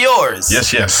hear yours.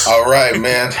 Yes. All right,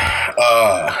 man.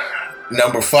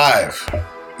 Number 5.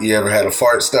 You ever had a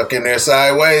fart stuck in there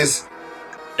sideways?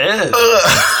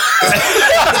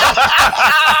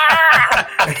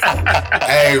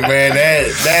 Hey man,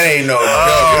 that ain't no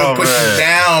joke. It'll push you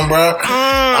down, bro.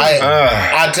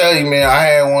 I tell you, man, I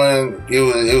had one.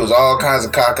 It was all kinds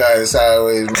of cockeyed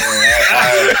sideways, man.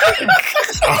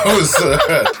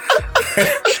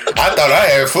 I thought I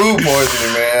had food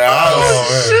poisoning, man.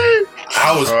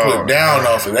 I was put down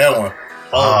off of that one.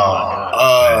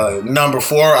 Number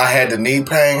 4, I had the knee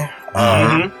pain.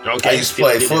 I used to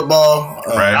play football.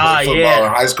 In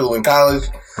high school and college.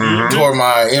 Tore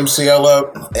my MCL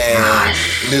up, and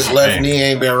this left knee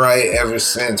ain't been right ever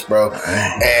since, bro.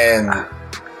 And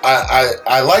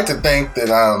I like to think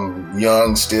that I'm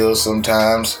young still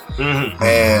sometimes,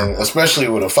 and especially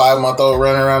with a 5-month-old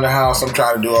running around the house, I'm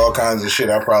trying to do all kinds of shit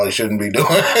I probably shouldn't be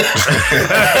doing,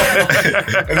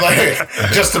 like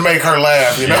just to make her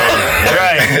laugh, you know.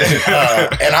 Right.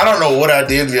 And I don't know what I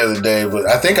did the other day, but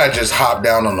I think I just hopped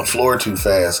down on the floor too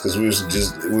fast because we was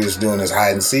doing this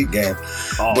hide and seek game.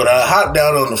 But I hopped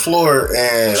down on the floor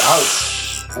and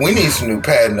we need some new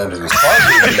padding under this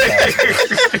carpet.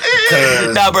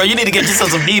 Nah, bro, you need to get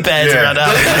yourself some knee pads around now.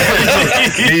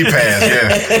 Knee pads,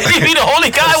 You be the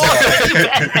only guy with knee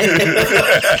pads.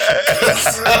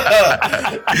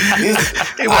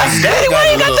 Daddy,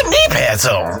 why you got the knee pads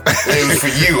on? It was for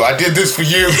you. I did this for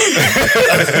you.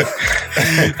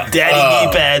 Daddy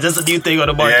knee pads. That's a new thing on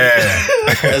the market. Yeah.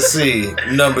 Let's see.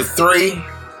 Number 3,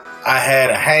 I had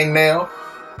a hangnail.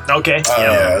 Okay.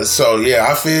 So yeah,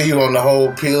 I feel you on the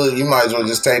whole peel. You might as well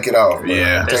just take it off. Bro.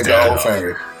 Yeah. Take the whole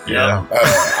finger. Yeah.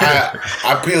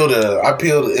 I peeled.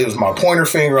 It was my pointer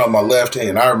finger on my left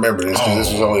hand. I remember this because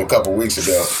this was only a couple weeks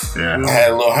ago. Yeah. I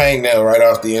had a little hangnail right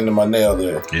off the end of my nail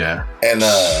there. Yeah. And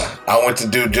I went to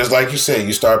do just like you said.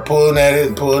 You start pulling at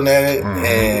it,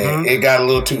 and it got a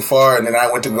little too far. And then I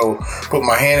went to go put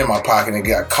my hand in my pocket and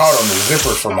got caught on the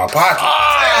zipper for my pocket.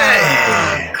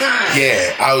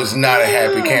 Yeah, I was not a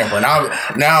happy camper. And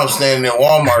now I'm standing in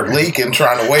Walmart leaking,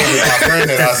 trying to wave at my friend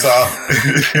that I saw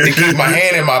to keep my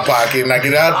hand in my pocket. And I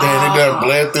get out there and it done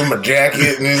bled through my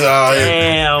jacket and it's all.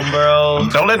 Damn, bro.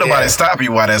 Don't let nobody stop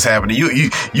you while that's happening.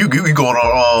 You going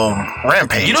on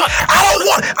rampage. You know,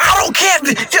 I don't care.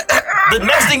 The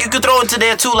next thing you could throw into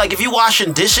there too, like if you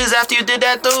washing dishes after you did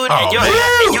that, dude, and your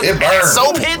it burns.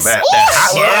 soap hits. That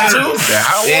hot water too. That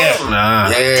hot water. Nah.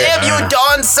 Damn, you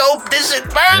Dawn soap. This shit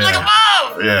burns like a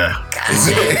mom. Yeah.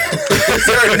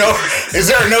 Is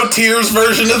there no tears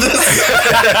version of this?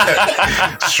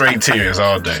 Straight tears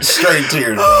all day. Straight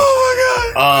tears.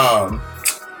 Oh my god.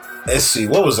 Let's see.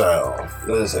 What was I on?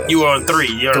 What is that? You were on 3.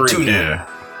 You're on 2 now. Yeah.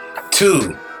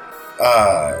 2.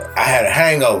 I had a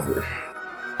hangover.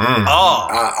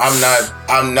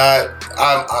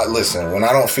 Listen, when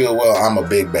I don't feel well, I'm a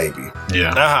big baby.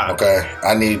 Yeah. Okay?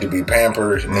 I need to be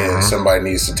pampered and somebody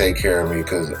needs to take care of me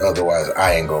because otherwise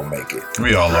I ain't gonna make it.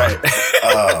 We all right.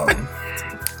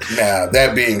 Now,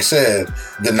 that being said,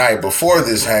 the night before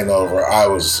this hangover, I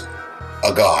was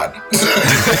a god.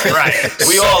 Right.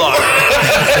 We all are.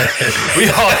 We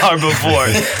all are before.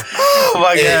 Oh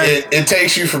my god. It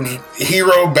takes you from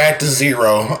hero back to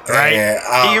zero. Right.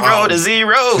 Hero to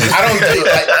zero.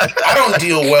 I don't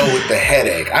deal well with the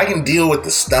headache. I can deal with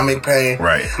the stomach pain.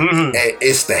 Right. And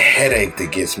it's the headache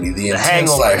that gets me. The intense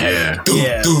hangover. like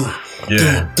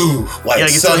like you're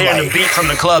still hearing the beat from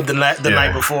the club the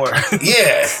night before.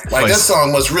 Yeah. Like that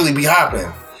song must really be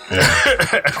hopping.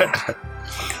 Yeah.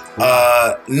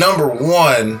 Number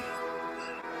 1,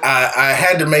 I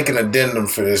had to make an addendum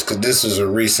for this because this is a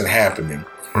recent happening.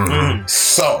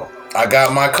 So I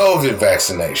got my COVID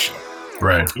vaccination.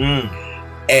 Right.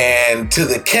 And to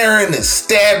the Karen that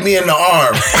stabbed me in the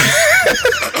arm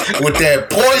with that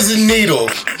poison needle,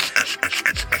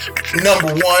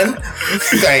 number 1,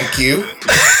 thank you.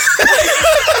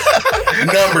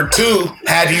 Number 2,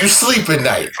 how do you sleep at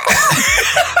night?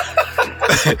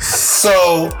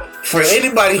 So, for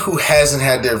anybody who hasn't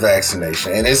had their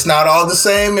vaccination, and it's not all the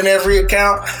same in every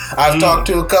account, I've talked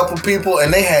to a couple people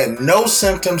and they had no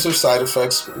symptoms or side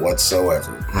effects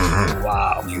whatsoever.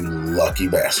 Wow. You lucky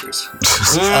bastards.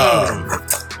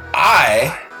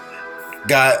 I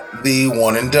got the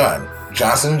one and done.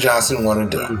 Johnson & Johnson one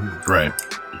and done. Right.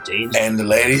 And the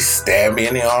lady stabbed me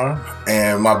in the arm.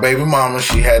 And my baby mama,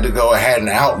 she had to go ahead and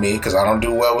out me because I don't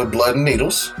do well with blood and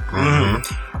needles.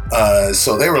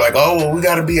 So they were like, oh, well, we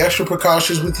got to be extra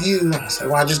precautious with you. I said,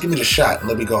 well, just give me the shot and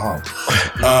let me go home.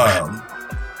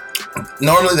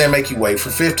 Normally they make you wait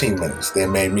for 15 minutes. They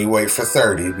made me wait for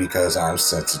 30 because I'm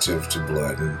sensitive to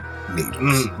blood and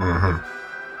needles.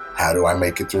 How do I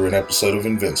make it through an episode of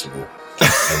Invincible?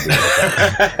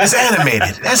 It's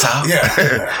animated. That's all.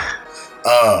 Yeah.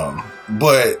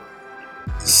 But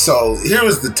so here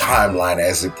was the timeline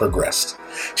as it progressed.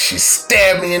 She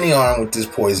stabbed me in the arm with this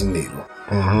poison needle.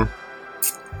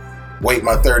 Wait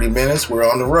my 30 minutes, we're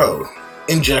on the road.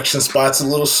 Injection spot's a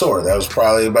little sore. That was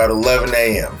probably about 11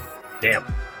 a.m. Damn.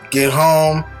 Get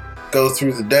home, go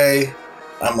through the day.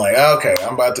 I'm like, okay,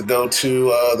 I'm about to go to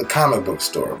the comic book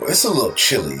store. But it's a little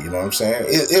chilly, you know what I'm saying?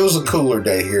 It was a cooler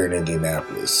day here in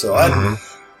Indianapolis. So I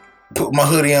put my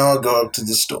hoodie on, go up to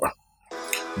the store.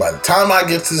 By the time I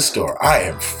get to the store, I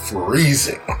am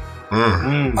freezing.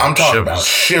 I'm talking about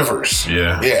shivers.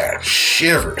 Yeah,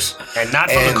 shivers. And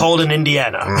not from the cold in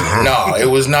Indiana. No, it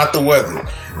was not the weather.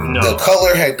 No. The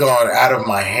color had gone out of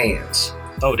my hands.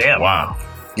 Oh, damn. Wow.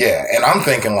 Yeah, and I'm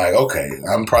thinking like, okay,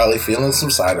 I'm probably feeling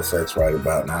some side effects right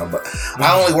about now. But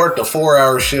I only worked a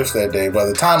 4-hour shift that day. By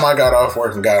the time I got off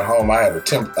work and got home, I had a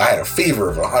fever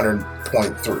of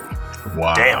 100.3.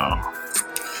 Wow. Damn.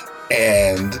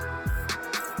 And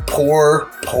poor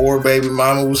baby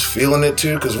mama was feeling it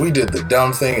too because we did the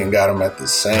dumb thing and got him at the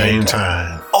same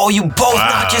time. Oh, you both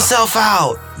knocked yourself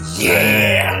out.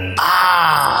 Yeah.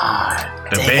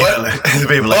 The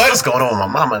baby like, what's going on with my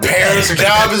mama? Parents'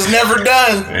 job is never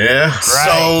done. Yeah.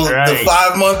 So the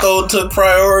 5-month-old took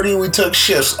priority. We took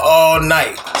shifts all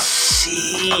night.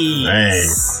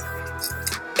 Jeez.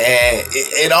 And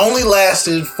it only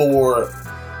lasted for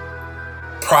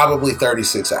probably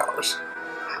 36 hours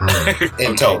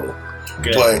in total.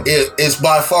 Good. But it's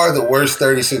by far the worst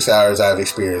 36 hours I've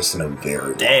experienced in a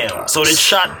very long time. So it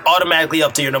shot automatically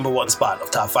up to your number one spot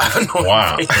of top 5 annoying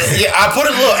Wow. pains. Yeah, I put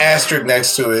a little asterisk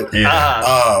next to it.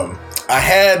 Yeah. I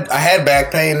had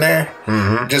back pain there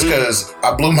just because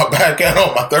I blew my back out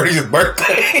on my 30th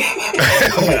birthday.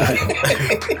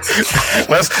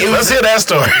 Let's hear that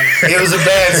story. It was a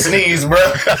bad sneeze,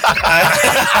 bro.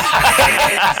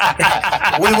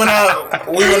 We went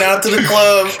out to the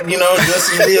club,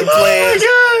 just as we had planned.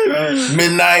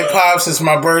 Midnight pops. It's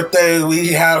my birthday.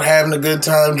 We out having a good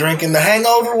time drinking. The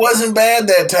hangover wasn't bad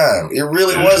that time. It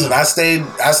really wasn't. I stayed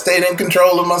in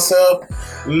control of myself.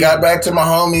 Got back to my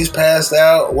homies, passed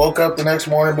out, woke up the next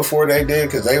morning before they did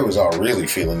because they was all really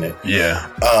feeling it. Yeah.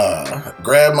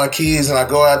 Grabbed my keys and I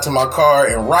go out to my car,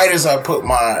 and right as I put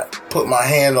my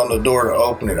hand on the door to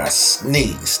open it, I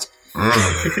sneezed.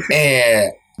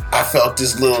 And I felt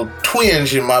this little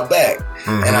twinge in my back.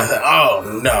 And I said,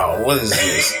 oh no, what is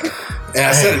this? And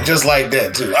I said it just like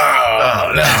that too.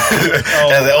 Oh no.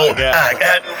 Oh, God.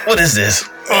 What is this?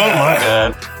 Oh my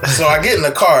God. So I get in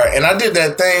the car and I did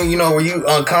that thing, where you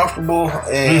uncomfortable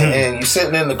and you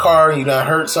sitting in the car and you done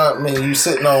hurt something and you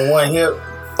sitting on one hip.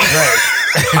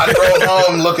 I drove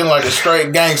home looking like a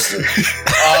straight gangster.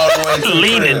 All the way to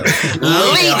Leaning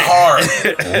hard.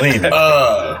 Leaning.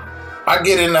 I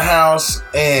get in the house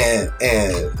and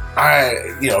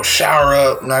I, shower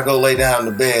up and I go lay down in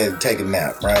the bed and take a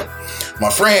nap, right? My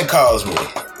friend calls me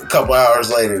a couple hours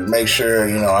later to make sure,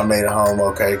 I made it home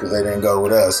okay because they didn't go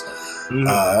with us.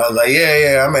 I was like,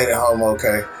 yeah, I made it home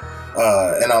okay.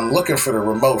 And I'm looking for the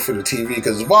remote for the TV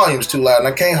because the volume's too loud and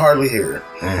I can't hardly hear it.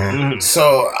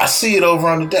 So I see it over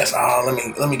on the desk. Oh,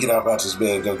 let me get up out this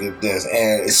bed and go get this.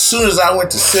 And as soon as I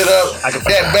went to sit up,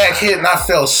 that back hit and I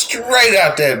fell straight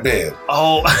out that bed.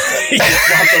 Oh, he just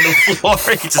dropped on the floor.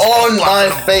 On my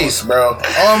face, bro.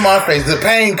 On my face. The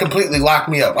pain completely locked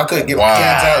me up. I couldn't get my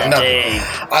hands out. Nothing.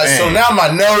 So now my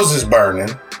nose is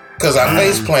burning because I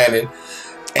face planted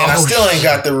and I still ain't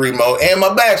got the remote and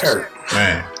my back hurt.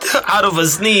 Man. Out of a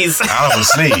sneeze.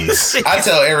 I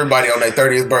tell everybody on their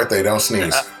 30th birthday, don't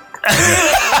sneeze.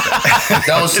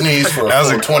 Don't sneeze for a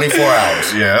full 24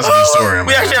 hours. Yeah, that's a good story.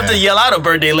 We actually have to yell out a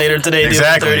birthday later today.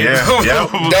 Exactly, yeah.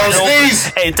 Don't sneeze.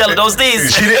 Hey, tell her don't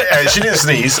sneeze. She didn't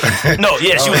sneeze. No,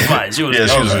 yeah, she was fine. She was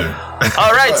good.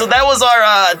 All right, so that was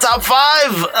our top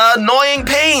 5 annoying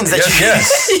pains that you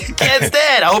can't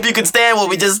stand. I hope you can stand what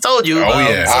we just told you.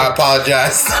 I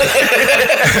apologize.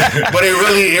 But it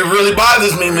really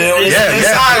bothers me, man. It's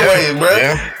sideways, bro.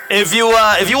 Yeah. If you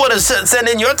want to send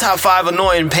in your top 5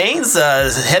 annoying pains,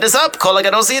 hit us up.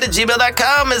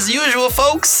 CallLikeIDon'tSeeIt@gmail.com as usual,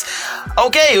 folks.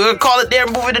 Okay, we'll call it there,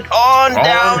 moving it on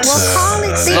down.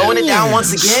 Slowing it down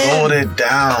once again. Slowing it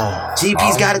down.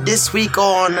 GP's got it this week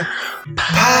on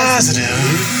Positive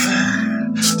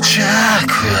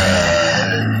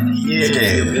Chakra. Yeah,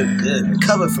 good.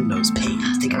 Recover from those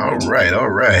pains. All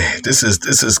right. This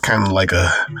is kind of like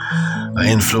a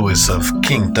influence of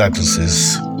King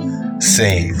Douglas's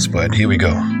sayings, but here we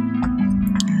go.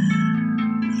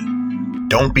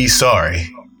 Don't be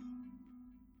sorry.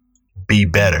 Be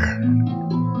better.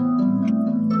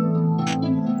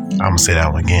 I'm gonna say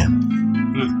that one again.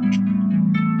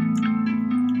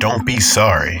 Don't be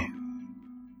sorry.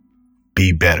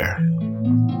 Be better.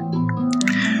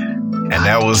 And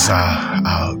that was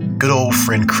our good old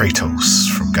friend Kratos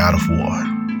from God of War.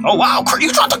 Oh, wow.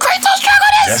 You dropped the Kratos track on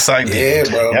this? Yes, I did.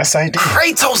 Yeah, bro. Yes, I did.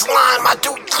 Kratos line, my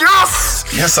dude. Yes.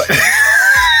 Yes, I did.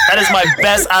 That is my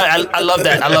best. I love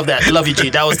that. I love you, G.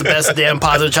 That was the best damn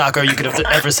positive chakra you could have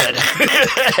ever said.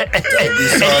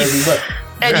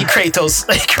 Any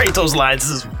Kratos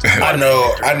lines. I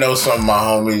know some of my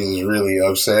homies is really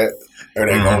upset. Or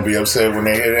they gonna be upset when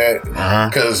they hear that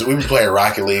because we be playing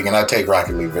Rocket League and I take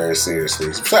Rocket League very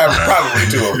seriously, probably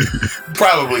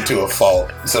to a fault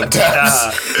sometimes.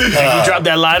 You drop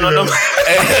that line on them,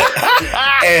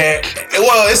 and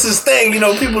well, it's this thing,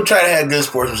 people try to have good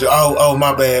sports and say, "Oh,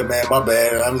 my bad, man, my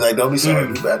bad." And I'm like, "Don't be sorry,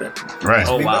 be better." Right?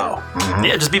 Oh wow,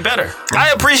 yeah, just be better. I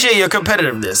appreciate your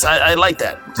competitiveness. I like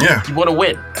that. Yeah, you want to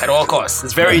win at all costs.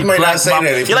 It's very Black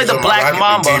Mamba. You're like the Black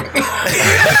Mamba.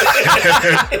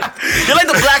 You're like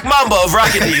the Black Mamba of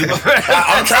Rocket League.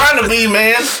 I'm trying to be,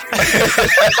 man.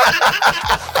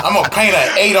 I'm gonna paint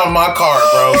an 8 on my card,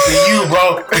 bro. For you,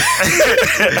 bro.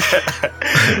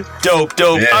 Dope.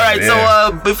 Yeah, all right,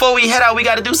 so before we head out, we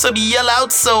got to do some yell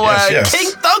outs. So, yes. King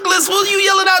Douglas, will you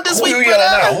yell it out this week? Who you yelling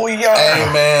out? Hey,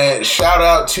 man, shout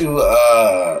out to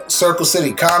Circle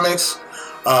City Comics.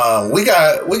 We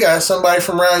got somebody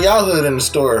from around y'all hood in the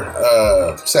store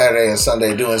Saturday and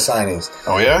Sunday doing signings.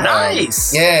 Oh yeah,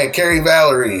 nice. Yeah, Kerry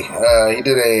Valerie. He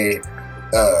did a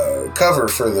cover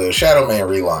for the Shadow Man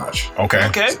relaunch. Okay.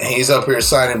 And he's up here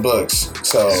signing books.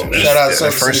 So shout out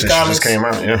to First Comics. just came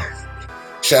out. Yeah.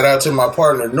 Shout out to my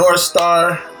partner North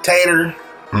Star, Tater,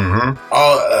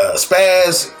 all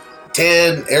Spaz,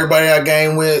 Ted, everybody I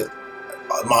game with,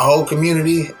 my whole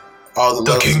community, all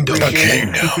the kingdom,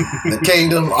 the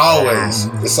kingdom, always.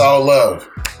 It's all love.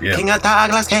 Yeah. King of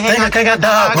Douglas, King of I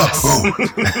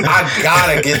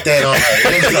gotta get that on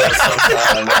the intro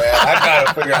sometime, man. I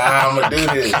gotta figure out how I'm gonna do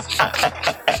this.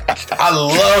 I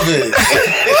love it.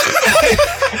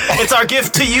 It's our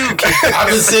gift to you, King. I've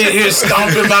been sitting here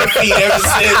stomping my feet ever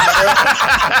since, bro.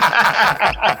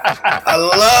 I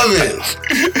love it.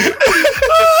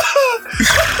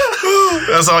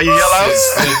 That's all you yell out?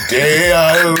 The day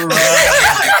I arrived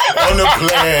on the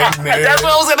planet. That's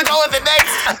what I was gonna go with it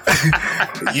next.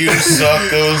 You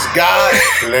suckers got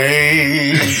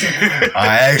played.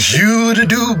 I asked you to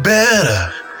do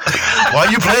better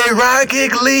while you play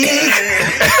Rocket League.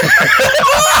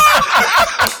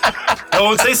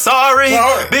 Don't say sorry.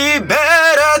 Be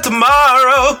better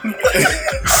tomorrow. We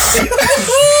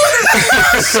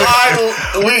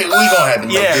gonna have to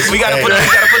make this we gotta put a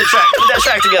track. Put that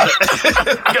track together.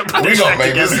 We gonna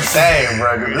make this a thing,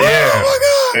 bro. Yeah.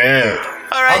 Yeah.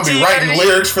 All right, I'll be writing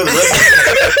lyrics for the rest of the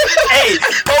Hey,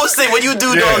 post it when you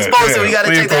do those. Post it. We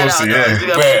gotta check that out. Yeah. We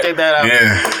gotta check that out.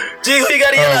 Yeah. G, who you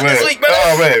gotta yell out this week,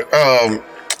 brother?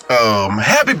 Oh man.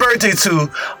 Happy birthday to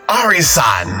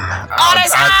Ari-san. Our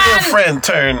dear friend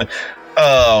turned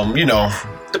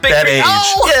the big that three. age.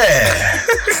 Oh.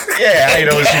 Yeah. I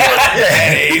didn't know she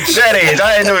was that age.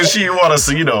 I didn't know she want us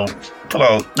to, pull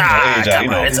out age out,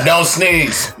 Don't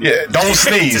sneeze. Yeah, don't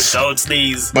sneeze. Just don't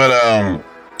sneeze. But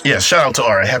yeah, shout out to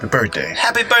Ari. Happy birthday.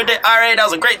 Happy birthday, Ari. That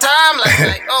was a great time last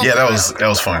night. Oh, yeah, that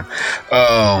was fun.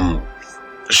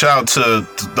 Shout out to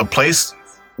the place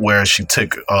where she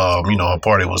took her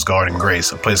party was Garden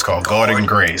Grace, a place called Garden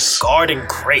Grace. Garden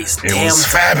Grace. It was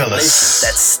fabulous.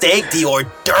 That steak, the hors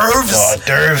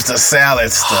d'oeuvres. The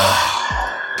salads,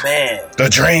 Man. the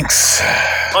drinks.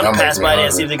 I'm gonna pass by there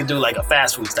and see if they can do like a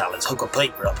fast food style. Let's hook a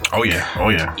plate, bro. Oh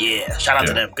yeah. Yeah. Shout out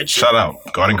to them. Good shit. Shout out.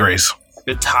 Garden Grace.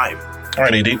 Good time. All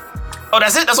right, AD. Oh,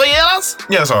 that's it? That's what you yell outs?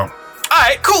 Yeah, that's all. All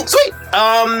right, cool, sweet.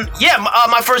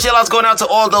 My first yell out's going out to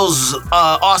all those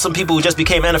awesome people who just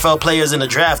became NFL players in the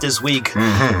draft this week.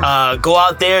 Go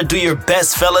out there, do your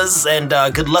best, fellas, and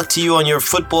good luck to you on your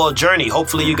football journey.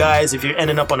 Hopefully, you guys, if you're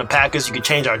ending up on the Packers, you can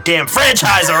change our damn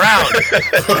franchise around.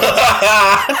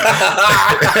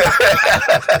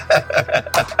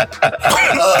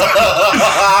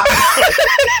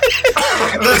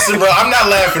 Listen, bro, I'm not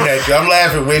laughing at you. I'm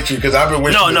laughing with you because I've been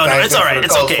with you. No, it's all right.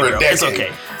 It's okay, bro. It's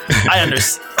okay. I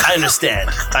understand.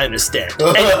 Anyway, just had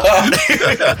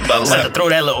to throw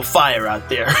that little fire out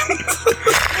there.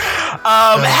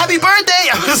 Happy birthday!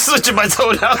 I was switching my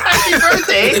tone out. Happy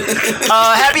birthday!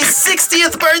 Happy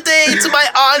 60th birthday to my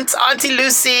Auntie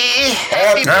Lucy.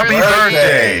 Happy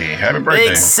birthday! Happy birthday!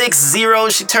 Big 60.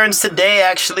 She turns today,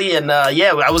 actually, and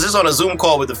I was just on a Zoom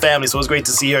call with the family, so it was great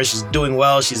to see her. She's doing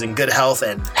well. She's in good health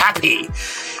and happy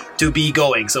to be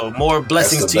going. So more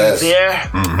blessings to you there.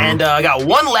 And I got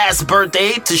one last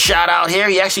birthday to shout out here.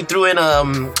 He actually threw in a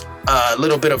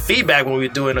little bit of feedback when we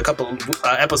were doing a couple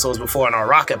episodes before on our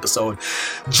rock episode.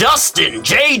 Justin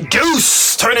J.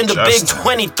 Deuce turning the big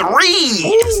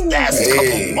 23. That's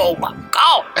oh my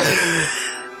God.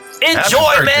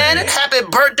 Enjoy, man. Happy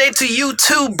birthday to you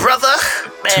too, brother.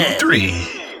 Man.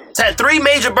 2-3. It's had 3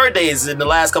 major birthdays in the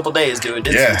last couple days, dude.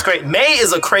 It's great. May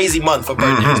is a crazy month for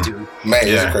birthdays, dude. May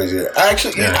is crazy.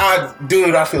 Actually, I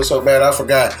feel so bad. I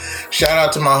forgot. Shout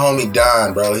out to my homie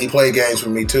Don, bro. He played games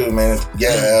with me too, man.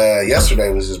 Yeah, yesterday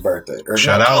was his birthday.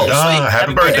 Shout out, Don.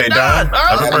 Happy birthday, Don.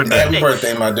 Happy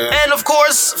birthday, my dude. And of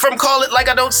course, from Call It Like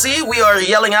I Don't See, we are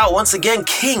yelling out once again,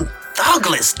 King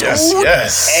Douglas, dude.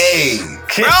 Yes. Hey,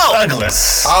 King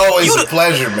Douglas. Always a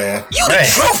pleasure, man. You the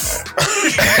truth.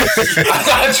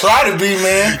 I try to be,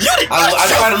 man. I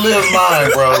try to live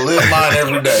mine, bro. Live mine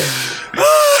every day.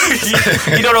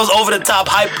 You know those over the top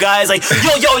hype guys like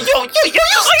yo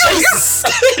Jesus.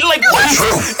 Like what?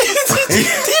 You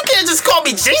can't just call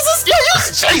me Jesus. Yo,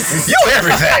 use Jesus. You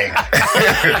everything.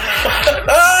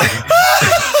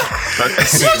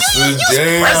 Since the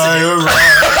day I arrived,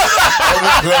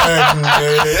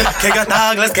 King of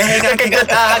Douglas, King of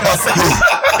Douglas.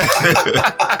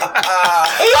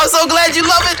 I'm so glad you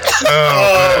love it.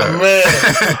 Oh man.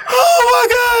 Oh my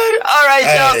God. All right,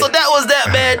 y'all. So that was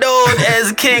that man known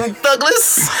as King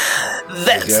Douglas.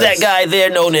 That's that guy there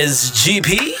known as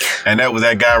GP. And that was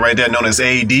that guy right there known as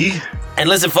AD. And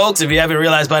listen, folks, if you haven't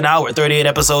realized by now, we're 38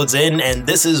 episodes in, and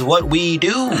this is what we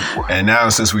do. And now,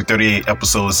 since we're 38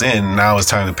 episodes in, now it's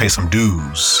time to pay some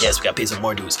dues. Yes, we got to pay some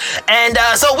more dues. And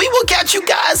so we will catch you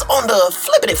guys on the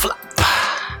flippity flop.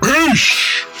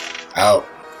 Out.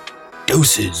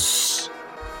 Deuces.